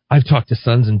exhausting. I've talked to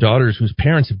sons and daughters whose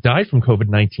parents have died from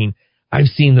COVID-19. I've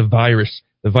seen the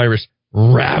virus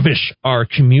ravish our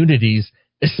communities,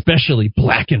 especially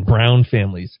black and brown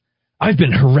families. I've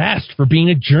been harassed for being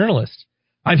a journalist.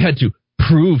 I've had to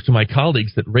prove to my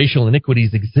colleagues that racial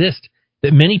inequities exist,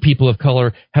 that many people of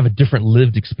color have a different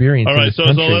lived experience. All right, so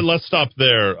country. let's stop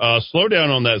there. Slow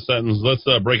down on that sentence. Let's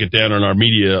break it down in our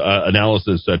media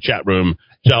analysis chat room.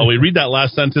 Shall we read that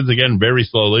last sentence again very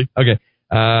slowly? Okay.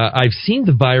 I've seen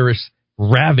the virus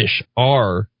ravish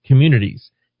our communities,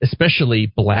 especially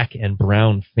black and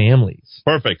brown families.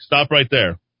 Perfect. Stop right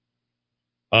there.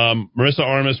 Marissa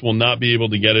Armis will not be able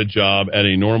to get a job at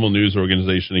a normal news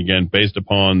organization again based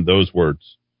upon those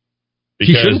words.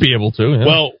 She shouldn't be able to. Yeah.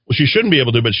 Well, she shouldn't be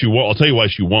able to, but she won't. I'll tell you why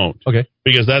she won't. Okay.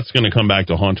 Because that's going to come back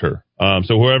to haunt her.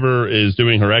 So whoever is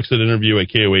doing her exit interview at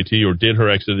KOAT or did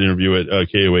her exit interview at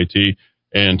KOAT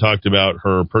and talked about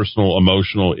her personal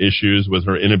emotional issues with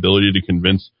her inability to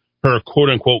convince her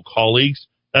quote-unquote colleagues,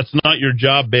 that's not your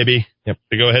job, baby. Yep.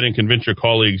 To go ahead and convince your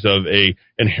colleagues of a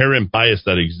inherent bias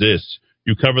that exists.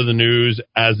 You cover the news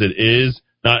as it is,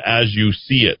 not as you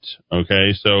see it.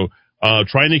 Okay? So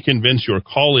trying to convince your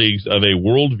colleagues of a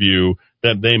worldview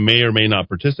that they may or may not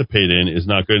participate in is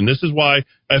not good. And this is why,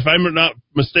 if I'm not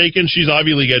mistaken, she's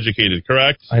Ivy League educated,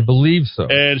 correct? I believe so.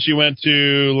 And she went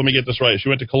to, let me get this right, she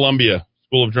went to Columbia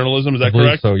School of Journalism, is that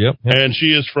correct? So, yep. And she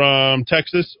is from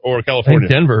Texas or California? I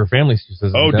think Denver. Her family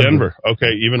says Denver.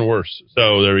 Okay, even worse.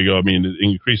 So there we go. I mean,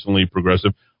 increasingly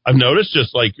progressive. I've noticed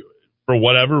just like, for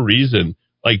whatever reason,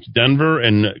 like Denver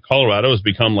and Colorado has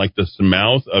become like the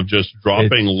mouth of just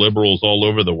dropping liberals all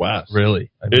over the West.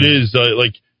 Really? It is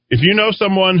like, if you know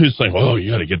someone who's like, oh,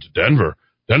 you got to get to Denver.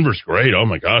 Denver's great. Oh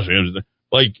my gosh.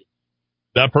 Like,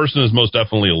 that person is most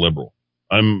definitely a liberal.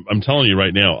 I'm telling you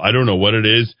right now, I don't know what it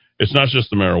is. It's not just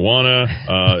the marijuana.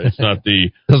 It's not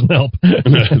the doesn't help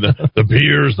the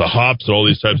beers, the hops, all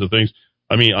these types of things.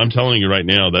 I mean, I'm telling you right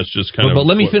now, that's just kind of. But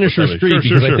let me finish your streak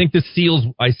because I think this seals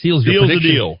your prediction. The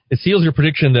deal. It seals your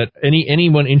prediction that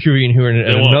anyone interviewing here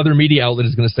at another media outlet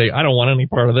is going to say, I don't want any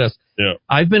part of this. Yeah.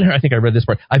 I think I read this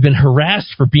part. I've been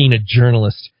harassed for being a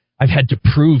journalist. I've had to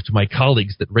prove to my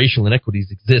colleagues that racial inequities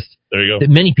exist. There you go.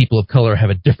 That many people of color have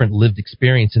a different lived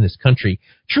experience in this country.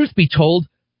 Truth be told,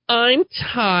 I'm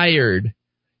tired.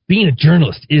 Being a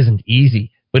journalist isn't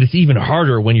easy, but it's even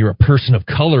harder when you're a person of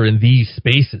color in these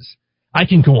spaces. I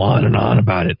can go on and on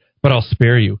about it, but I'll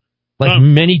spare you. Like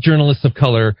many journalists of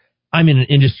color, I'm in an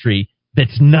industry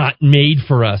that's not made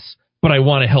for us, but I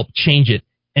want to help change it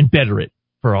and better it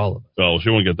for all of us. Well, she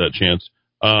won't get that chance.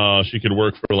 She could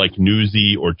work for like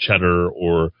Newsy or Cheddar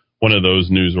or one of those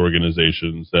news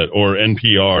organizations or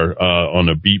NPR on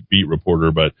a beat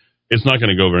reporter, but it's not going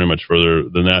to go very much further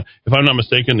than that. If I'm not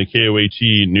mistaken, the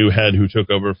KOAT new head who took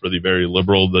over for the very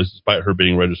liberal, despite her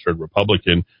being registered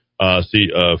Republican,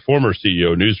 former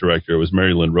CEO, news director, was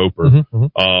Mary Lynn Roper,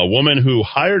 a woman who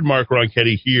hired Mark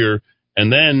Ronchetti here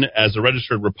and then, as a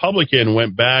registered Republican,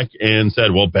 went back and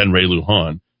said, well, Ben Ray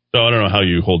Lujan. So I don't know how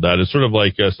you hold that. It's sort of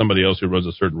like somebody else who runs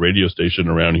a certain radio station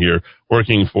around here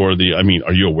working for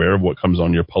are you aware of what comes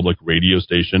on your public radio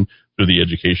station through the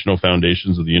educational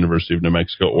foundations of the University of New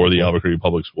Mexico or the Albuquerque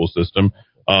public school system?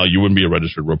 You wouldn't be a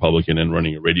registered Republican and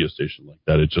running a radio station like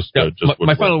that. It just,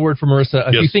 my final word for Marissa.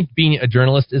 If you think being a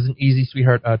journalist isn't easy,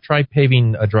 sweetheart, try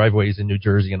paving driveways in New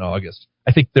Jersey in August.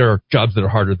 I think there are jobs that are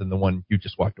harder than the one you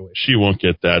just walked away from. She won't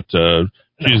get that.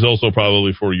 She's also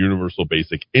probably for universal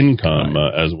basic income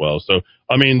as well. So,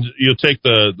 I mean, you'll take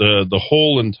the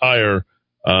whole entire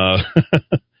the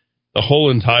whole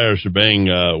entire shebang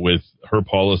with her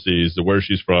policies, where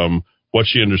she's from, what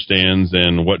she understands,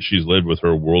 and what she's lived with her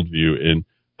worldview. And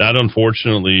that,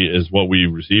 unfortunately, is what we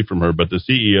received from her. But the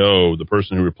CEO, the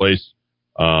person who replaced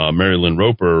Mary Lynn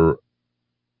Roper,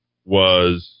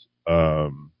 was, I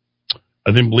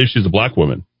believe she's a black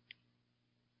woman.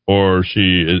 Or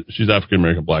she's African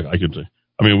American black. I could say.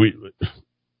 I mean,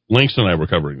 Links and I were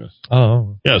covering this.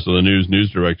 Oh, yeah. So the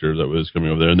news director that was coming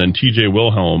over there, and then T.J.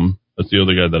 Wilhelm. That's the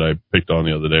other guy that I picked on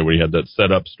the other day, where he had that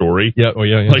set up story. Yeah. Oh,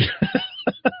 yeah. Like,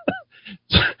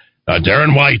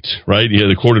 Darren White, right? He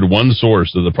had quoted one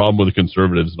source of the problem with the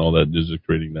conservatives and all that, just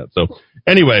creating that. So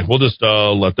anyway, we'll just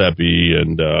let that be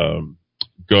and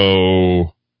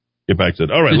go get back to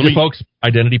it. All right, folks.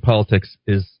 Identity politics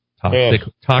is toxic,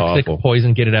 awful.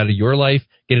 Poison. Get it out of your life.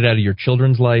 Get it out of your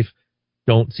children's life.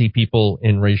 Don't see people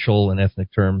in racial and ethnic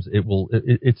terms.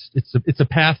 It's a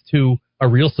path to a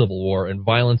real civil war and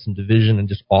violence and division and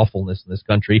just awfulness in this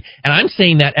country. And I'm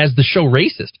saying that as the show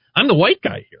racist. I'm the white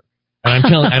guy here,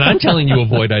 and I'm telling you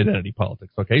avoid identity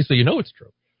politics. Okay, so you know it's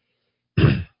true.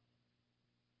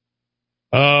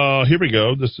 Here we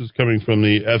go. This is coming from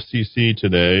the FCC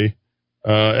today.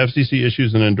 FCC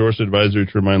issues an endorsed advisory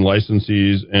to remind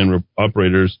licensees and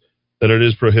operators that it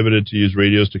is prohibited to use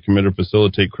radios to commit or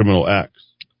facilitate criminal acts.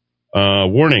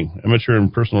 Warning, amateur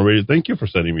and personal radio. Thank you for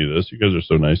sending me this. You guys are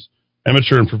so nice.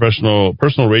 Amateur and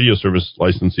personal radio service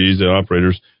licensees and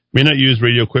operators may not use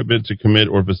radio equipment to commit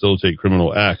or facilitate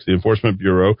criminal acts. The Enforcement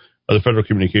Bureau of the Federal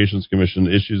Communications Commission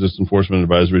issues this enforcement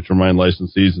advisory to remind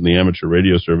licensees in the amateur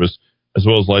radio service, as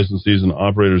well as licensees and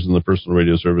operators in the personal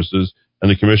radio services,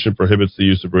 and the Commission prohibits the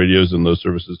use of radios in those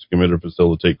services to commit or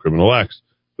facilitate criminal acts.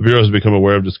 The Bureau has become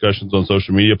aware of discussions on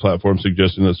social media platforms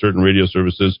suggesting that certain radio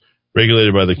services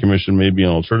regulated by the Commission may be an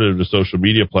alternative to social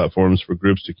media platforms for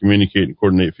groups to communicate and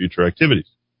coordinate future activities.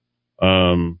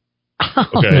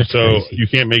 Okay, so you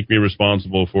can't make me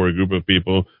responsible for a group of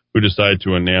people who decide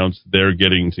to announce they're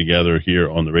getting together here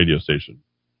on the radio station.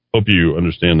 Hope you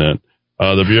understand that.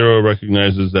 The Bureau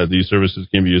recognizes that these services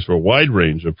can be used for a wide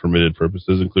range of permitted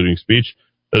purposes, including speech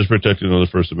that is protected under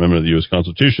the First Amendment of the U.S.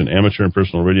 Constitution. Amateur and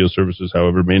personal radio services,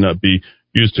 however, may not be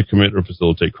used to commit or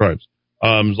facilitate crimes.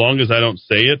 As long as I don't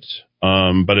say it,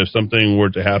 but if something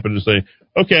were to happen to say,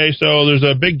 okay, so there's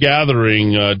a big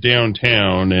gathering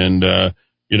downtown and,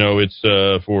 it's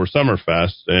for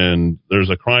Summerfest and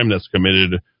there's a crime that's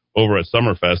committed over at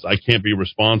Summerfest, I can't be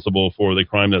responsible for the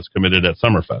crime that's committed at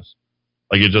Summerfest.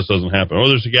 Like, it just doesn't happen. Or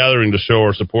there's a gathering to show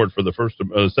our support for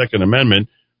the Second Amendment.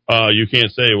 You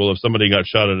can't say, well, if somebody got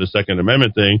shot at a Second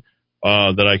Amendment thing,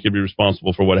 that I could be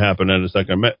responsible for what happened at a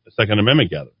Second Amendment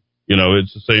gathering.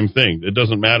 It's the same thing. It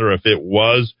doesn't matter if it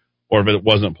was or if it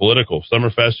wasn't political.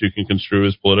 Summerfest you can construe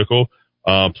as political.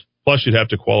 Plus, you'd have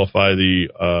to qualify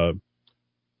the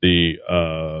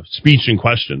speech in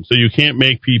question. So you can't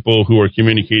make people who are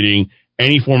communicating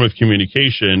any form of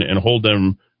communication and hold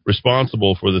them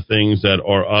responsible for the things that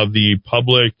are of the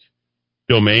public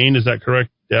domain. Is that correct,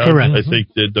 Dad? Correct. I think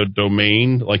that the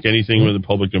domain, like anything within the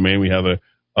public domain, we have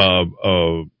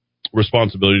a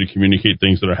responsibility to communicate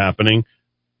things that are happening.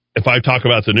 If I talk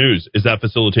about the news, is that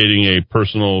facilitating a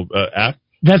personal act?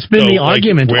 That's been the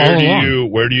argument all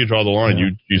along. Where do you draw the line? Yeah.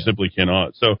 You simply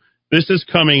cannot. So this is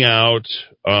coming out.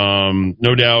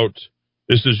 No doubt,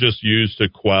 this is just used to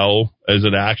quell. Is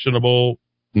it actionable?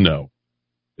 No.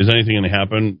 Is anything going to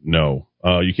happen? No.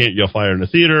 You can't yell fire in a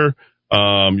theater.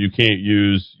 You can't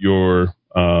use your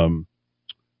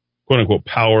quote unquote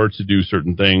power to do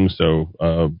certain things. So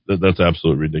that's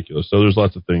absolutely ridiculous. So there's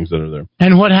lots of things that are there.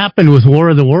 And what happened with War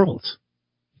of the Worlds?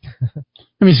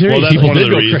 I mean, seriously, well, that's one of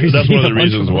the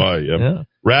reasons them. why. Yep. Yeah.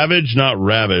 Ravage, not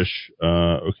ravish.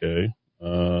 Okay.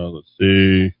 Let's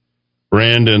see.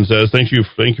 Brandon says, thank you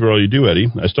for all you do, Eddie.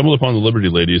 I stumbled upon the Liberty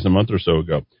Ladies a month or so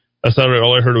ago. That's not right.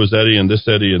 All I heard was Eddie and this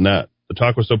Eddie and that. The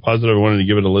talk was so positive I wanted to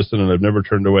give it a listen, and I've never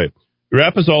turned away. Your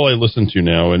app is all I listen to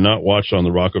now, and not watch on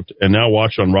the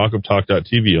watch on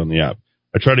rockoftalk.tv on the app.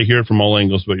 I try to hear it from all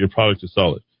angles, but your product is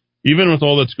solid. Even with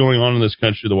all that's going on in this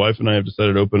country, the wife and I have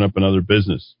decided to open up another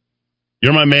business.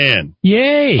 You're my man.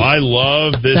 Yay. I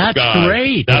love this guy. That's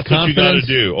great. That's what you got to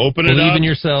do. Open it up. Believe in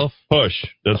yourself. Push.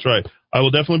 That's right. I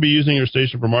will definitely be using your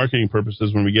station for marketing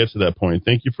purposes when we get to that point.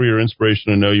 Thank you for your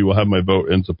inspiration, and know you will have my vote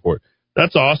and support.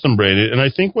 That's awesome, Brandon. And I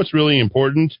think what's really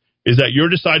important is that you're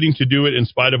deciding to do it in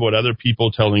spite of what other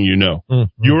people telling you no.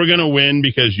 Mm-hmm. You're going to win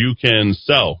because you can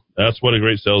sell. That's what a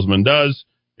great salesman does,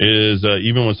 is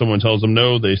even when someone tells them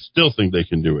no, they still think they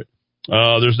can do it.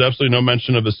 There's absolutely no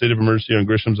mention of the state of emergency on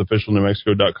Grisham's official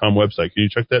NewMexico.com website. Can you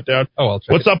check that down? Oh, I'll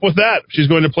check What's up with that? She's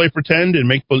going to play pretend and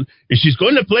make if she's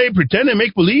going to play pretend and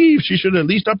make believe, she should at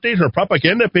least update her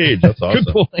propaganda page. That's awesome.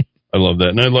 Good point. I love that.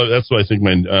 And that's why I think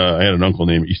I had an uncle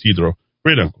named Isidro.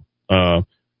 Great uncle.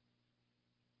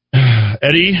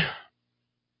 Eddie,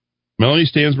 Melanie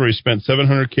Stansbury spent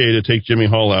 $700K to take Jimmy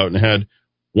Hall out and had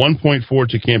 1.4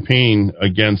 to campaign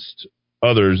against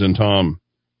others and Tom.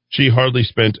 She hardly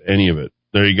spent any of it.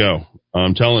 There you go.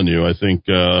 I'm telling you, I think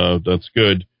that's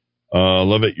good.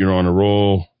 Love it. You're on a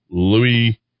roll.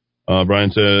 Louis,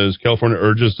 Brian says, California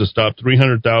urges to stop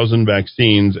 300,000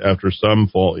 vaccines after some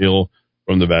fall ill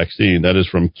from the vaccine. That is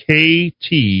from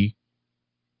KT,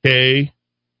 K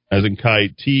as in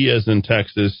kite, T as in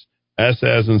Texas, S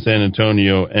as in San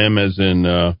Antonio, M as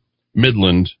in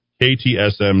Midland,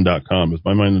 KTSM.com. Is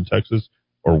my mind in Texas?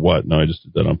 Or what? No, I just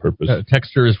did that on purpose.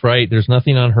 Texter is right. There's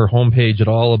nothing on her homepage at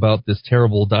all about this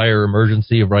terrible, dire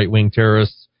emergency of right-wing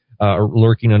terrorists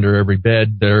lurking under every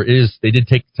bed. They did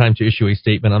take the time to issue a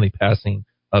statement on the passing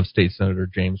of State Senator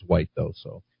James White, though.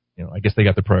 So, I guess they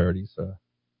got the priorities.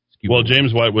 Well,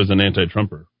 James White was an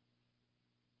anti-Trumper.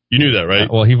 You knew that, right?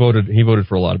 Well, he voted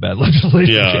for a lot of bad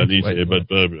legislation. Yeah,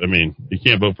 but I mean, you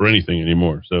can't vote for anything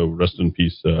anymore. So rest in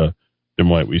peace, Jim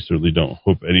White. We certainly don't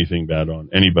hope anything bad on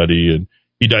anybody. And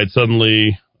he died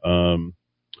suddenly,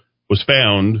 was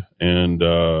found, and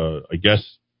I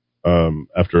guess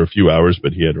after a few hours,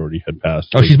 but he had already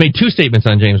passed. Oh, she's made two statements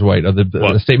on James White,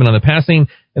 the statement on the passing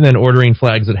and then ordering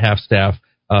flags at half-staff.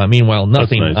 Meanwhile,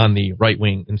 nothing on the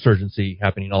right-wing insurgency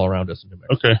happening all around us in New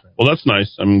Mexico. Okay, well, that's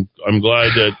nice. I'm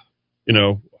glad that,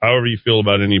 however you feel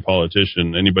about any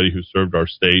politician, anybody who served our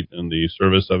state and the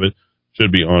service of it,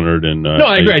 should be honored. And no,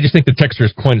 I agree. I just think the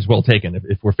texter's point is well taken.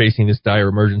 If we're facing this dire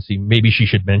emergency, maybe she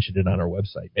should mention it on our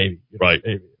website. Maybe. Right.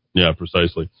 Maybe. Yeah,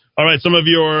 precisely. All right, some of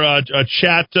your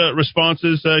chat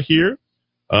responses here.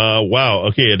 Wow.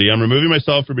 Okay, Eddie, I'm removing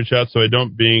myself from your chat so I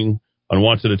don't bring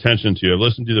unwanted attention to you. I've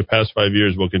listened to you the past 5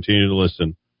 years. We'll continue to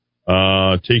listen.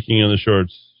 Taking in the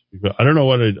shorts. I don't know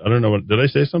what. Did I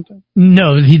say something?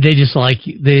 No, they just like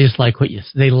what you.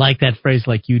 They like that phrase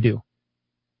like you do.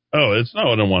 Oh, it's not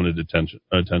unwanted attention.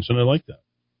 I like that.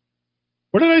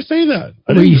 Where did I say that?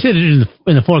 You said it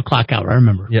in the 4 o'clock hour. I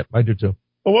remember. Yep, I do too.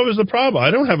 Well, what was the problem?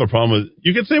 I don't have a problem with.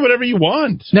 You can say whatever you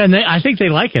want. No, I think they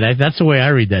like it. That's the way I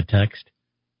read that text.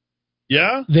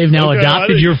 Yeah? They've now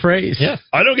adopted your phrase. Yeah.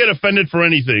 I don't get offended for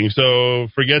anything, so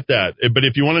forget that. But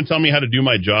if you want to tell me how to do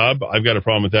my job, I've got a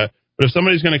problem with that. But if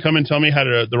somebody's going to come and tell me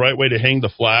the right way to hang the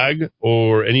flag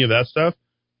or any of that stuff,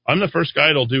 I'm the first guy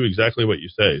that'll do exactly what you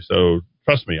say. So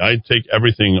trust me, I take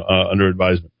everything under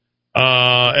advisement.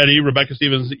 Eddie, Rebecca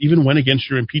Stevens even went against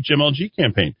your impeach MLG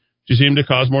campaign. She seemed to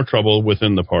cause more trouble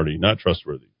within the party. Not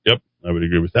trustworthy. Yep, I would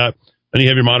agree with that. Then you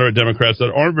have your moderate Democrats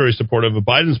that aren't very supportive of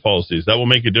Biden's policies. That will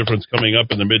make a difference coming up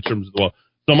in the midterms as well.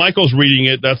 So Michael's reading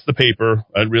it. That's the paper.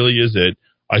 That really is it.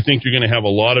 I think you're going to have a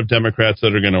lot of Democrats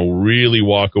that are going to really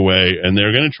walk away, and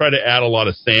they're going to try to add a lot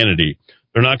of sanity.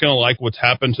 They're not going to like what's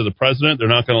happened to the president. They're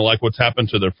not going to like what's happened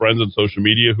to their friends on social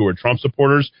media who are Trump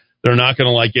supporters. They're not going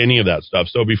to like any of that stuff.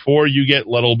 So before you get a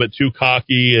little bit too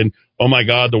cocky and, oh my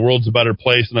God, the world's a better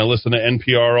place, and I listen to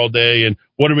NPR all day, and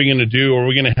what are we going to do? Are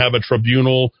we going to have a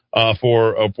tribunal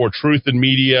for truth in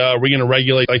media? Are we going to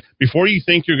regulate? Like, before you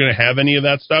think you're going to have any of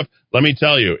that stuff, let me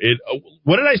tell you,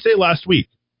 what did I say last week?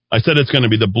 I said it's going to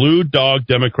be the blue dog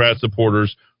Democrat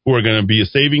supporters who are going to be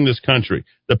saving this country.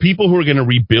 The people who are going to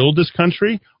rebuild this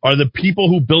country are the people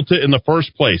who built it in the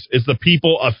first place. It's the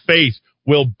people of faith.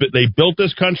 They built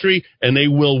this country, and they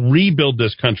will rebuild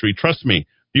this country. Trust me.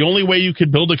 The only way you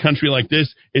could build a country like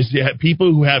this is to have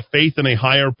people who have faith in a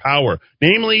higher power,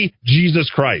 namely Jesus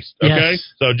Christ. Okay? Yes.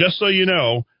 So just so you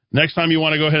know, next time you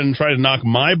want to go ahead and try to knock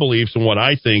my beliefs and what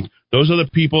I think, those are the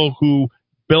people who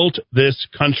built this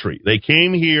country. They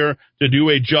came here to do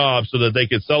a job so that they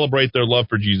could celebrate their love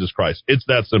for Jesus Christ. It's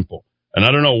that simple. And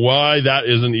I don't know why that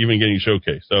isn't even getting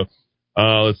showcased. So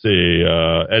let's see.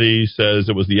 Eddie says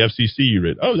it was the FCC you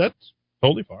read. Oh, that's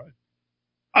totally fine.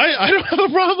 I don't have a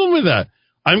problem with that.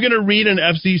 I'm going to read an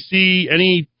FCC,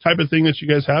 any type of thing that you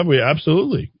guys have.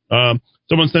 Absolutely.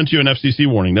 Someone sent you an FCC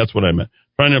warning. That's what I meant.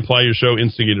 Trying to imply your show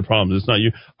instigated problems. It's not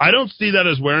you. I don't see that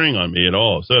as wearing on me at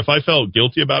all. So if I felt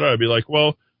guilty about it, I'd be like,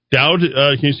 well, Dowd,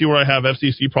 can you see where I have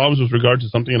FCC problems with regard to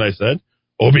something that I said?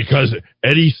 Oh, because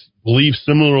Eddie believes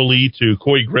similarly to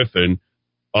Coy Griffin,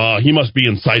 he must be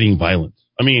inciting violence.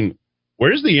 I mean,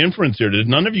 where's the inference here? Did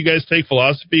none of you guys take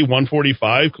Philosophy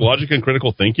 145, Logic and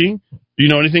Critical Thinking? Do you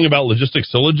know anything about logistic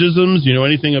syllogisms? Do you know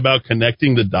anything about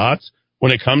connecting the dots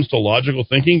when it comes to logical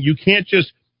thinking? You can't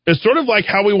just, it's sort of like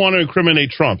how we want to incriminate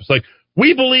Trump. It's like,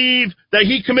 we believe that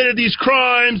he committed these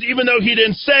crimes, even though he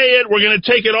didn't say it. We're going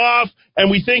to take it off, and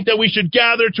we think that we should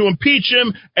gather to impeach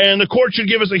him, and the court should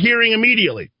give us a hearing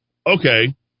immediately.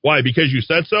 Okay. Why? Because you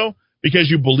said so?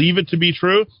 Because you believe it to be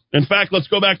true? In fact, let's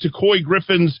go back to Coy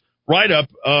Griffin's write-up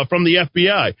from the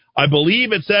FBI. I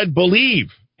believe it said believe.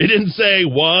 It didn't say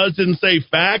was, didn't say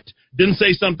fact, didn't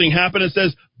say something happened. It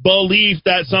says belief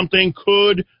that something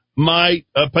might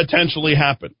potentially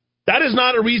happen. That is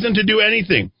not a reason to do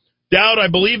anything. Dowd, I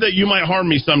believe that you might harm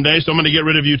me someday, so I'm going to get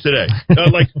rid of you today.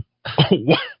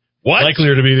 What?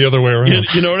 Likelier to be the other way around.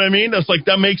 You know what I mean? That's like,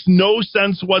 that makes no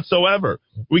sense whatsoever.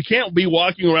 We can't be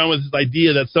walking around with this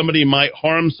idea that somebody might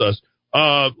harm us.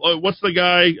 What's the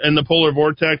guy in the polar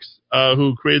vortex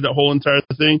who created that whole entire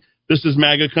thing? This is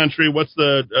MAGA country. What's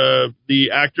the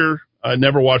actor? I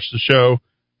never watched the show,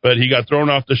 but he got thrown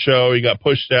off the show. He got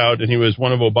pushed out, and he was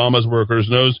one of Obama's workers.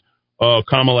 Knows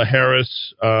Kamala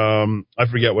Harris. I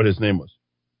forget what his name was,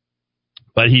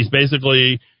 but he's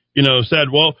basically, said,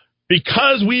 well,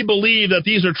 because we believe that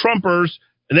these are Trumpers,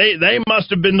 they must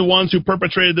have been the ones who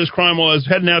perpetrated this crime while I was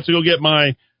heading out to go get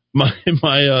my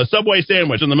Subway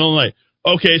sandwich in the middle of the night.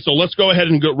 Okay, so let's go ahead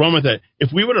and run with it.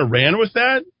 If we would have ran with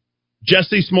that,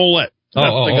 Jesse Smollett. That's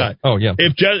the guy. Oh, yeah.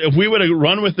 If we would have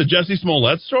run with the Jesse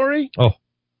Smollett story,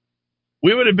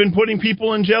 we would have been putting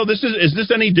people in jail. Is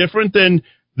this any different than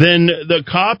the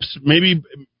cops, maybe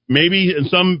in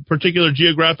some particular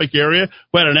geographic area,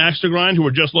 who had an axe to grind, who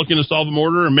were just looking to solve a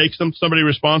murder and make somebody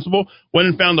responsible, went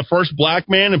and found the first black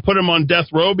man and put him on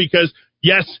death row because,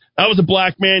 yes, that was a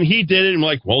black man, he did it, and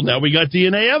like, well, now we got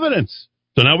DNA evidence.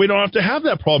 So now we don't have to have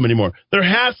that problem anymore. There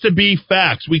has to be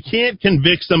facts. We can't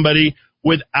convict somebody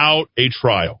without a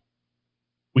trial.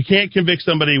 We can't convict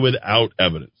somebody without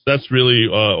evidence. That's really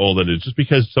all that is. Just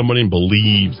because somebody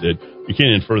believes it, you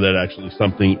can't infer that actually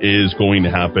something is going to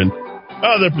happen.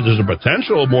 There's a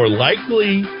potential, more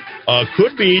likely,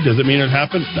 could be. Does it mean it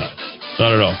happened? No,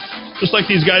 not at all. Just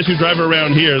like these guys who drive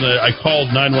around here. I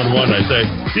called 911. I say,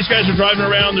 these guys are driving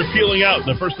around, they're peeling out.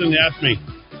 And the first thing they ask me,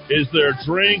 is there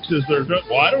drinks?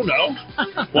 Well, I don't know.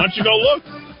 Why don't you go look?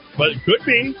 But it could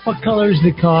be. What color is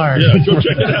the car? Yeah, go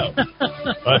check it out.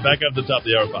 All right, back up at the top of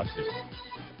the hour, Fox News.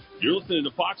 You're listening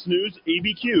to Fox News,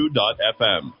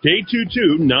 ABQ.FM,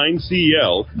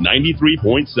 K22-9CL,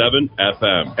 93.7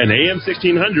 FM, and AM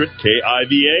 1600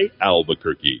 KIVA,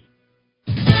 Albuquerque.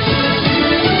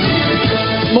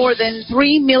 More than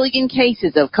 3 million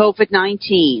cases of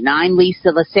COVID-19. I'm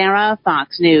Lisa Lacera,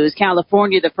 Fox News.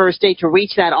 California, the first state to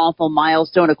reach that awful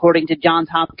milestone, according to Johns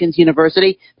Hopkins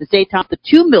University. The state topped the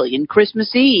 2 million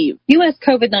Christmas Eve. U.S.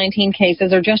 COVID-19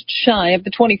 cases are just shy of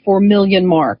the 24 million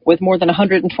mark, with more than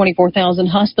 124,000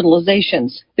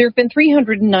 hospitalizations. There have been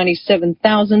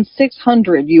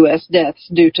 397,600 U.S. deaths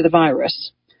due to the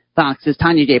virus. Fox's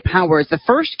Tanya J. Powers. The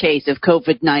first case of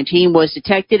COVID-19 was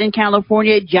detected in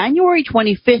California January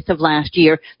 25th of last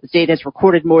year. The state has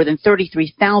recorded more than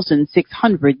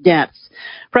 33,600 deaths.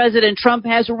 President Trump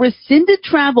has rescinded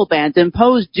travel bans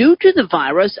imposed due to the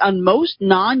virus on most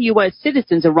non-U.S.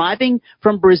 citizens arriving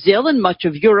from Brazil and much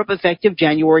of Europe effective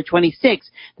January 26.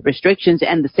 The restrictions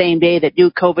end the same day that new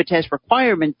COVID test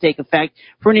requirements take effect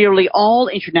for nearly all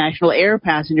international air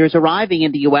passengers arriving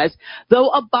in the U.S., though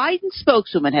a Biden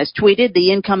spokeswoman has tweeted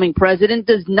the incoming president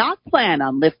does not plan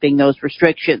on lifting those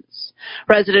restrictions.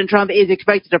 President Trump is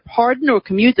expected to pardon or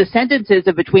commute the sentences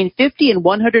of between 50 and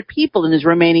 100 people in his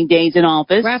remaining days in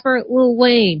office. Rapper Lil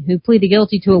Wayne, who pleaded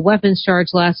guilty to a weapons charge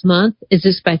last month, is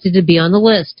expected to be on the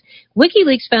list.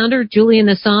 WikiLeaks founder Julian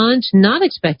Assange not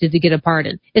expected to get a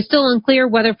pardon. It's still unclear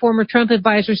whether former Trump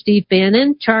advisor Steve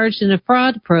Bannon, charged in a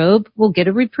fraud probe, will get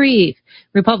a reprieve.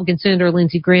 Republican Senator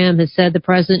Lindsey Graham has said the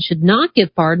president should not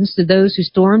give pardons to those who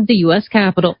stormed the U.S.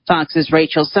 Capitol. Fox's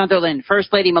Rachel Sutherland.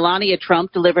 First Lady Melania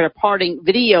Trump delivered a parting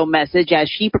video message as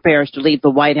she prepares to leave the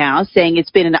White House, saying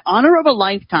it's been an honor of a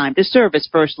lifetime to serve as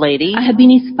First Lady. I have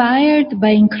been inspired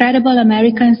by incredible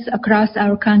Americans across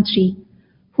our country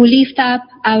who lift up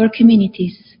our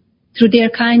communities through their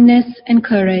kindness and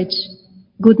courage,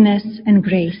 goodness and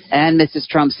grace. And Mrs.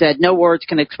 Trump said no words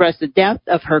can express the depth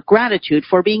of her gratitude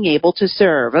for being able to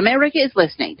serve. America is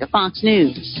listening to Fox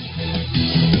News.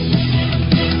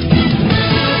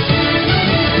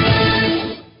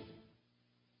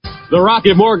 The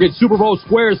Rocket Mortgage Super Bowl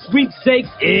Squares Sweepstakes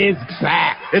is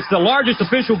back. It's the largest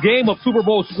official game of Super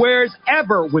Bowl Squares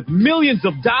ever, with millions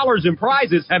of dollars in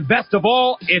prizes, and best of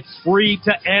all, it's free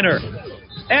to enter.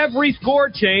 Every score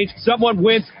change, someone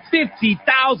wins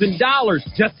 $50,000.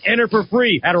 Just enter for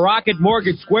free at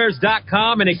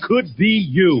RocketMortgageSquares.com, and it could be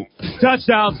you.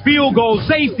 Touchdowns, field goals,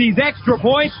 safeties, extra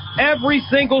points. Every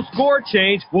single score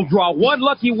change will draw one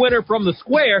lucky winner from the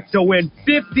square to win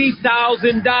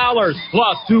 $50,000.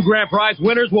 Plus, 2 grand prize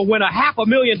winners will win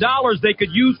 $500,000 they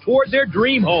could use toward their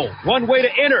dream home. One way to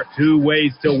enter, 2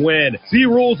 ways to win. See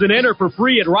rules and enter for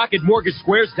free at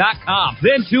RocketMortgageSquares.com.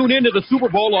 Then tune into the Super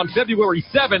Bowl on February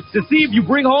 7th to see if you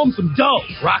bring home some dough.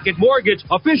 Rocket Mortgage,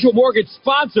 official mortgage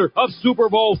sponsor of Super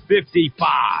Bowl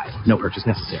 55. No purchase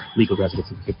necessary. Legal residents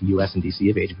of 50 U.S. and D.C.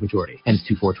 of age of majority. Ends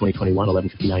 2/4/2021,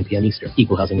 11:59 p.m. Eastern.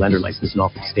 Equal housing lender license in all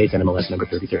 50 states. NMLS number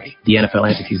 3030. The NFL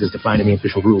entities as defined in the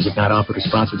official rules have not offered or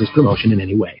sponsored this promotion in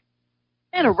any way.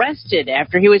 And arrested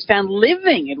after he was found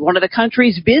living at one of the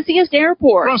country's busiest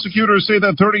airports. Prosecutors say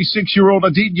that 36-year-old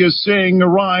Aditya Singh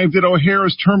arrived at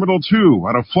O'Hare's Terminal 2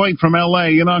 on a flight from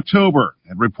L.A. in October,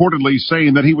 and reportedly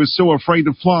saying that he was so afraid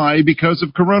to fly because of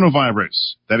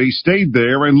coronavirus, that he stayed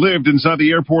there and lived inside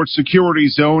the airport's security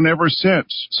zone ever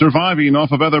since, surviving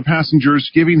off of other passengers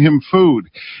giving him food.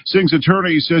 Singh's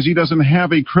attorney says he doesn't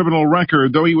have a criminal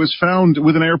record, though he was found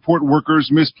with an airport worker's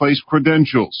misplaced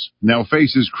credentials. Now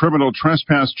faces criminal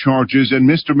trespass charges and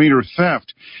misdemeanor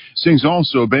theft. Singh's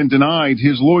also been denied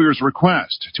his lawyer's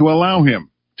request to allow him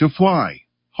to fly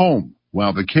home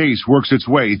while the case works its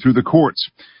way through the courts.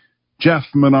 Jeff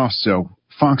Manasso,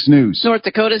 Fox News. North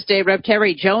Dakota State Rep.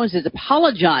 Terry Jones is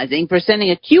apologizing for sending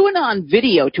a QAnon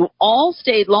video to all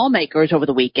state lawmakers over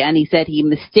the weekend. He said he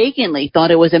mistakenly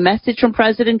thought it was a message from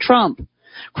President Trump.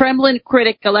 Kremlin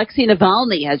critic Alexei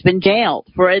Navalny has been jailed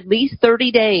for at least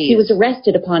 30 days. He was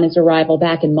arrested upon his arrival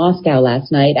back in Moscow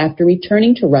last night after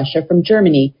returning to Russia from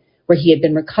Germany, where he had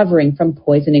been recovering from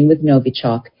poisoning with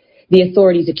Novichok. The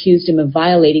authorities accused him of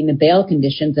violating the bail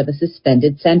conditions of a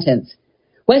suspended sentence.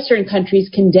 Western countries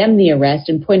condemned the arrest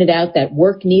and pointed out that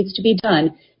work needs to be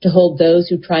done to hold those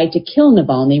who tried to kill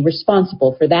Navalny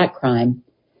responsible for that crime.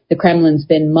 The Kremlin's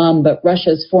been mum, but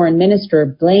Russia's foreign minister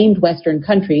blamed Western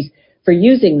countries for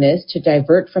using this to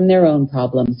divert from their own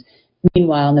problems.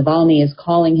 Meanwhile, Navalny is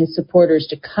calling his supporters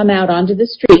to come out onto the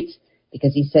streets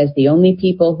because he says the only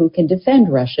people who can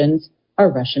defend Russians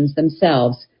are Russians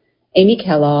themselves. Amy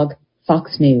Kellogg,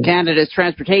 Fox News. Canada's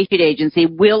transportation agency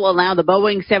will allow the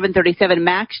Boeing 737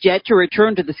 MAX jet to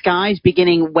return to the skies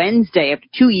beginning Wednesday after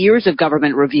 2 years of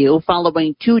government review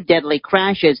following 2 deadly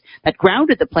crashes that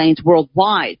grounded the planes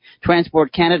worldwide.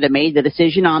 Transport Canada made the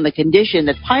decision on the condition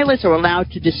that pilots are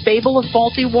allowed to disable a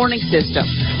faulty warning system.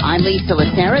 I'm Lisa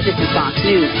Lacera. This is Fox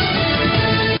News.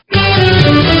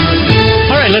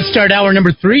 All right, let's start hour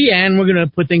number 3, and we're going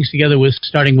to put things together with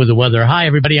starting with the weather. Hi,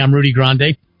 everybody. I'm Rudy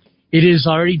Grande. It is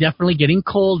already definitely getting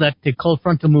cold. That the cold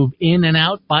front will move in and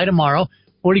out by tomorrow.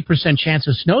 40% chance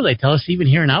of snow, they tell us, even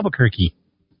here in Albuquerque.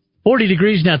 40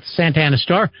 degrees now at the Santa Ana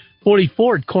Star,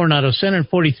 44 at Coronado Center, and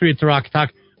 43 at the Rock Talk.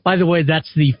 By the way, that's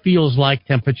the feels-like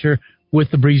temperature with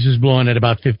the breezes blowing at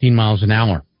about 15 miles an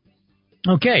hour.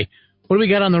 Okay, What do we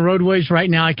got on the roadways right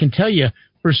now? I can tell you,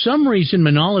 for some reason,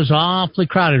 Manal is awfully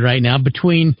crowded right now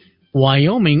between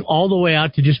Wyoming all the way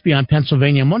out to just beyond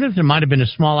Pennsylvania. I'm wondering if there might have been a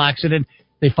small accident.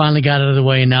 They finally got out of the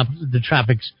way, and now the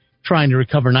traffic's trying to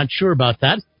recover. Not sure about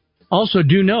that. Also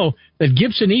do know that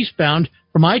Gibson eastbound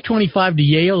from I-25 to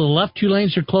Yale, the left 2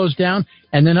 lanes are closed down,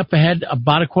 and then up ahead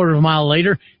about a quarter of a mile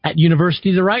later at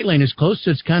University, the right lane is closed,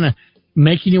 so it's kind of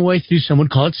making your way through. Some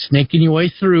would call it snaking your way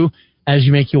through as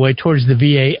you make your way towards the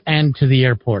VA and to the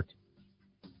airport.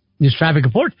 This traffic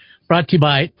report brought to you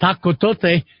by Taco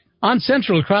Tote on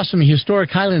Central across from the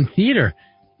historic Highland Theater.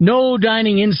 No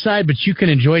dining inside, but you can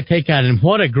enjoy takeout. And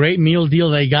what a great meal deal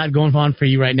they got going on for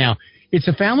you right now. It's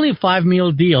a family of 5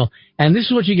 meal deal, and this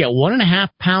is what you get. 1.5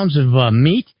 pounds of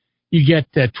meat. You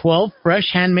get 12 fresh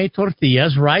handmade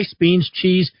tortillas, rice, beans,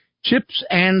 cheese, chips,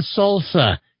 and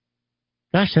salsa.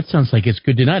 Gosh, that sounds like it's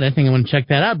good tonight. I think I'm going to check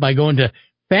that out by going to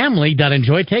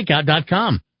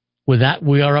family.enjoytakeout.com. With that,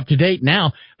 we are up to date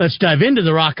now. Let's dive into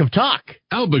the Rock of Talk.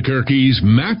 Albuquerque's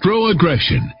macro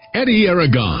aggression. Eddie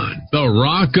Aragon, the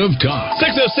Rock of Talk.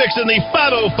 6:06 in the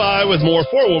 5:05 with more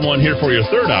 411 here for your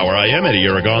third hour. I am Eddie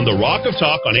Aragon, the Rock of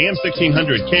Talk on AM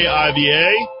 1600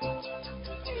 KIVA.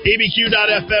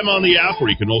 ABQ.FM on the app, where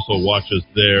you can also watch us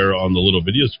there on the little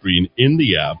video screen in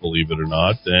the app, believe it or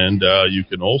not. And you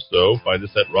can also find us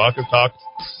at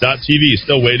rockoftalk.tv.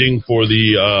 Still waiting for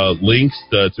the links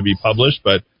to be published,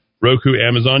 but Roku,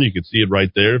 Amazon, you can see it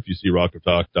right there. If you see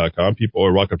rockoftalk.com, people,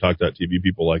 or rockoftalk.tv,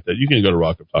 people like that, you can go to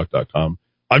rockoftalk.com.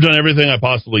 I've done everything I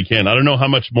possibly can. I don't know how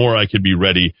much more I could be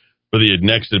ready for the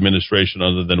next administration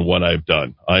other than what I've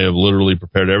done. I have literally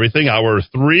prepared everything. Hour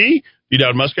 3,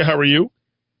 Dowd Muska, how are you?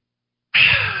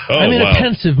 I'm in a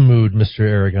pensive mood, Mr.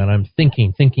 Aragon. I'm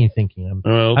thinking.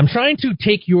 I'm trying to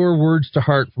take your words to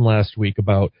heart from last week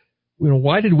about,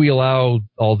 why did we allow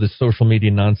all this social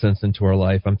media nonsense into our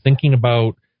life? I'm thinking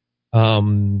about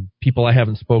people I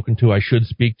haven't spoken to, I should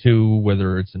speak to,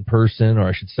 whether it's in person or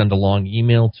I should send a long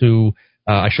email to.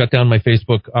 I shut down my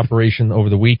Facebook operation over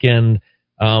the weekend.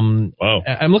 I'm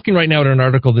looking right now at an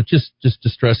article that just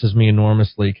distresses me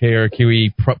enormously.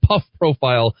 KRQE Puff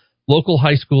profile, local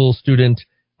high school student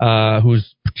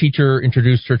whose teacher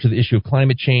introduced her to the issue of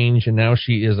climate change, and now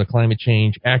she is a climate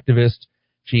change activist.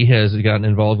 She has gotten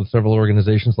involved with several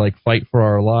organizations like Fight for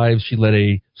Our Lives. She led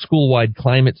a school-wide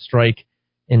climate strike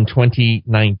in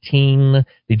 2019.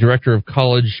 The director of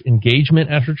college engagement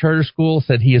at her charter school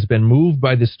said he has been moved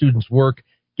by the students' work,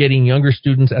 getting younger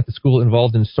students at the school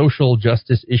involved in social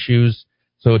justice issues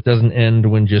so it doesn't end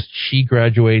when just she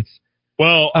graduates.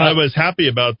 Well, I was happy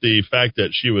about the fact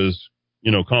that she was,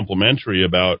 complimentary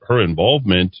about her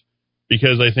involvement,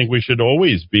 because I think we should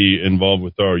always be involved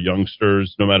with our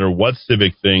youngsters, no matter what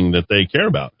civic thing that they care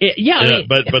about.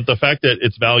 But the fact that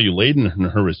it's value laden in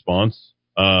her response,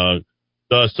 the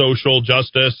social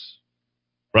justice,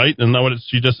 right? Isn't that what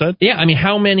she just said? Yeah,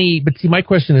 how many, but see, my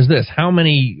question is this: how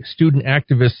many student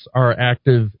activists are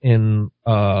active in,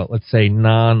 let's say,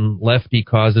 non-lefty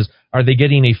causes? Are they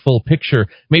getting a full picture?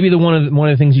 Maybe one of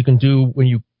the things you can do when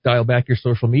you dial back your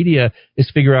social media is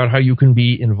figure out how you can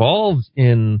be involved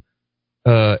in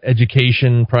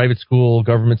education, private school,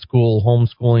 government school,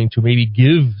 homeschooling, to maybe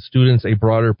give students a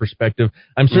broader perspective.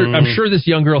 I'm sure this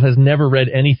young girl has never read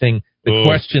anything that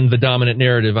questioned the dominant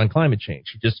narrative on climate change.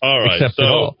 She just accepts it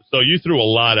all. So you threw a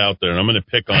lot out there, and I'm going to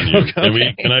pick on you.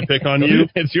 Okay. Can I pick on you?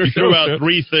 It's your you threw out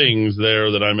 3 things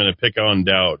there that I'm going to pick on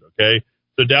Dowd, okay?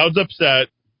 So Dowd's upset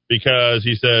because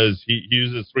he says, he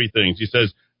uses 3 things. He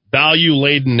says,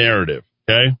 value-laden narrative,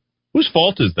 okay? Whose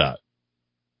fault is that?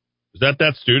 Is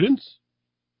that student's?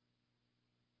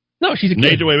 No, she's a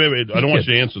kid. Wait. I don't want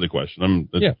you to answer the question.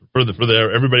 For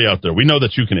everybody out there. We know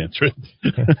that you can answer it.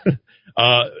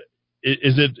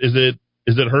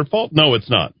 Is it her fault? No, it's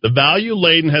not. The value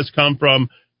laden has come from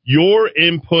your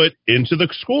input into the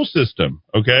school system.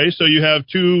 Okay, so you have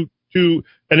two,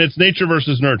 and it's nature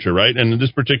versus nurture, right? And in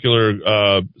this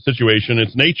particular situation,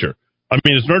 it's nature.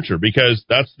 It's nurture, because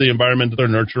that's the environment that they're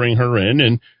nurturing her in,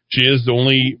 and she is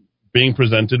only being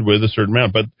presented with a certain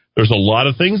amount. But there's a lot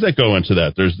of things that go into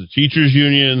that. There's the teachers'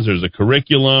 unions, there's a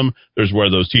curriculum, there's where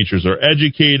those teachers are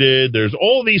educated, there's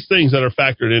all these things that are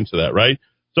factored into that, right?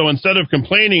 So instead of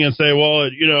complaining and say, well,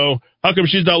 how come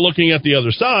she's not looking at the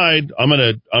other side? I'm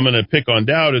gonna pick on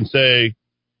Dowd and say,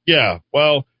 yeah,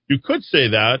 well, you could say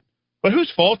that, but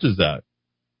whose fault is that?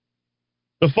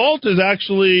 The fault is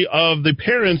actually of the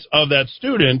parents of that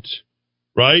student,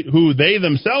 right? Who they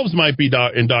themselves might be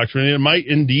indoctrinated, might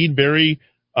indeed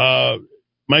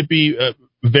might be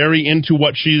very into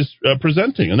what she's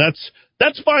presenting, and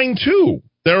that's fine too.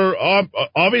 They're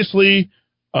obviously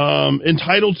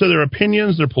entitled to their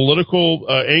opinions, their political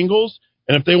angles,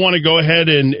 And if they want to go ahead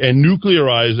and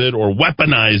nuclearize it or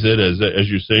weaponize it, as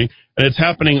you say, and it's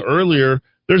happening earlier,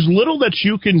 there's little that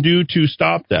you can do to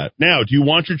stop that. Now, do you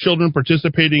want your children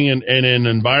participating in an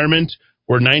environment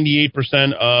where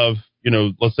 98% of,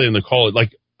 let's say in the college,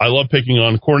 like I love picking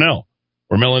on Cornell,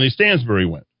 where Melanie Stansbury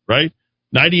went, right?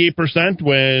 98%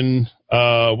 when,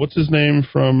 what's his name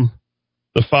from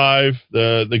the Five,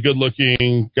 the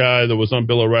good-looking guy that was on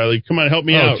Bill O'Reilly. Come on, help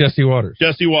me out. Jesse Waters.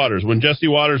 Jesse Waters. When Jesse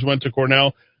Waters went to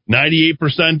Cornell, 98%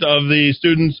 of the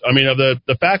students, of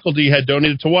the faculty had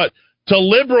donated to what? To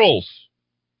liberals.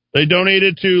 They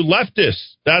donated to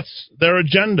leftists. That's their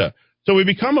agenda. So we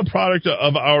become a product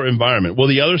of our environment. Will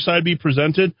the other side be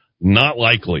presented? Not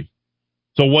likely.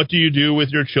 So what do you do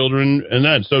with your children and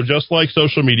that? So just like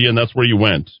social media, and that's where you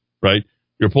went, right?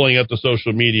 You're pulling up the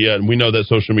social media, and we know that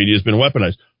social media has been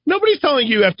weaponized. Nobody's telling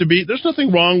you have to be. There's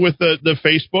nothing wrong with the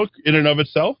Facebook in and of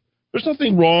itself. There's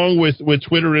nothing wrong with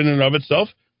Twitter in and of itself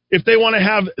if they want to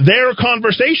have their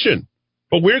conversation.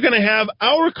 But we're going to have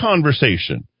our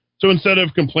conversation. So instead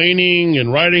of complaining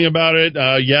and writing about it,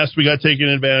 yes, we got taken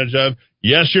advantage of.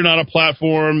 Yes, you're not a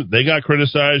platform. They got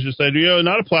criticized. You said,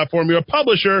 not a platform. You're a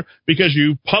publisher because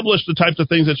you publish the types of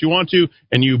things that you want to,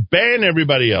 and you ban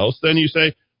everybody else. Then you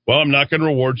say, well, I'm not going to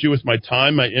reward you with my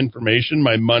time, my information,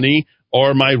 my money,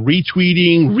 or my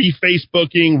retweeting,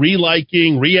 re-Facebooking,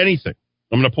 re-liking, re-anything.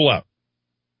 I'm going to pull out.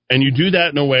 And you do that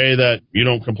in a way that you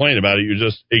don't complain about it. You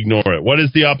just ignore it. What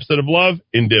is the opposite of love?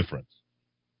 Indifference.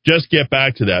 Just get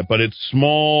back to that. But it's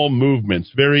small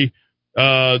movements.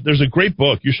 There's a great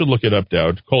book. You should look it up,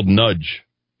 Dowd, called Nudge.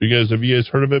 Have you guys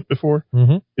heard of it before?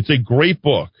 Mm-hmm. It's a great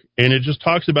book. And it just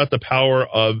talks about the power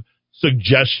of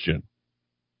suggestion.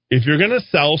 If you're going to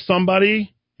sell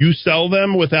somebody, you sell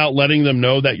them without letting them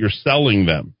know that you're selling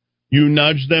them. You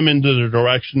nudge them into the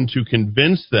direction to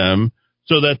convince them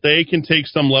so that they can take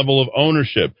some level of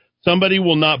ownership. Somebody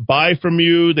will not buy from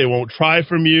you. They won't try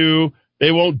from you.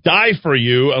 They won't die for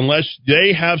you unless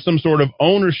they have some sort of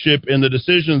ownership in the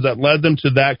decisions that led them to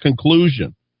that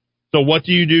conclusion. So what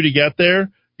do you do to get there?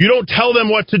 You don't tell them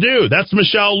what to do. That's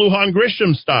Michelle Lujan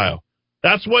Grisham style.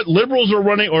 That's what liberals are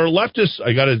running, or leftists.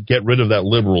 I got to get rid of that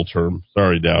liberal term.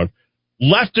 Sorry, Dowd.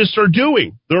 Leftists are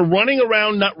doing. They're running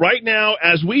around right now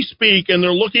as we speak, and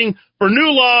they're looking for new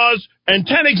laws and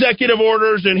 10 executive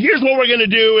orders, and here's what we're going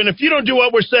to do, and if you don't do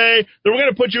what we say, then we're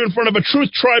going to put you in front of a truth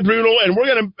tribunal, and we're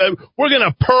going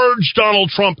to purge Donald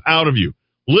Trump out of you.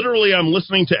 Literally, I'm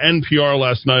listening to NPR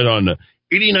last night on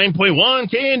 89.1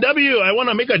 KNW. I want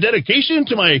to make a dedication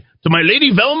to my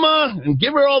lady Velma and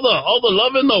give her all the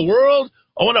love in the world.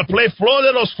 I want to play Flor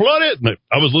de los Flores.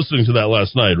 I was listening to that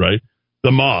last night, right?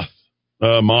 The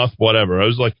Moth, whatever. I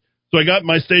was like, so I got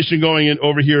my station going in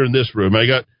over here in this room. I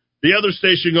got the other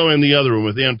station going in the other room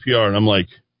with the NPR, and I'm like,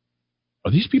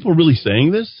 are these people really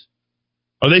saying this?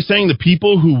 Are they saying the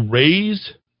people who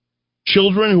raise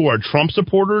children who are Trump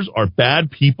supporters are bad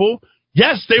people?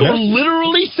 Yes, they were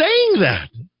literally saying that.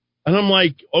 And I'm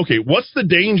like, okay, what's the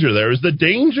danger there? Is the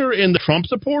danger in the Trump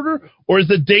supporter, or is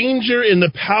the danger in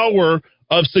the power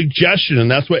of suggestion? And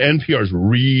that's what NPR is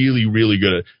really, really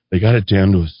good at. They got it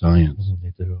down to a science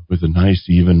with a nice,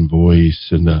 even voice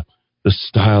and the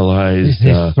stylized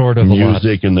sort of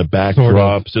music and the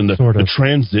backdrops and the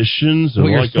transitions. And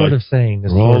what you're sort of saying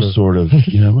is sort of,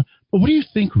 But what do you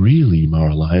think really,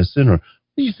 Mara Liasson, or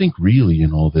what do you think really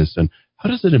in all this? And how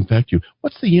does it impact you?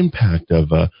 What's the impact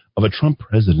of a Trump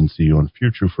presidency on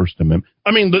future First Amendment?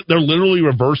 I mean, they're literally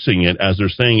reversing it as they're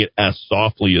saying it as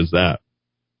softly as that.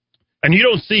 And you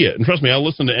don't see it. And trust me, I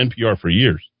listened to NPR for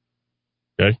years.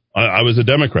 Okay, I was a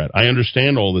Democrat. I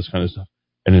understand all this kind of stuff.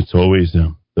 And it's always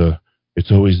the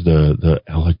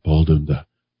Alec Baldwin, the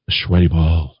sweaty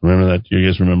balls. Remember that? You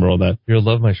guys remember all that? You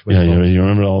love my sweaty balls. Yeah, you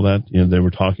remember all that? They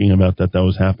were talking about that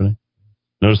was happening.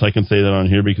 Notice I can say that on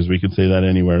here because we can say that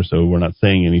anywhere, so we're not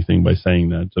saying anything by saying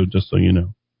that. So just so you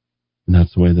know. And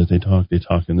that's the way that they talk. They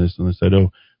talk in this, and they said,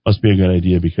 must be a good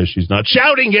idea because she's not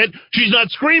shouting it, she's not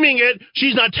screaming it,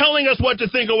 she's not telling us what to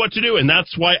think or what to do. And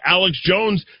that's why Alex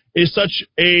Jones is such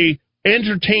a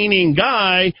entertaining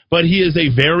guy, but he is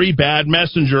a very bad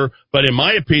messenger. But in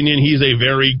my opinion, he's a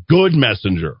very good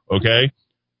messenger, okay?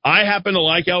 I happen to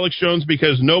like Alex Jones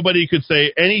because nobody could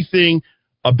say anything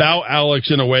about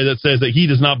Alex in a way that says that he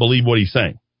does not believe what he's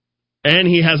saying. And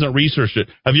he hasn't researched it.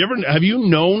 Have you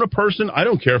known a person, I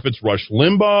don't care if it's Rush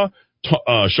Limbaugh,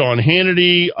 Sean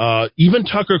Hannity, even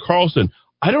Tucker Carlson,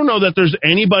 I don't know that there's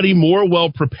anybody more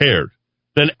well prepared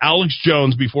than Alex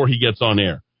Jones before he gets on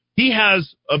air. He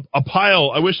has a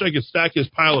pile, I wish I could stack his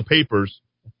pile of papers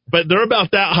but they're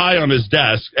about that high on his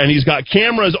desk, and he's got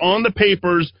cameras on the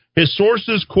papers, his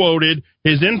sources quoted,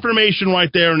 his information right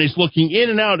there, and he's looking in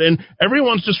and out, and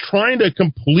everyone's just trying to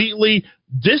completely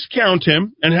discount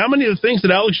him. And how many of the things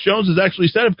that Alex Jones has actually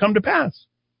said have come to pass?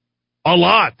 A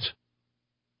lot.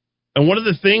 And one of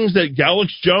the things that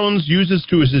Alex Jones uses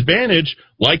to his advantage,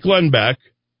 like Glenn Beck,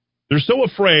 they're so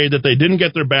afraid that they didn't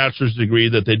get their bachelor's degree,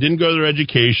 that they didn't go to their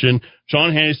education.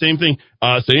 Sean Hannity, same thing.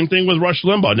 Same thing with Rush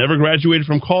Limbaugh, never graduated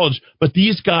from college. But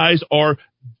these guys are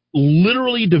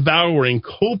literally devouring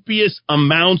copious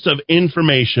amounts of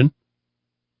information,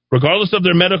 regardless of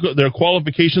their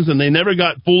qualifications, and they never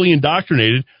got fully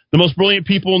indoctrinated. The most brilliant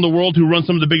people in the world who run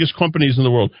some of the biggest companies in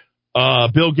the world.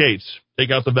 Bill Gates,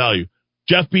 take out the value.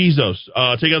 Jeff Bezos,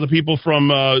 take out the people from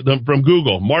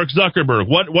Google. Mark Zuckerberg.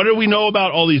 What do we know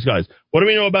about all these guys? What do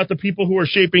we know about the people who are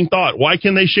shaping thought? Why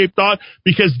can they shape thought?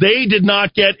 Because they did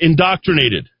not get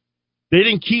indoctrinated. They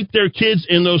didn't keep their kids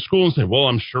in those schools and say, "Well,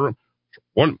 I'm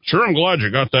glad you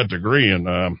got that degree in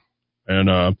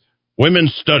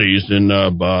women's studies in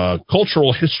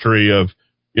cultural history of,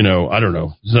 I don't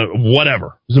know,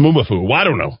 whatever, Zamumafu. I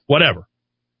don't know, whatever,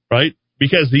 right?"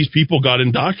 Because these people got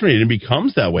indoctrinated and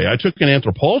becomes that way. I took an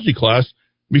anthropology class.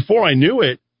 Before I knew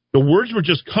it, the words were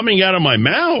just coming out of my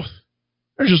mouth.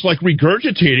 They're just like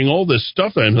regurgitating all this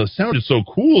stuff, and it sounded so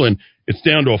cool. And it's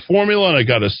down to a formula, and I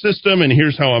got a system, and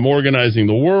here's how I'm organizing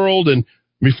the world. And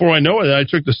before I know it, I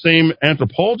took the same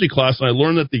anthropology class, and I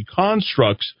learned that the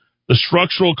constructs, the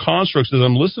structural constructs, as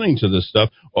I'm listening to this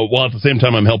stuff, while at the same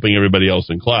time I'm helping everybody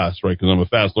else in class, right? Because I'm a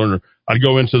fast learner. I'd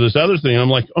go into this other thing, and I'm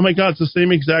like, oh my God, it's the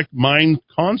same exact mind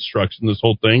constructs in this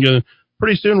whole thing. And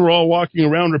pretty soon we're all walking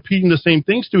around repeating the same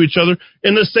things to each other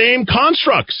in the same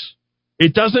constructs.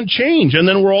 It doesn't change. And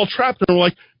then we're all trapped, and we're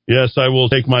like, yes, I will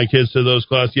take my kids to those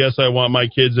classes. Yes, I want my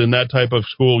kids in that type of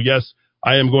school. Yes,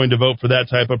 I am going to vote for that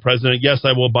type of president. Yes,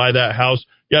 I will buy that house.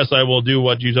 Yes, I will do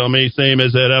what you tell me. Same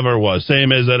as it ever was.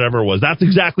 Same as it ever was. That's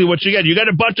exactly what you get. You got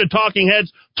a bunch of talking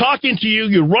heads talking to you.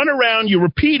 You run around, you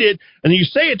repeat it, and you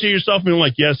say it to yourself, and you're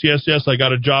like, yes, yes, yes, I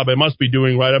got a job. I must be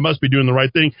doing right. I must be doing the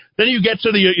right thing. Then you get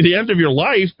to the end of your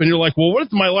life, and you're like, well, what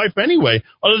is my life anyway,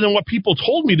 other than what people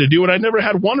told me to do, and I never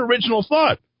had one original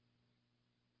thought.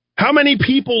 How many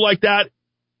people like that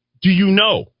do you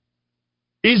know?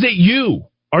 Is it you?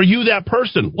 Are you that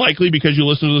person? Likely because you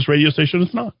listen to this radio station,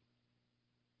 it's not.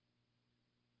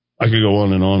 I could go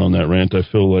on and on that rant. I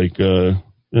feel like,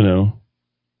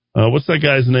 what's that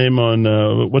guy's name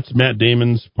on, what's Matt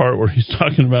Damon's part where he's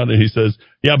talking about it? He says,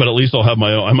 yeah, but at least I'll have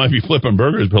my own, I might be flipping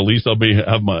burgers, but at least I'll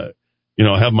have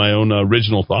my own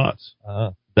original thoughts.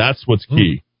 That's what's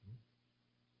key.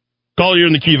 Call you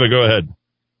in the Kiva. Go ahead. I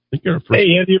think you're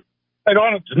Hey, Andy, right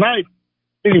on it tonight.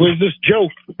 Anyways, this Joe.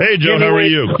 Hey, Joe, how are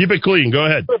you? Keep it clean. Go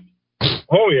ahead.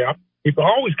 Oh, yeah.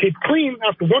 Always keep clean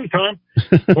after one time.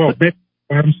 Well,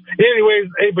 anyways,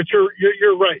 hey, but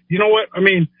you're right. You know what? I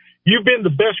mean, you've been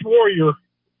the best warrior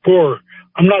for,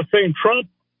 I'm not saying Trump,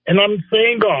 and I'm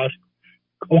saying God.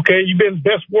 Okay, you've been the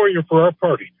best warrior for our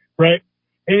party, right?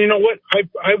 And you know what? I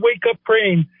wake up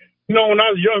praying. When I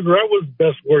was younger, I was the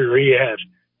best warrior he had.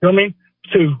 You know what I mean?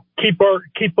 To keep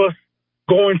us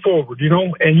going forward,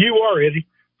 and you are, Eddie.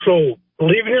 So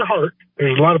believe in your heart.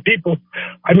 There's a lot of people.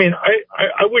 I mean,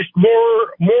 I wish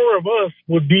more of us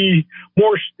would be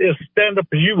more stand up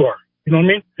as you are. You know what I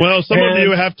mean? Well, some of you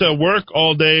have to work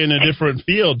all day in a different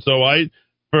field. So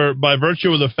by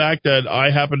virtue of the fact that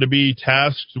I happen to be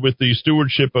tasked with the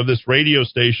stewardship of this radio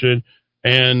station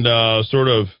and sort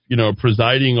of,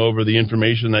 presiding over the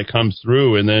information that comes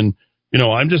through, and then,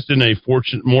 I'm just in a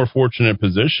more fortunate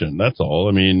position. That's all.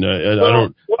 I mean,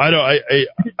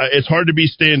 it's hard to be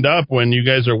stand up when you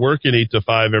guys are working 8 to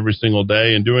 5 every single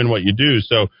day and doing what you do.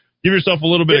 So give yourself a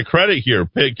little bit of credit here.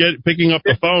 Picking up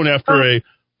the phone after a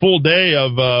full day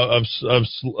of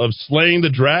slaying the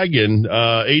dragon,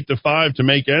 8 to 5 to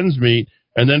make ends meet,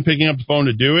 and then picking up the phone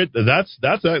to do it.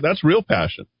 That's real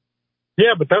passion.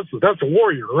 Yeah, but that's a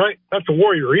warrior, right? That's a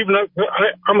warrior. Even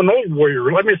I'm an old warrior.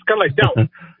 Let me kind of like that.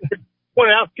 I want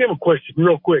to ask him a question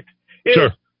real quick.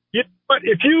 Sure. But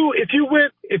if you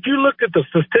looked at the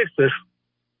statistics,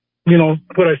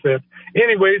 what I said.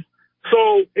 Anyways,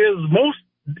 so is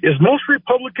most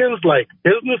Republicans like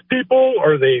business people?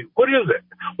 Or what is it?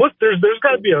 There's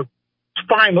got to be a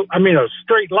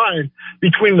straight line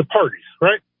between the parties,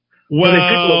 right?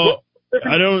 Well,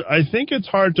 I think it's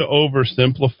hard to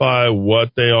oversimplify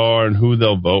what they are and who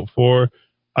they'll vote for.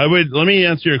 Let me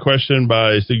answer your question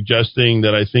by suggesting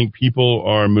that I think people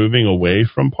are moving away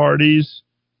from parties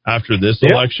after this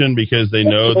election because they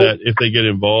know that if they get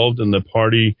involved in the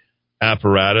party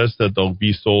apparatus that they'll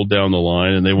be sold down the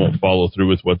line and they won't follow through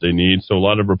with what they need. So a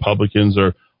lot of Republicans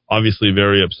are obviously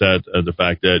very upset at the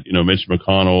fact that, Mitch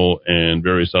McConnell and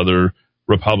various other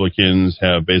Republicans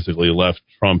have basically left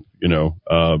Trump,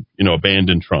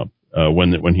 abandoned Trump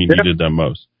when he needed them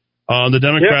most. The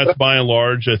Democrats, by and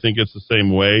large, I think it's the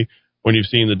same way. When you've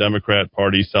seen the Democrat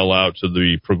Party sell out to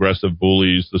the progressive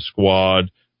bullies, the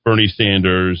Squad, Bernie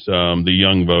Sanders, the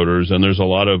young voters, and there's a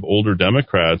lot of older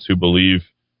Democrats who believe,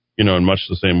 in much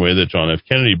the same way that John F.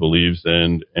 Kennedy believes,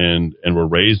 and were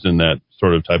raised in that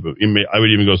sort of type of. I would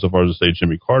even go so far as to say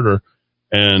Jimmy Carter,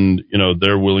 and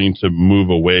they're willing to move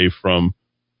away from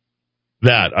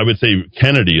that. I would say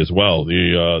Kennedy as well,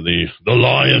 the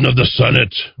lion of the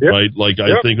Senate, right? Like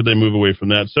I think they move away from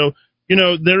that. So.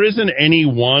 There isn't any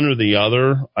one or the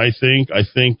other. I think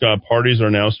parties are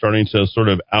now starting to sort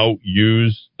of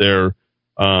outuse their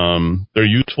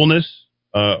usefulness.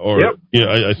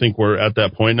 I think we're at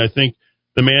that point. And I think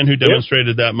the man who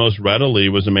demonstrated that most readily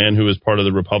was a man who was part of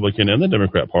the Republican and the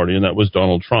Democrat Party, and that was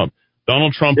Donald Trump.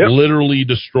 Donald Trump literally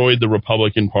destroyed the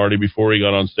Republican Party before he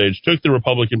got on stage, took the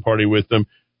Republican Party with him,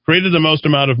 created the most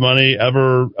amount of money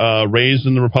ever raised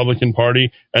in the Republican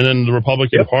Party, and then the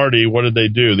Republican Party, what did they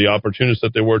do? The opportunists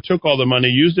that they were took all the money,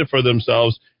 used it for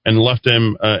themselves, and left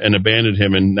him and abandoned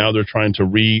him. And now they're trying to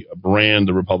rebrand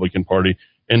the Republican Party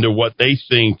into what they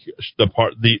think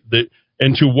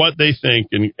into what they think,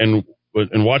 and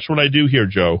watch what I do here,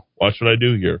 Joe. Watch what I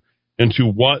do here. Into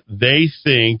what they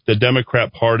think the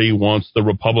Democrat Party wants the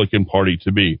Republican Party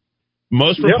to be.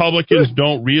 Most Republicans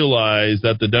don't realize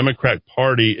that the Democrat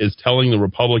Party is telling the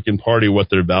Republican Party what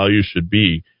their values should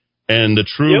be. And the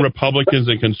true Republicans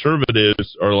and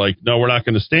conservatives are like, no, we're not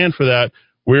going to stand for that.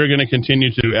 We're going to continue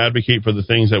to advocate for the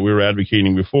things that we were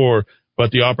advocating before.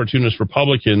 But the opportunist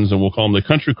Republicans, and we'll call them the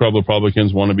country club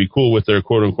Republicans, want to be cool with their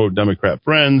quote-unquote Democrat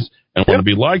friends and want to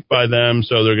be liked by them.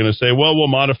 So they're going to say, well, we'll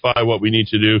modify what we need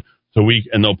to do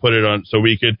and they'll put it on so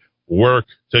we could work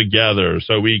together,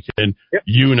 so we can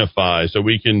unify, so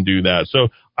we can do that. So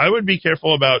I would be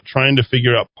careful about trying to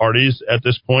figure out parties at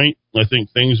this point. I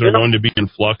think things are going to be in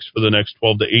flux for the next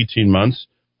 12 to 18 months.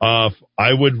 I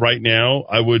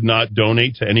would not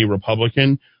donate to any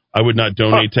Republican. I would not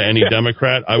donate to any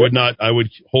Democrat. I would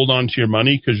hold on to your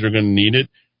money because you're going to need it.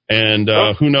 And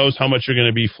who knows how much you're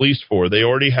going to be fleeced for. They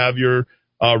already have your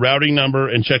routing number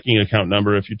and checking account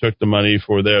number if you took the money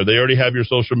for there. They already have your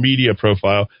social media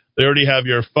profile. They already have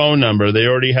your phone number. They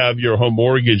already have your home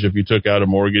mortgage if you took out a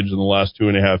mortgage in the last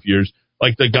 2.5 years.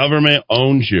 Like, the government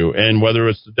owns you. And whether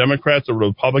it's the Democrats or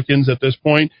Republicans at this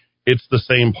point, it's the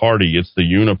same party. It's the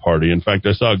Uniparty. In fact,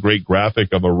 I saw a great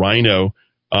graphic of a rhino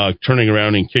turning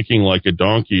around and kicking like a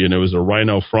donkey, and it was a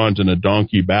rhino front and a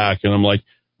donkey back. And I'm like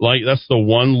that's the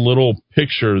one little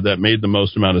picture that made the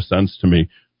most amount of sense to me.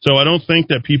 So I don't think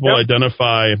that people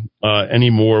identify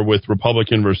anymore with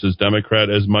Republican versus Democrat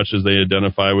as much as they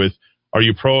identify with, are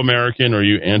you pro-American or are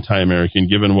you anti-American,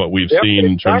 given what we've seen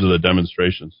in terms of the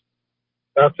demonstrations.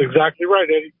 That's exactly right,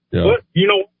 Eddie. But,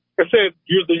 like I said,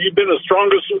 you've been the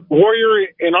strongest warrior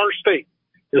in our state,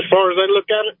 as far as I look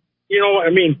at it.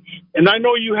 And I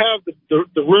know you have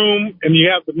the room and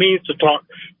you have the means to talk.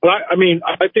 But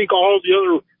I think all the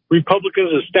other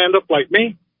Republicans that stand up like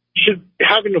me should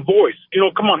having a voice.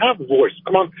 Come on, have a voice.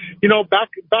 Come on, back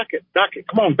it.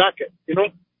 Come on, back it.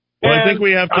 Well, I think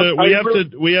we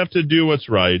have to do what's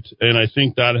right, and I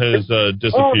think that has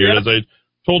disappeared. As I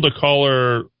told a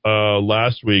caller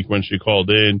last week when she called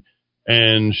in,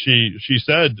 and she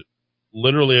said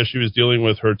literally as she was dealing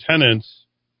with her tenants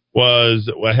was,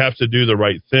 I have to do the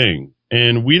right thing,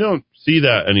 and we don't see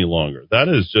that any longer. That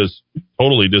has just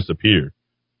totally disappeared.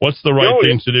 What's the right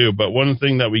thing to do? But one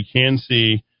thing that we can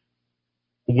see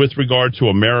with regard to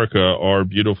America, our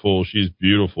beautiful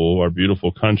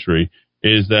country,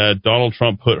 is that Donald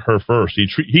Trump put her first.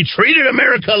 He treated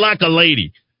America like a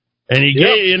lady. And he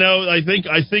gave, I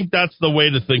think that's the way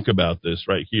to think about this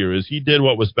right here, is he did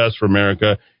what was best for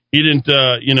America. He didn't,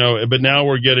 but now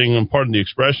we're getting, pardon the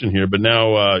expression here, but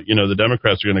now, the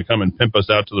Democrats are going to come and pimp us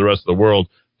out to the rest of the world,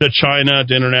 to China,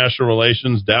 to international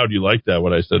relations. Dowd, you like that,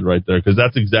 what I said right there, because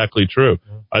that's exactly true.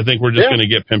 I think we're just going to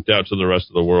get pimped out to the rest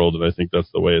of the world, and I think that's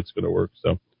the way it's going to work.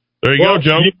 So there you go,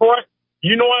 Joe.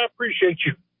 I appreciate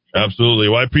you. Absolutely.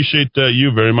 Well, I appreciate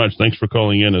you very much. Thanks for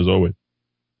calling in, as always.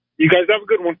 You guys have a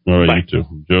good one. All right, Bye. you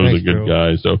too. Joe's a good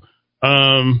guy. So,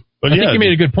 but I think you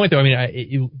made a good point, though. I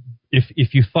mean,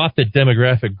 if you thought that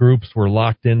demographic groups were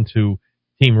locked into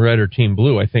Team Red or Team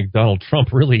Blue, I think Donald Trump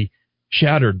really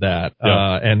shattered that.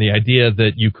 And the idea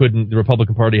that the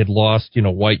Republican Party had lost,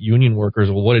 white union workers.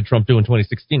 Well, what did Trump do in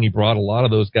 2016? He brought a lot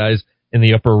of those guys in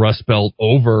the upper Rust Belt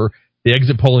over. The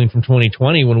exit polling from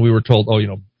 2020, when we were told,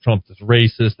 Trump is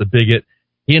racist, the bigot,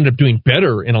 he ended up doing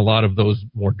better in a lot of those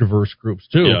more diverse groups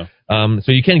too. Yeah.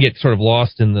 So you can get sort of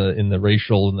lost in the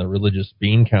racial and the religious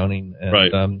bean counting. And,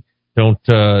 right. Don't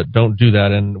do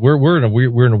that. And we're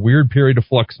in a weird period of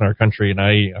flux in our country, and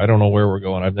I don't know where we're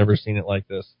going. I've never seen it like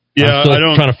this. Yeah, I'm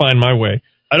still trying to find my way.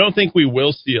 I don't think we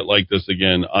will see it like this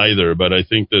again either, but I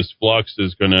think this flux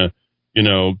is going to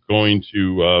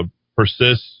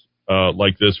persist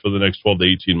like this for the next 12 to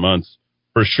 18 months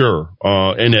for sure,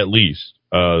 and at least.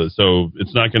 So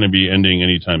it's not going to be ending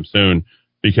anytime soon,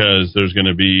 because there's going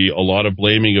to be a lot of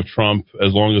blaming of Trump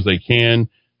as long as they can,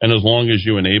 and as long as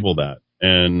you enable that.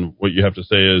 And what you have to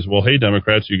say is, well, hey,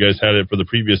 Democrats, you guys had it for the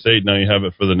previous 8, now you have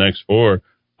it for the next 4.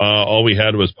 All we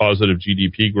had was positive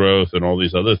GDP growth and all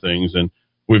these other things, and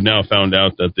we've now found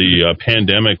out that the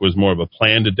pandemic was more of a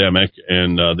planned-demic,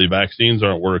 and the vaccines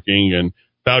aren't working, and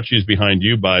Fauci's behind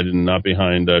you, Biden, not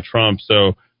behind Trump.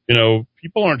 So,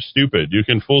 people aren't stupid. You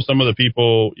can fool some of the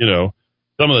people,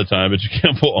 some of the time, but you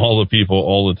can't fool all the people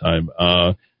all the time.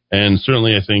 And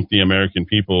certainly I think the American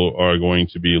people are going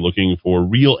to be looking for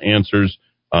real answers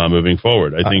moving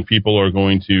forward. I think people are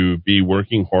going to be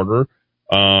working harder.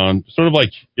 Sort of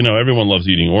like, everyone loves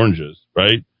eating oranges,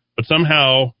 right? But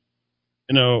somehow,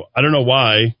 I don't know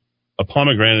why a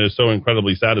pomegranate is so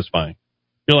incredibly satisfying.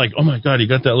 You're like, oh my God, you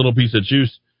got that little piece of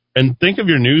juice. And think of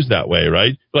your news that way,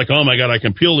 right? Like, oh my God, I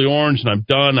can peel the orange and I'm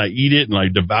done. I eat it and I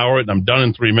devour it and I'm done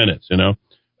in 3 minutes,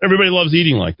 Everybody loves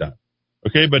eating like that.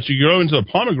 Okay, but you go into a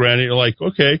pomegranate, you're like,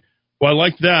 okay, well, I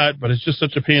like that, but it's just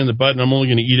such a pain in the butt, and I'm only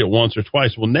going to eat it once or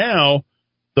twice. Well, now,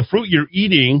 the fruit you're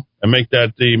eating, and make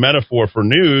that the metaphor for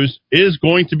news, is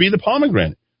going to be the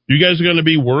pomegranate. You guys are going to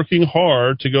be working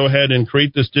hard to go ahead and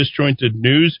create this disjointed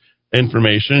news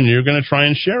information, and you're going to try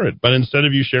and share it. But instead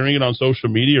of you sharing it on social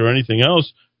media or anything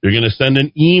else, you're going to send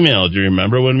an email. Do you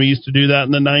remember when we used to do that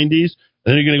in the 90s?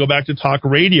 And then you're going to go back to talk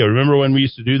radio. Remember when we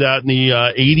used to do that in the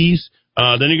 80s?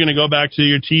 Then you're going to go back to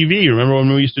your TV. Remember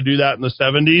when we used to do that in the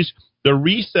 70s? The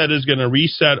reset is going to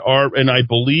reset and I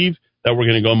believe that we're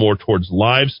going to go more towards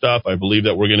live stuff. I believe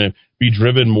that we're going to be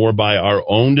driven more by our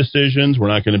own decisions. We're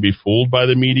not going to be fooled by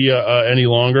the media any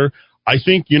longer. I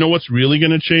think, what's really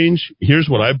going to change? Here's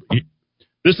what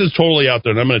this is totally out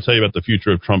there, and I'm going to tell you about the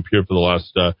future of Trump here for the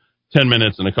last 10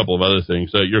 minutes and a couple of other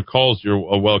things. Your calls, you're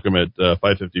welcome at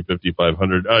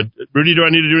 550-5500. Rudy, do I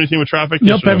need to do anything with traffic?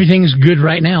 Nope, everything's good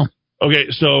right now. Okay,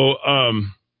 so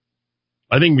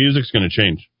I think music's going to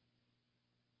change.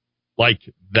 Like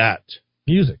that.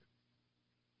 Music.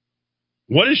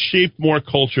 What has shaped more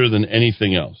culture than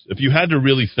anything else? If you had to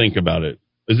really think about it.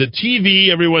 Is it TV,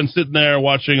 everyone sitting there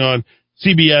watching on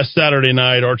CBS Saturday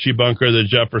night, Archie Bunker, the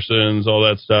Jeffersons, all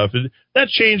that stuff? Did that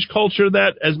change culture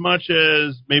that as much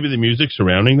as maybe the music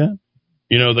surrounding that?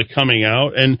 The coming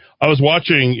out? And I was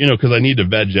watching, because I need to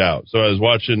veg out. So I was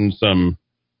watching some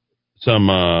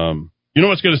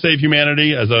what's going to save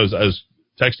humanity? As I was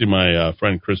texting my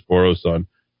friend Chris Boros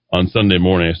on Sunday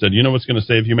morning, I said, what's going to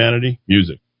save humanity?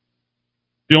 Music.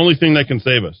 The only thing that can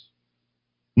save us.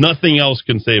 Nothing else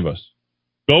can save us.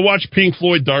 Go watch Pink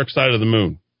Floyd, Dark Side of the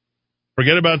Moon.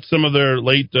 Forget about some of their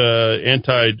late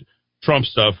anti-Trump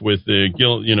stuff with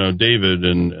David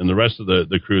and the rest of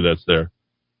the crew that's there.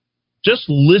 Just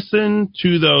listen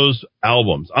to those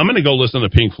albums. I'm going to go listen to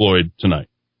Pink Floyd tonight.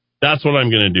 That's what I'm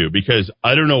going to do, because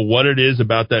I don't know what it is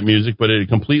about that music, but it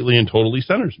completely and totally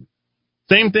centers me.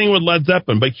 Same thing with Led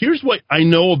Zeppelin. But here's what I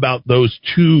know about those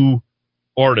two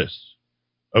artists,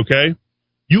 okay?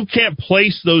 You can't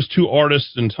place those two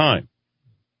artists in time.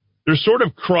 They're sort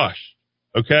of crushed,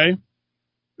 okay?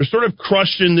 They're sort of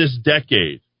crushed in this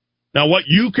decade. Now, what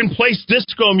you can place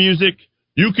disco music,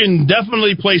 you can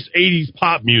definitely place 80s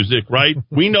pop music, right?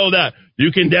 We know that.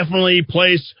 You can definitely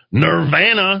place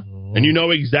Nirvana, and you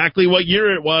know exactly what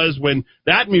year it was when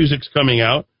that music's coming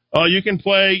out. You can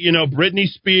play, Britney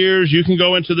Spears. You can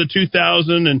go into the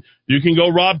 2000, and you can go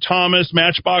Rob Thomas,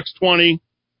 Matchbox 20.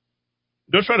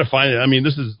 Don't try to find it. I mean,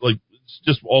 this is it's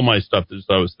just all my stuff that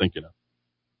I was thinking of.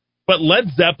 But Led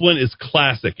Zeppelin is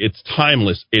classic. It's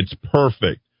timeless. It's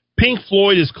perfect. Pink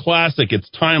Floyd is classic. It's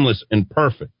timeless and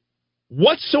perfect.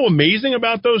 What's so amazing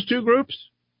about those two groups?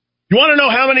 You want to know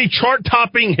how many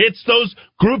chart-topping hits those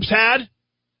groups had?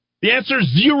 The answer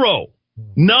is 0.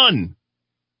 None.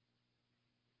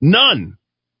 None.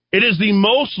 It is the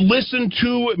most listened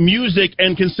to music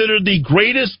and considered the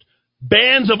greatest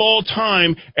bands of all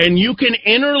time, and you can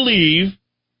interleave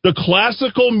the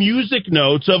classical music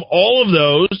notes of all of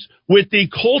those with the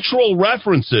cultural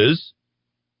references,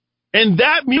 and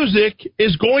that music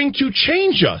is going to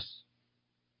change us.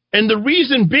 And the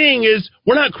reason being is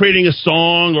we're not creating a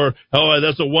song or,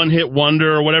 that's a one-hit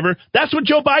wonder or whatever. That's what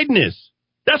Joe Biden is.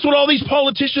 That's what all these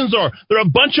politicians are. They're a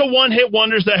bunch of one-hit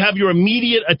wonders that have your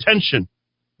immediate attention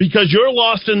because you're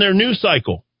lost in their news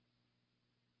cycle.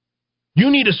 You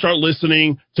need to start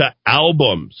listening to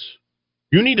albums.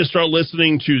 You need to start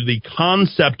listening to the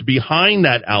concept behind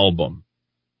that album.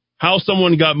 How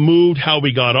someone got moved, how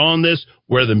we got on this,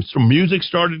 where the music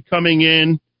started coming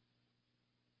in.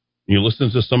 You listen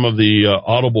to some of the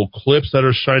audible clips that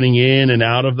are shining in and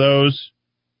out of those,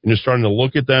 and you're starting to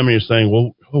look at them and you're saying,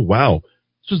 well, oh, wow,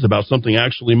 this is about something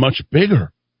actually much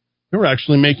bigger. They're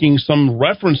actually making some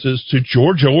references to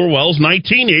George Orwell's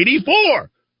 1984.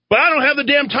 But I don't have the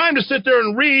damn time to sit there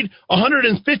and read a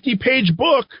 150-page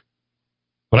book.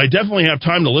 But I definitely have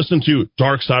time to listen to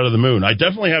Dark Side of the Moon. I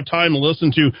definitely have time to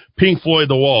listen to Pink Floyd,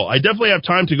 The Wall. I definitely have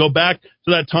time to go back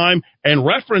to that time and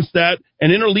reference that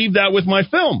and interleave that with my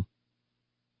film,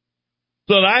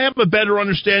 so that I have a better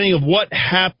understanding of what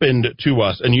happened to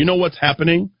us. And you know what's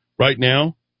happening right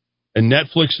now? And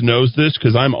Netflix knows this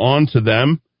because I'm on to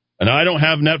them. And I don't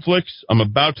have Netflix. I'm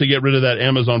about to get rid of that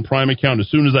Amazon Prime account as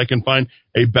soon as I can find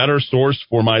a better source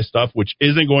for my stuff, which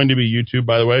isn't going to be YouTube,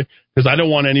 by the way, because I don't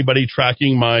want anybody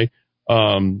tracking my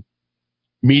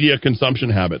media consumption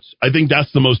habits. I think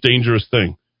that's the most dangerous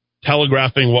thing.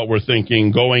 Telegraphing what we're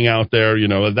thinking, going out there,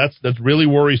 that's really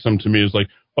worrisome to me. It's like,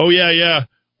 oh, yeah.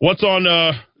 What's on,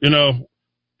 the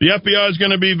FBI is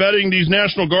going to be vetting these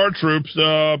National Guard troops,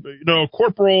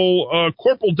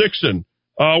 Corporal Dixon.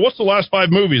 What's the last 5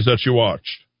 movies that you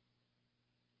watched?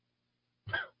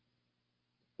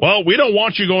 Well, we don't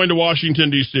want you going to Washington,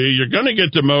 D.C. You're going to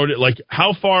get demoted. Like,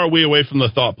 how far are we away from the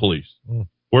thought police?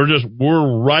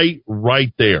 We're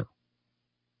right there.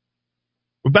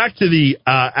 But back to the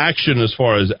action as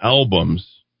far as albums.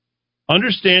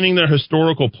 Understanding their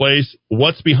historical place,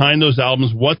 what's behind those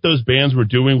albums, what those bands were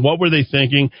doing, what were they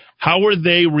thinking, how were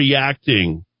they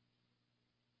reacting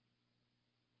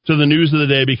to the news of the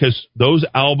day, because those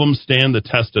albums stand the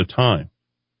test of time.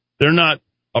 They're not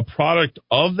a product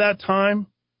of that time.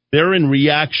 They're in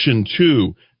reaction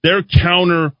to. They're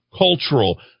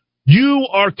countercultural. You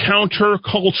are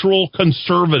countercultural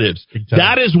conservatives. Exactly.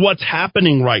 That is what's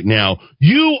happening right now.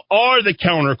 You are the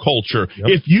counterculture. Yep.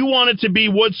 If you want it to be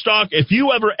Woodstock, if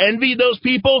you ever envy those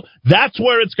people, that's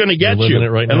where it's going to get you.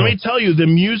 Right now. Let me tell you, the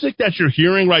music that you're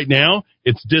hearing right now,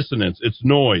 it's dissonance, it's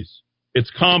noise. It's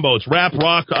combo. It's rap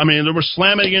rock. I mean, they were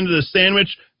slamming into the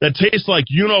sandwich that tastes like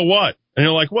you know what. And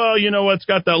you're like, well, you know what? It's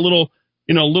got that little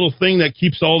thing that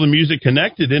keeps all the music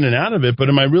connected in and out of it. But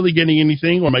am I really getting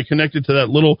anything? Or am I connected to that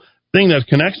little thing that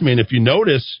connects me? And if you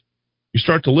notice, you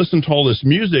start to listen to all this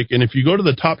music. And if you go to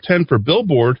the top 10 for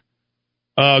Billboard,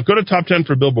 go to top 10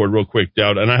 for Billboard real quick,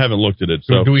 Dowd. And I haven't looked at it.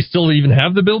 So do we still even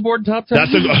have the Billboard top 10?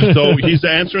 So he's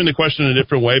answering the question in a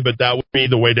different way, but that would be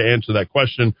the way to answer that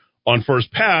question on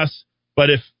first pass. But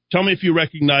tell me if you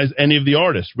recognize any of the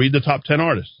artists. Read the top 10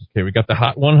 artists. Okay, we got the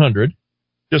Hot 100.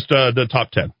 Just the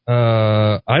top 10.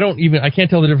 I can't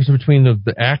tell the difference between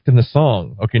the act and the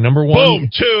song. Okay, number 1. Boom,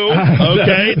 2.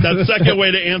 Okay, that's the second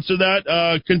way to answer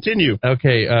that. Continue.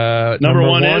 Okay, number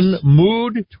 1 is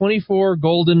Mood 24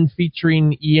 Golden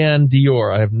featuring Ian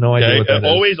Dior. I have no idea what that is.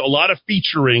 Always a lot of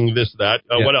featuring this, that.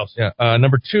 What else? Yeah.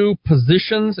 Number 2,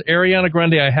 Positions, Ariana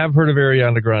Grande. I have heard of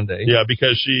Ariana Grande. Yeah,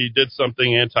 because she did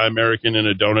something anti-American in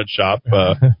a donut shop.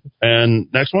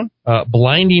 And next one?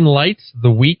 Blinding Lights, The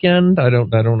Weeknd. I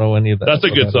don't know any of that. That's a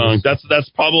good song. That's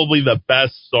probably the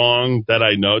best song that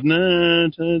I know.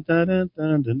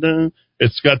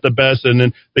 It's got the best, and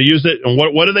then they use it. And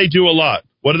what do they do a lot?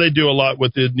 What do they do a lot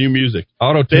with the new music?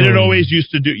 Auto-tune. They didn't always used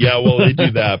to do. Yeah, well, they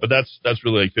do that, but that's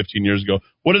really like 15 years ago.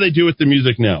 What do they do with the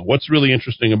music now? What's really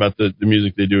interesting about the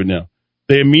music they do now?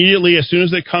 They immediately, as soon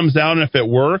as it comes out, and if it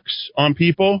works on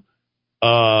people,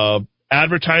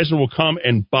 advertiser will come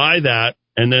and buy that,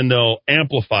 and then they'll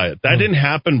amplify it. That didn't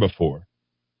happen before.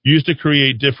 You used to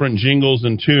create different jingles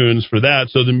and tunes for that,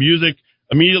 so the music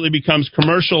immediately becomes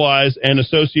commercialized and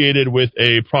associated with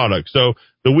a product. So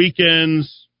The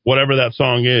Weeknd's, whatever that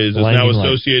song is now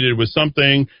associated with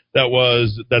something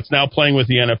that's now playing with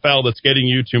the NFL that's getting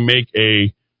you to make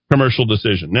a commercial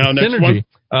decision. Now, next one.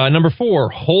 Number 4,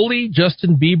 Holy,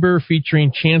 Justin Bieber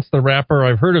featuring Chance the Rapper.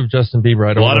 I've heard of Justin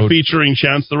Bieber. A lot of featuring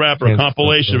Chance the Rapper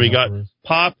compilation. We got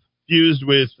pop fused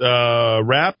with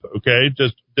rap. Okay,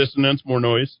 just dissonance, more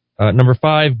noise. Number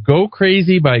 5, Go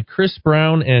Crazy by Chris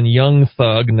Brown and Young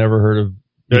Thug. Never heard of.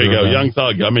 There you go, Young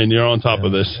Thug. I mean, you're on top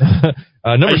of this.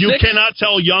 Number 6. You cannot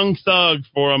tell Young Thug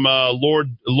from Lord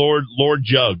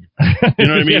Jug. You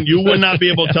know what I mean? You would not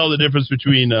be able to tell the difference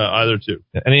between either two.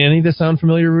 Any of this sound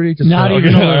familiar, Rudy? Not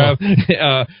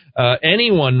even.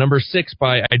 Anyone. Number 6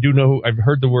 by I've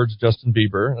heard the words Justin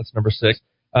Bieber. That's number 6.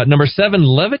 Number 7,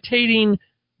 Levitating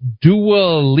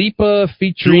Dua Lipa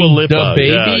featuring Dua Lipa, Da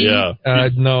Baby. yeah.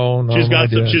 No,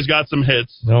 She's got some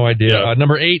hits. No idea. Yeah.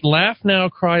 Number 8, Laugh Now,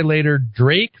 Cry Later.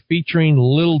 Drake featuring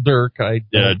Lil Durk.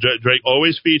 Drake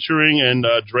always featuring, and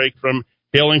Drake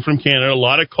hailing from Canada. A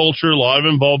lot of culture, a lot of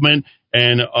involvement,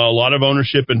 and a lot of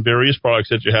ownership in various products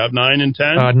that you have. 9 and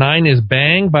 10. 9 is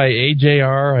Bang by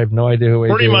AJR. I have no idea who AJR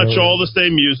is. Pretty much all the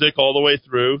same music all the way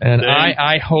through. And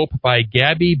I Hope by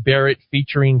Gabby Barrett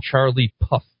featuring Charlie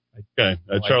Puth. Okay,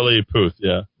 Charlie Puth,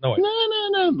 yeah. No,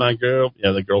 my girl.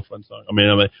 Yeah, the girlfriend song.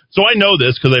 So I know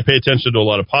this because I pay attention to a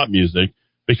lot of pop music,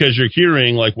 because you're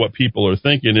hearing like what people are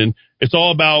thinking, and it's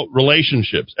all about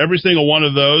relationships. Every single one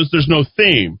of those, there's no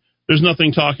theme. There's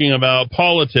nothing talking about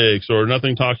politics or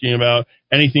nothing talking about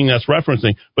anything that's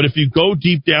referencing. But if you go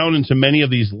deep down into many of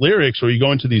these lyrics, or you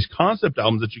go into these concept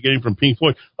albums that you're getting from Pink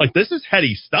Floyd, like this is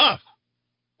heady stuff.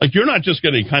 Like you're not just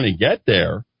going to kind of get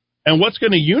there. And what's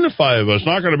going to unify us? It's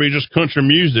not going to be just country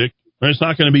music. And it's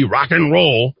not going to be rock and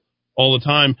roll all the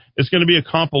time. It's going to be a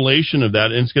compilation of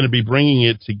that, and it's going to be bringing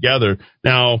it together.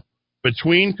 Now,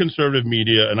 between conservative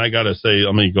media, and I got to say,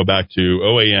 let me go back to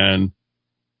OAN.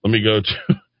 Let me go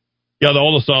to,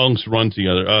 all the songs run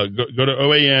together. Go to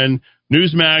OAN,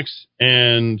 Newsmax,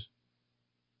 and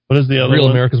what is the other Real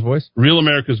one? America's Voice? Real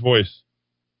America's Voice.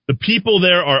 The people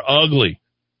there are ugly.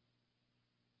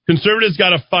 Conservatives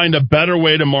got to find a better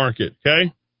way to market,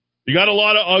 okay? You got a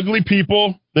lot of ugly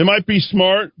people. They might be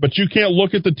smart, but you can't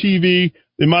look at the TV.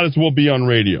 They might as well be on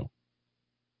radio.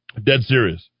 Dead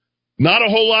serious. Not a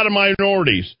whole lot of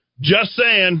minorities. Just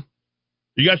saying.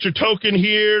 You got your token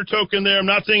here, token there. I'm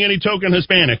not seeing any token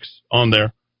Hispanics on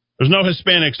there. There's no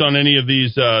Hispanics on any of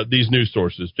these news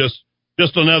sources. Just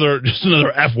another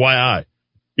FYI.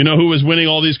 You know who was winning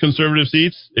all these conservative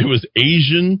seats? It was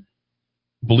Asian.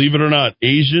 Believe it or not,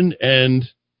 Asian and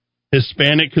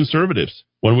Hispanic conservatives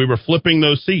when we were flipping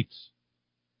those seats.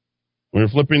 We were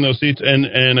flipping those seats,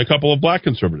 and a couple of black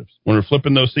conservatives when we were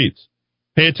flipping those seats.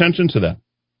 Pay attention to that.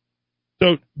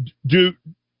 So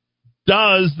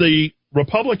does the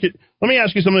Republican... Let me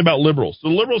ask you something about liberals. The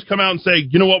liberals come out and say,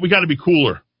 you know what, we got to be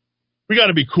cooler. We got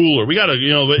to be cooler. We got to,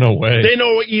 No way. They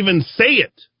don't even say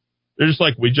it. They're just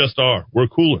like, we just are. We're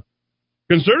cooler.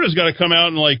 Conservatives got to come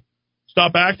out and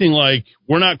stop acting like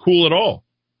we're not cool at all.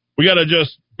 We got to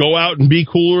just go out and be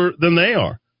cooler than they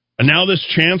are. And now this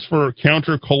chance for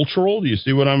countercultural, do you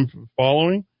see what I'm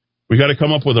following? We got to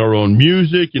come up with our own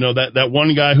music. That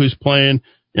one guy who's playing,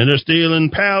 and they're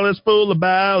stealing pallets full of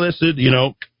ballots,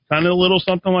 kind of a little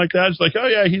something like that. It's like, oh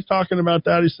yeah, he's talking about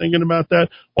that. He's thinking about that.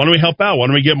 Why don't we help out? Why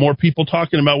don't we get more people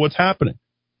talking about what's happening?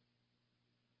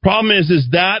 Problem is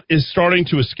that is starting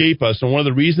to escape us. And one of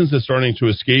the reasons it's starting to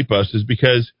escape us is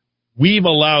because we've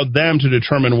allowed them to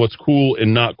determine what's cool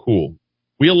and not cool.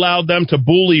 We allowed them to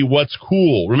bully what's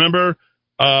cool. Remember,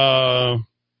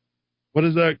 what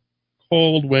is that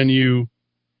called when you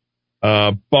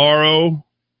borrow,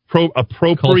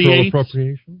 appropriate? Cultural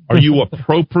appropriation? Are you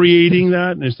appropriating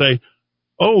that? And they say,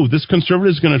 oh, this conservative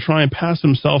is going to try and pass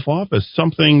himself off as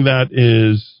something that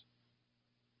is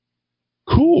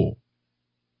cool.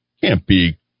 Can't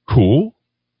be cool.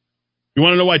 You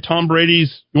want to know why Tom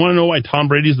Brady's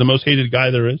the most hated guy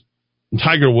there is? And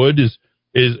Tiger Woods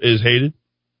is hated.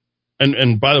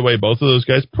 And by the way, both of those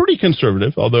guys pretty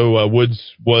conservative, although Woods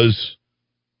was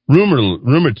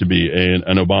rumored to be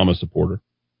an Obama supporter.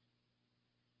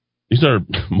 These are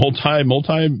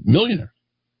multi-millionaires.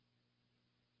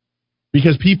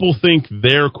 Because people think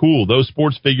they're cool. Those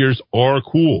sports figures are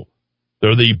cool.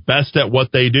 They're the best at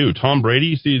what they do. Tom Brady,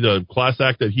 you see the class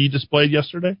act that he displayed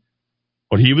yesterday?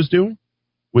 What he was doing?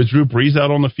 With Drew Brees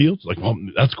out on the field? It's like, well,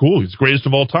 that's cool. He's the greatest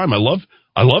of all time. I love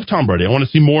Tom Brady. I want to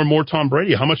see more and more Tom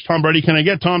Brady. How much Tom Brady can I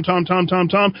get? Tom.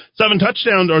 7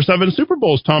 touchdowns or 7 Super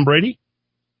Bowls, Tom Brady.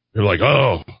 They're like,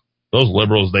 oh, those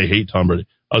liberals, they hate Tom Brady.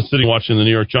 I was sitting watching the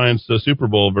New York Giants Super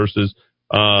Bowl versus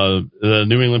the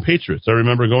New England Patriots. I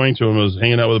remember going to them. I was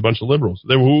hanging out with a bunch of liberals.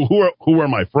 They were who are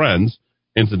my friends,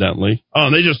 incidentally. Oh,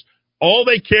 and all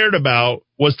they cared about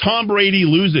was Tom Brady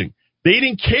losing. They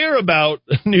didn't care about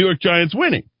the New York Giants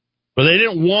winning, but they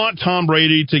didn't want Tom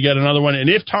Brady to get another one. And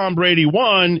if Tom Brady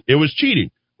won, it was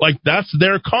cheating. Like, that's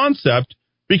their concept,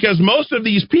 because most of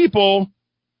these people,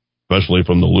 especially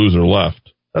from the loser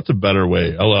left, that's a better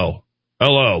way. LL,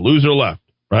 loser left,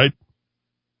 right?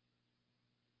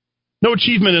 No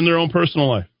achievement in their own personal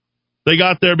life. They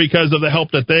got there because of the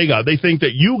help that they got. They think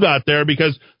that you got there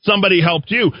because somebody helped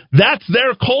you. That's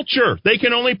their culture. They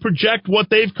can only project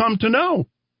what they've come to know.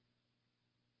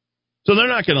 So they're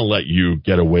not going to let you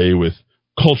get away with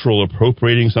cultural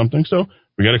appropriating something. So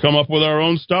we got to come up with our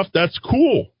own stuff. That's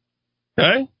cool.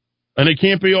 Okay? And it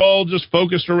can't be all just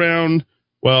focused around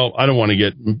Well, I don't want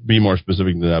to be more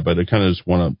specific than that, but I kind of just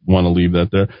want to leave that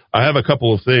there. I have a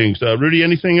couple of things. Rudy,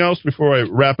 anything else before I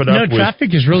wrap it up? No,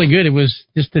 traffic is really good. It was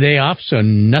just a day off, so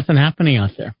nothing happening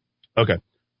out there. Okay.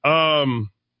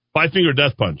 Five Finger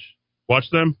Death Punch. Watch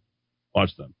them.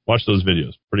 Watch those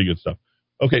videos. Pretty good stuff.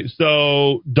 Okay,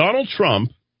 so Donald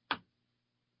Trump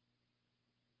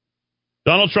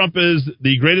is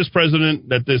the greatest president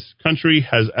that this country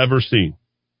has ever seen.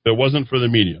 If it wasn't for the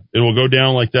media, it will go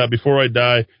down like that. Before I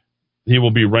die, he will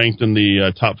be ranked in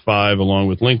the top 5 along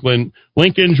with Lincoln,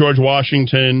 George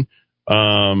Washington.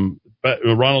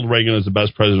 Ronald Reagan is the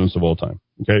best presidents of all time.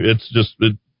 Okay,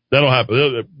 that'll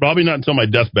happen. Probably not until my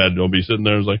deathbed. It'll be sitting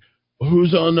there. It's like,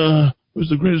 who's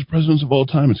the greatest presidents of all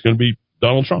time? It's going to be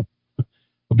Donald Trump.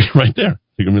 He'll be right there.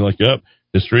 You're going to be like, yep,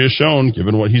 history has shown,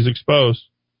 given what he's exposed.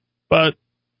 But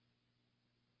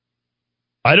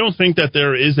I don't think that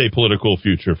there is a political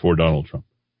future for Donald Trump.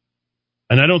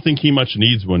 And I don't think he much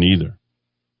needs one either.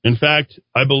 In fact,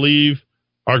 I believe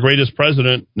our greatest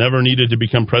president never needed to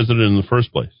become president in the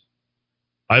first place.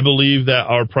 I believe that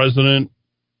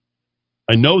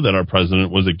I know that our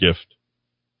president was a gift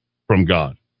from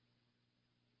God.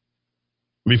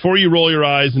 Before you roll your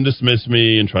eyes and dismiss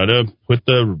me and try to put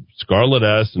the scarlet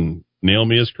S and nail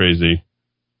me as crazy,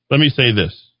 let me say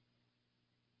this.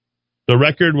 The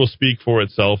record will speak for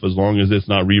itself as long as it's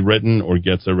not rewritten or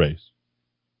gets erased.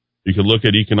 You could look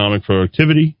at economic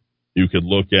productivity. You could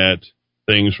look at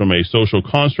things from a social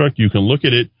construct. You can look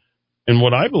at it, and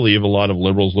what I believe a lot of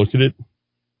liberals look at it,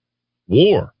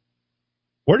 war.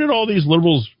 Where did all these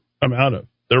liberals come out of?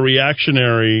 The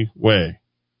reactionary way.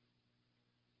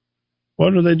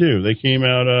 What do? They came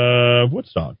out of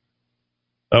Woodstock.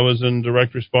 That was in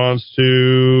direct response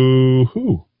to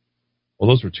who? Well,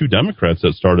 those were 2 Democrats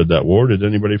that started that war. Did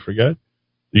anybody forget?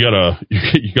 You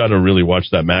gotta really watch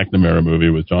that McNamara movie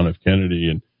with John F. Kennedy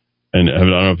and I don't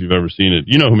know if you've ever seen it.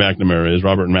 You know who McNamara is,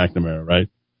 Robert McNamara, right?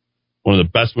 One of the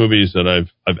best movies that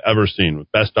I've ever seen,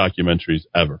 with best documentaries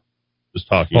ever. Just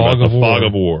talking about the fog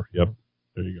of war. Yep,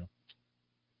 there you go.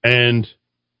 And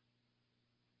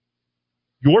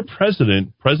your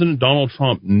president, President Donald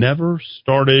Trump, never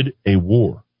started a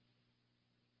war.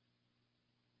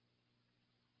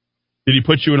 Did he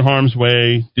put you in harm's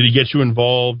way? Did he get you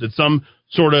involved? Did some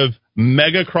sort of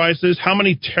mega crisis? How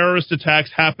many terrorist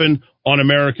attacks happened on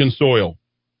American soil?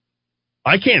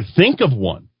 I can't think of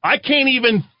one. I can't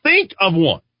even think of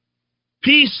one.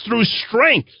 Peace through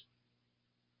strength.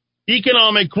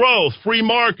 Economic growth, free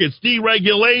markets,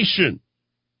 deregulation,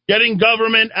 getting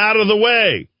government out of the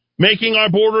way, making our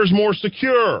borders more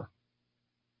secure,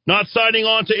 not signing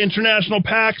on to international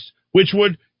pacts which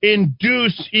would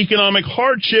induce economic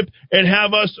hardship and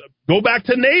have us go back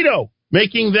to NATO,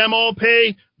 making them all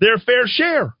pay their fair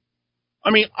share.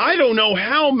 I mean, I don't know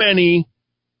how many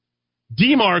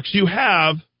demarks you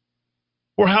have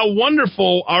for how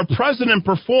wonderful our president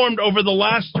performed over the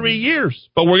last 3 years.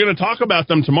 But we're going to talk about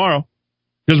them tomorrow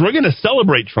because we're going to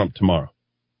celebrate Trump tomorrow.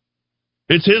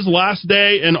 It's his last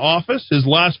day in office, his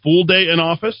last full day in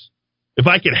office. If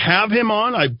I could have him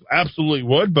on, I absolutely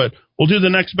would, but we'll do the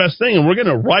next best thing, and we're going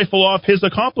to rifle off his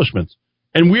accomplishments.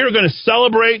 And we are going to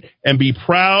celebrate and be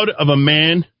proud of a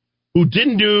man who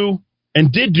did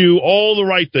do all the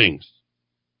right things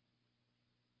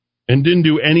and didn't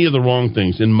do any of the wrong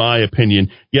things, in my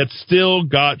opinion, yet still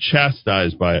got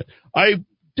chastised by it. I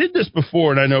did this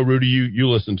before, and I know, Rudy, you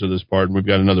listened to this part, and we've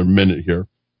got another minute here,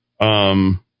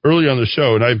 early on the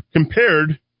show, and I've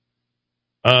compared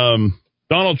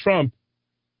Donald Trump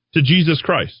to Jesus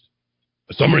Christ.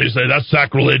 Somebody say, that's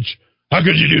sacrilege. How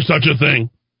could you do such a thing?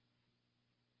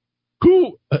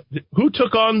 Who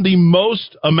took on the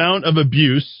most amount of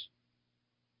abuse?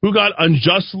 Who got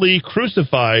unjustly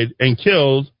crucified and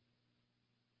killed?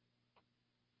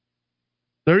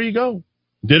 There you go.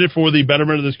 Did it for the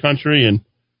betterment of this country, and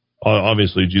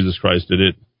obviously Jesus Christ did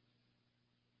it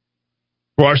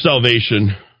for our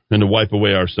salvation and to wipe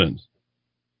away our sins.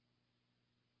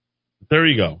 There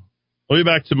you go. We'll be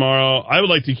back tomorrow. I would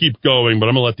like to keep going, but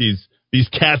I'm going to let these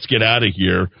cats get out of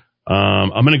here. I'm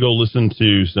going to go listen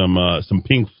to some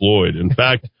Pink Floyd. In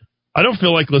fact, I don't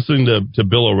feel like listening to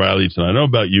Bill O'Reilly tonight. I don't know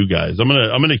about you guys. I'm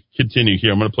going to continue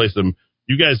here. I'm going to play some.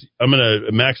 You guys, I'm going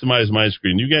to maximize my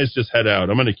screen. You guys just head out.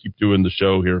 I'm going to keep doing the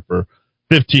show here for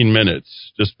 15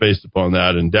 minutes, just based upon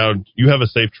that. And down, you have a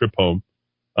safe trip home.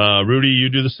 Rudy, you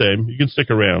do the same. You can stick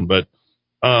around, but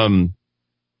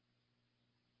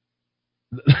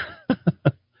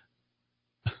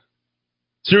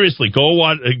seriously, go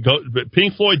watch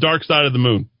Pink Floyd, Dark Side of the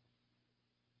Moon.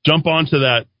 Jump onto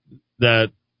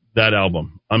that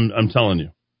album. I'm telling you,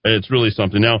 it's really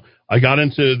something. Now, I got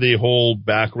into the whole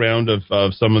background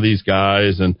of some of these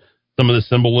guys and some of the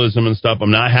symbolism and stuff.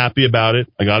 I'm not happy about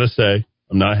it. I got to say,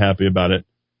 I'm not happy about it.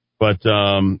 But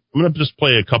I'm going to just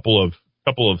play a couple of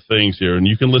things here, and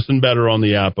you can listen better on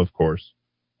the app, of course,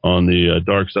 on the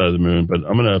Dark Side of the Moon. But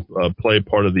I'm going to play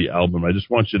part of the album. I just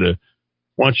want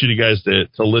you guys to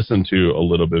listen to a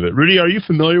little bit of it. Rudy, are you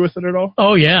familiar with it at all?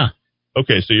 Oh yeah.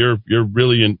 Okay, so you're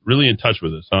really in touch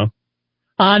with this, huh?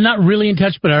 Not really in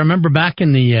touch, but I remember back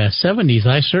in the 70s,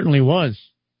 I certainly was.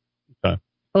 Okay.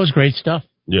 That was great stuff.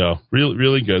 Yeah, really,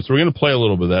 really good. So we're going to play a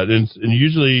little bit of that. And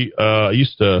usually, I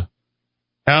used to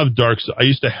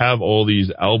have all these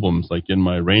albums like in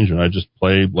my arrangement. I just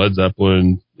played Led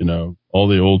Zeppelin, all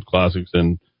the old classics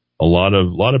and a lot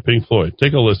of Pink Floyd.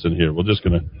 Take a listen here. We're just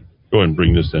going to go ahead and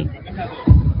bring this in.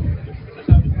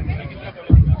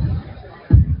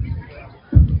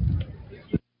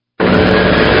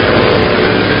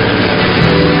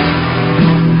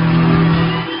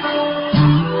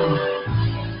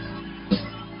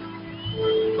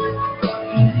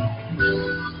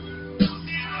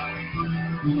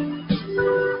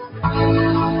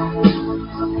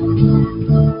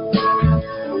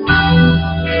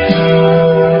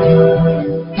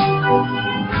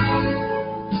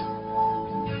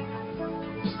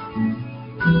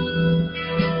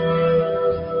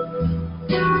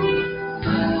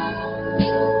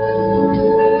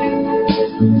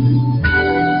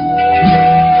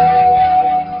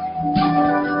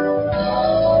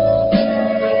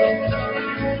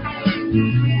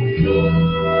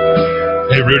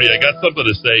 Rudy, I got something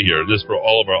to say here. This is for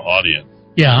all of our audience.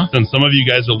 Yeah. Since some of you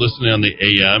guys are listening on the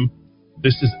AM,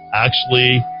 this is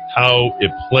actually how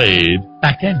it played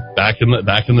back in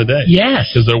the day. Yes,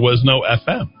 because there was no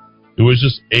FM. It was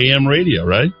just AM radio,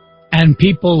 right? And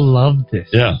people loved this.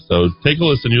 Yeah. So take a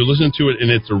listen. You're listening to it in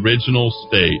its original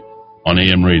state on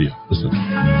AM radio. Listen.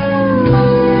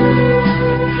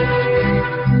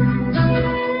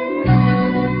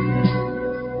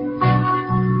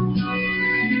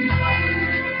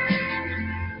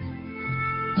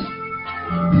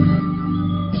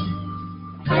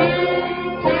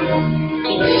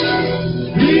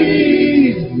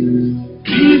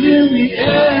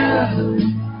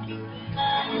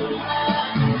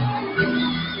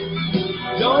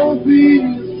 Don't be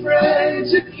afraid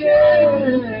to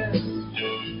care.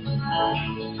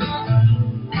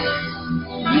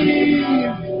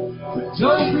 Leave, but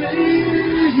don't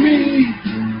leave me.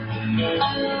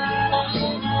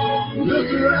 Look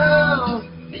around,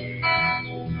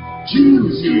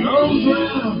 choose your own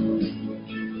ground.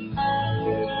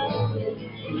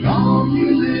 The longer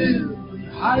you live,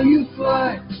 the higher you fly.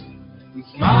 The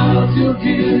smiles you'll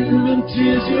give and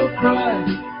tears you'll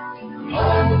cry.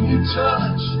 All you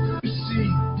touch, you see,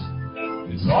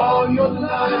 is all your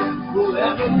life will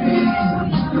ever be.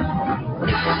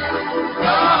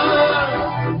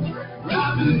 Run,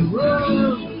 rabbit,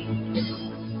 run.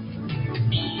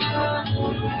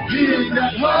 Dig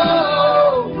that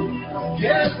hole,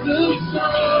 get the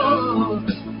sun.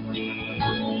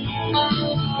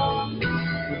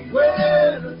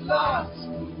 When it's lost,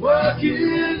 work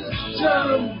is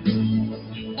done.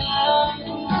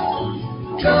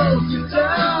 Close it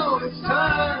down, it's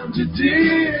time to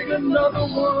dig another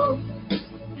one.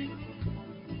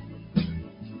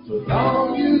 The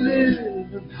longer you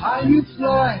live and high you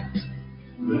fly,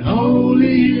 but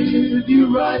only if you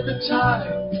ride the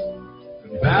tide.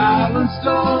 And balanced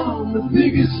on the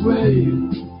biggest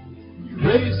wave, you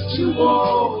race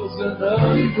towards an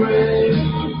early grave.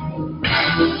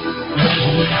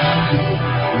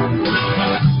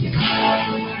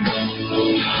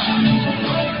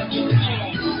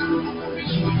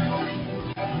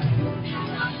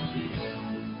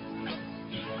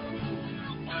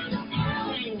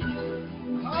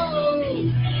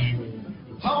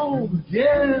 Home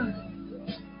again.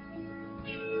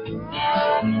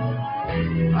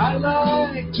 I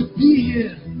like to be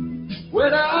here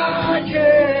when I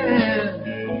can.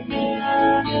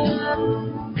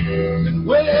 And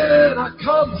when I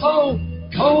come home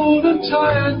cold and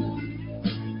tired,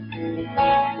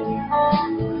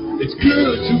 it's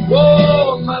good to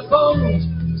warm my bones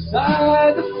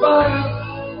beside the fire.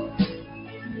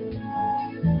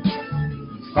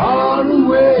 Far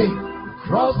away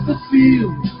across the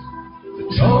field, the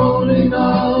tolling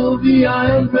of the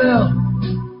iron bell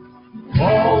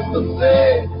calls the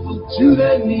faithful to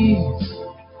their knees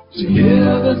to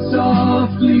hear the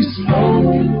softly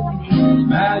spoken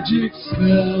magic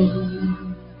spell.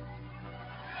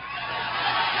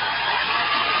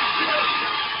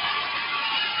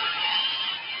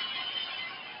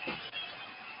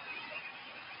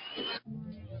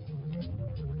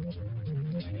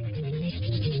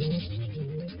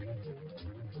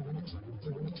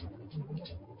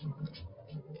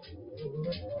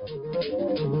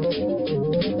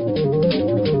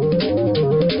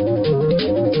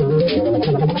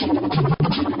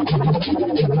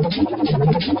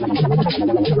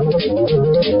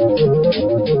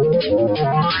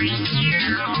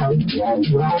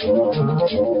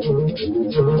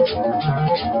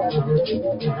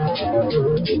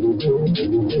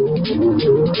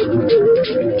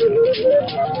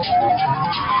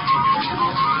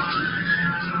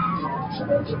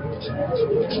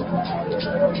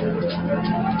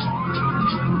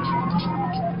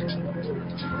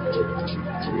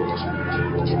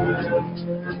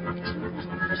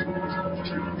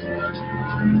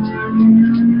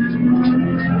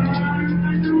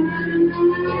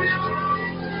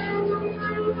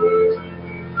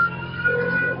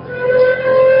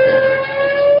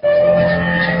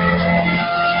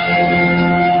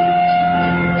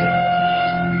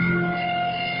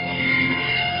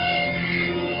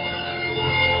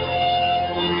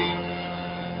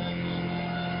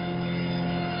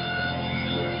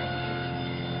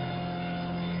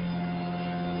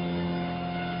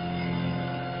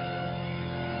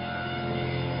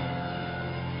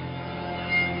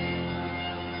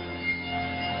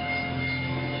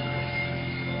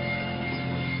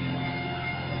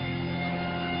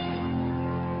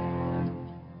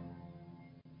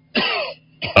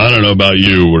 I don't know about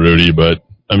you, Rudy, but,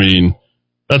 I mean,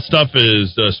 that stuff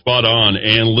is spot on,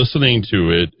 and listening to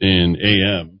it in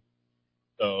AM.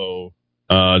 So,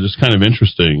 just kind of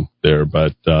interesting there,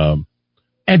 but...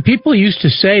 And people used to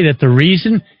say that the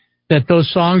reason that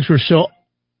those songs were so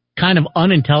kind of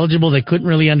unintelligible, they couldn't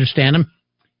really understand them,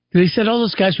 they said all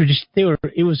those guys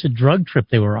it was a drug trip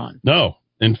they were on. No.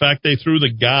 In fact, they threw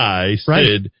the guy,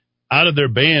 Sid, out of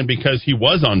their band because he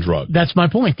was on drugs. That's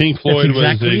my point. Pink Floyd was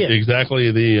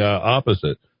exactly the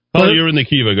opposite. Paul, you're in the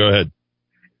Kiva. Go ahead.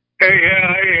 Hey,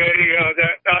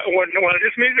 when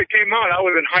this music came out, I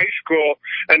was in high school,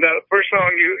 and the first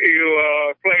song you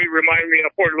played reminded me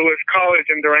of Fort Lewis College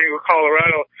in Durango,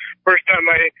 Colorado. First time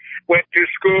I went to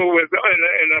school in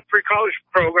a pre-college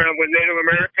program with Native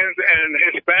Americans and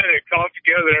Hispanics all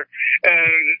together,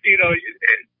 and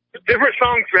different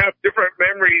songs have different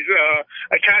memories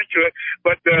attached to it,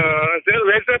 but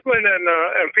Led Zeppelin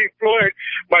and Pink Floyd,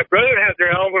 my brother had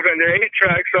their albums and their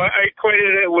 8-track, so I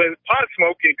equated it with pot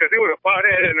smoking because he was a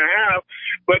pothead and a half.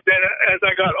 But then as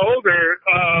I got older,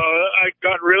 I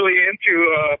got really into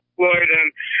Floyd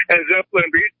and Zeppelin,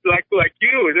 like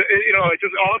you. It's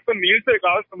just awesome music,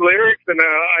 awesome lyrics, and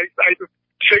I just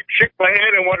shook my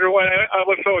head and wondered why I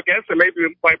was so against it. Maybe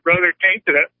my brother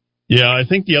tainted it. Yeah, I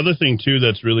think the other thing, too,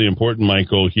 that's really important,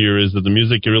 Michael, here is that the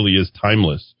music really is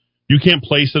timeless. You can't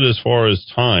place it as far as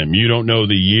time. You don't know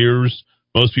the years.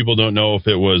 Most people don't know if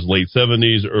it was late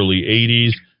 70s, early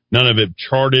 80s. None of it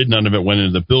charted. None of it went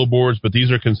into the billboards. But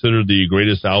these are considered the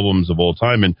greatest albums of all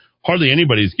time. And hardly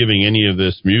anybody's giving any of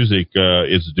this music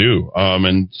its due.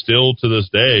 And still to this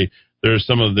day, there's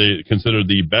some of the considered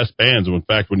the best bands. In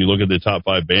fact, when you look at the top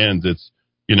 5 bands, it's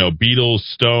Beatles,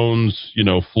 Stones,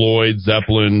 Floyd,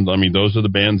 Zeppelin. I mean, those are the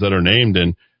bands that are named.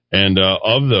 And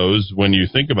of those, when you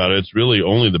think about it, it's really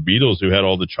only the Beatles who had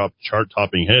all the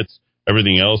chart-topping hits.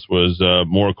 Everything else was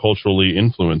more culturally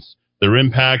influenced. Their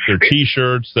impact, their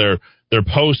T-shirts, their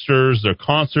posters, their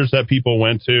concerts that people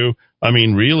went to. I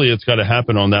mean, really, it's got to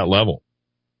happen on that level.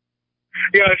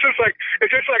 Yeah, it's just like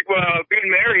being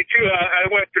married too.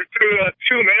 I went through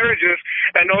 2 marriages,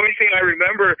 and the only thing I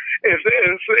remember is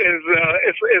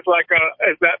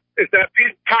that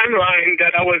timeline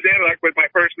that I was in, like with my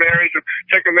first marriage,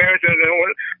 second marriage, and then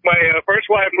when my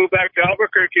first wife moved back to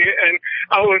Albuquerque, and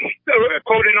I was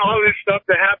quoting all this stuff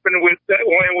that happened when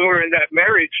we were in that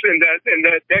marriage, in that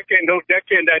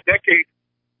decade.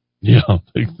 Yeah,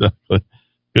 exactly.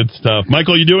 Good stuff.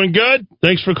 Michael, you doing good?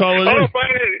 Thanks for calling in.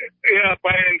 Fine. Yeah,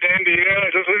 fine and dandy.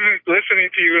 Yeah, just listening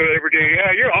to you every day.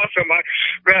 Yeah, you're awesome. I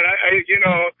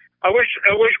wish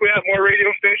we had more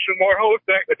radio stations, more hosts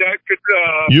that could.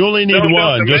 You only need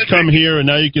one. Just come here, and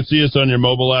now you can see us on your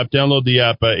mobile app. Download the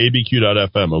app,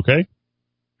 abq.fm, okay?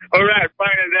 All right,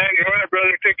 fine and dandy. All right,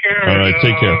 brother. Take care. All right,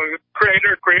 take care.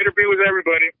 Creator be with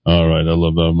everybody. All right, I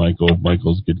love that, Michael.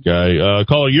 Michael's a good guy.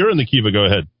 Caller, you're in the Kiva. Go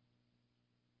ahead.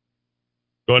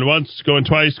 Going once, going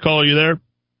twice. Caller, you there?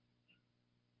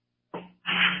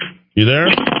 You there?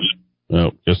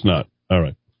 No, guess not. All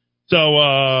right. So,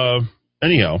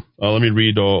 anyhow, let me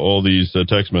read all these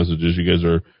text messages. You guys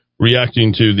are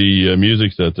reacting to the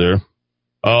music set there.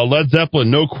 Led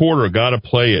Zeppelin, No Quarter, gotta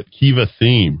play it. Kiva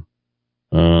theme.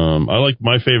 I like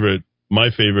my favorite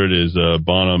is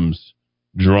Bonham's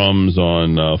drums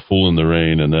on Fool in the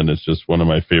Rain, and then it's just one of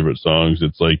my favorite songs.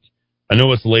 It's like, I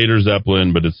know it's later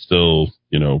Zeppelin, but it's still,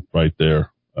 right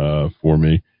there for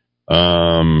me.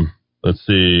 Let's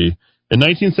see. In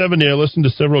 1970, I listened to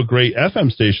several great FM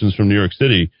stations from New York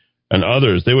City and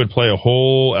others. They would play a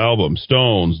whole album,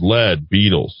 Stones, Led,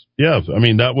 Beatles. Yeah, I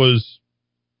mean, that was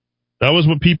That was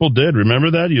what people did.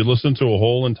 Remember that? You'd listen to a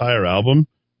whole entire album,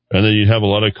 and then you'd have a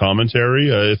lot of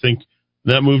commentary. I think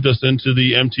that moved us into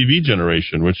the MTV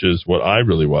generation, which is what I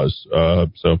really was.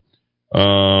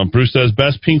 Bruce says,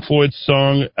 best Pink Floyd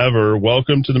song ever,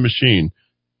 Welcome to the Machine.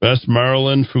 Best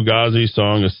Marilyn Fugazi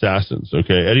song, Assassins.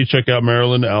 Okay, Eddie, check out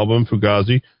Marilyn album,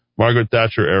 Fugazi. Margaret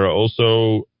Thatcher era,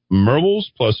 also Merbles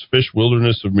plus Fish,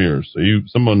 Wilderness of Mirrors. So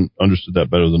someone understood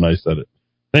that better than I said it.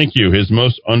 Thank you. His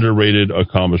most underrated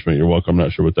accomplishment. You're welcome. I'm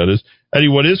not sure what that is. Eddie,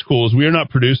 what is cool is we are not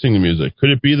producing the music. Could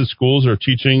it be the schools are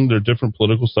teaching their different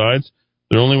political sides?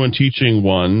 The only one teaching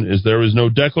one is there is no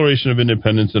Declaration of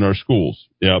Independence in our schools.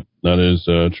 Yep, that is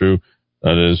true.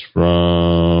 That is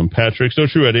from Patrick. So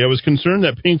true, Eddie. I was concerned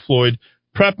that Pink Floyd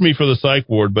prepped me for the psych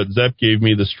ward, but Zepp gave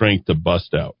me the strength to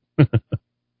bust out.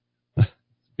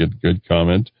 Good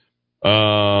comment.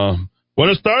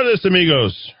 Buenas tardes,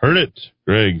 amigos. Heard it.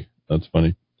 Greg. That's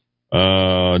funny.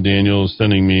 Daniel's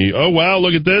sending me. Oh, wow.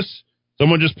 Look at this.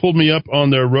 Someone just pulled me up on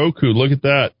their Roku. Look at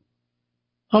that.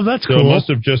 Oh, that's so cool. It must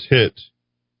have just hit.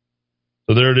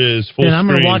 So there it is. Full and I'm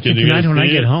going to watch Can it tonight when I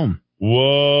get home.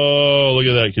 Whoa. Look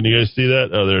at that. Can you guys see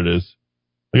that? Oh, there it is.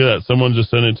 Look at that. Someone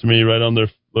just sent it to me right on their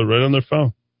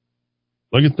phone.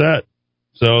 Look at that.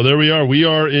 So there we are. We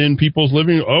are in people's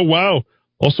living room. Oh, wow.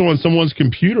 Also on someone's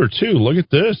computer, too. Look at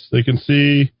this. They can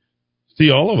see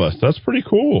all of us. That's pretty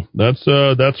cool. That's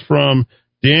from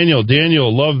Daniel.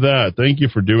 Daniel, love that. Thank you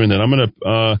for doing that. I'm going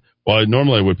to,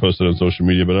 normally I would post it on social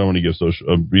media, but I don't want to give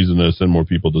a reason to send more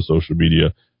people to social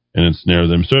media and ensnare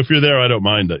them. So if you're there, I don't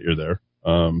mind that you're there.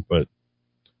 But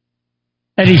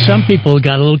Eddie, some people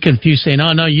got a little confused saying,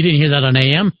 oh, no, you didn't hear that on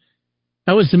AM.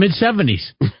 That was the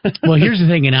mid-'70s. Well, here's the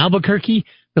thing. In Albuquerque,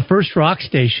 the first rock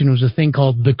station was a thing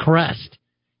called The Crest.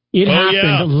 It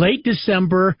happened late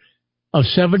December of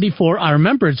 74. I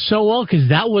remember it so well because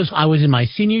I was in my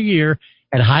senior year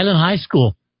at Highland High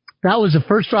School. That was the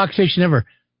first rock station ever.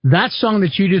 That song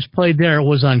that you just played there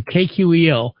was on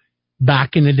KQEO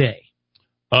back in the day.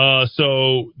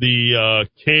 So the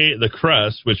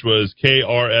Crest, which was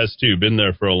KRS2, been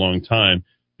there for a long time,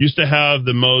 used to have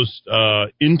the most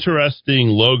interesting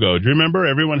logo. Do you remember?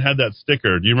 Everyone had that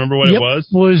sticker. Do you remember what it was?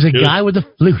 It was a guy with a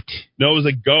flute. No, it was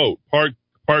a goat.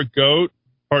 Part goat,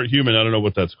 part human. I don't know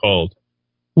what that's called.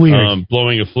 Weird.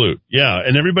 Blowing a flute. Yeah,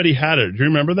 and everybody had it. Do you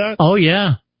remember that? Oh,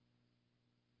 yeah.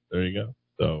 There you go.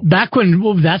 So that's when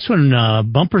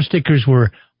bumper stickers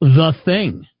were the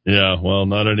thing. Yeah, well,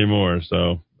 not anymore.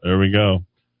 So there we go.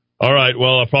 All right.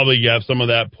 Well, I'll probably have some of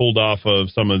that pulled off of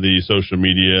some of the social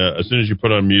media as soon as you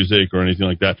put on music or anything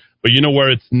like that. But you know where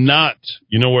it's not?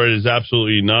 You know where it is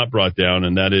absolutely not brought down,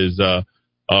 and that is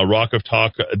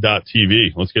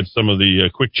rockoftalk.tv. Let's get some of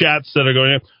the quick chats that are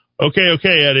going up.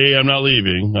 Okay, Eddie, I'm not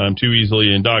leaving. I'm too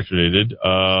easily indoctrinated.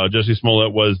 Jesse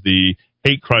Smollett was the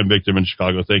hate crime victim in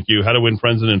Chicago. Thank you. How to win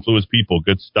friends and influence people.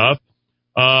 Good stuff.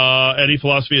 Eddie,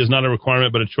 philosophy is not a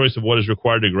requirement, but a choice of what is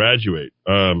required to graduate.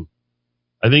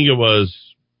 I think it was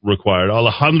required.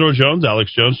 Alejandro Jones,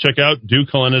 Alex Jones, check out Duke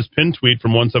Helena's pin tweet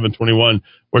from 1721,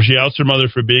 where she outs her mother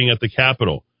for being at the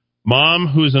Capitol. Mom,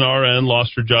 who's an RN,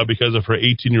 lost her job because of her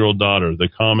 18-year-old daughter. The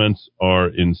comments are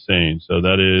insane. So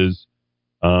that is,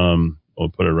 I'll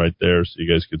put it right there so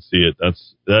you guys can see it.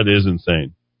 That is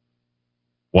insane.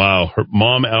 Wow. Her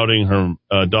mom outing her,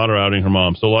 daughter outing her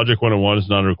mom. So Logic 101 is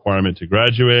not a requirement to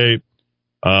graduate.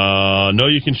 No,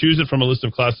 you can choose it from a list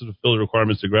of classes with filled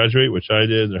requirements to graduate, which I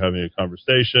did. They're having a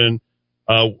conversation.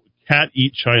 Cat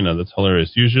Eat China. That's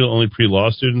hilarious. Usually only pre-law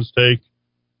students take.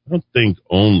 I don't think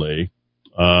only.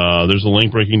 There's a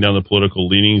link breaking down the political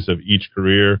leanings of each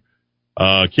career.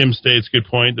 Kim states, good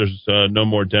point. There's no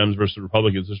more Dems versus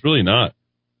Republicans. There's really not.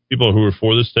 People who are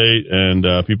for the state and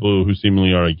people who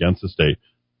seemingly are against the state.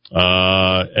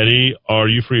 Eddie, are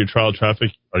you for your child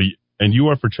traffic? You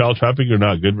are for child trafficking or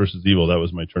not? Good versus evil. That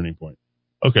was my turning point.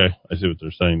 Okay, I see what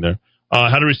they're saying there.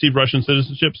 How to receive Russian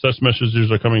citizenship. Such messages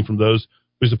are coming from those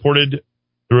who supported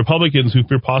the Republicans who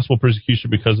fear possible persecution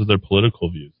because of their political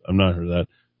views. I've not heard that.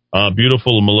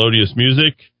 Beautiful, melodious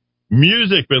music.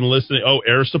 Been listening. Oh,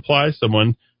 Air Supply.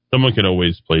 Someone can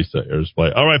always place that Air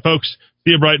Supply. All right, folks.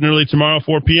 See you bright and early tomorrow,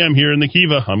 4 p.m. here in the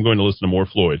Kiva. I'm going to listen to more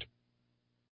Floyd.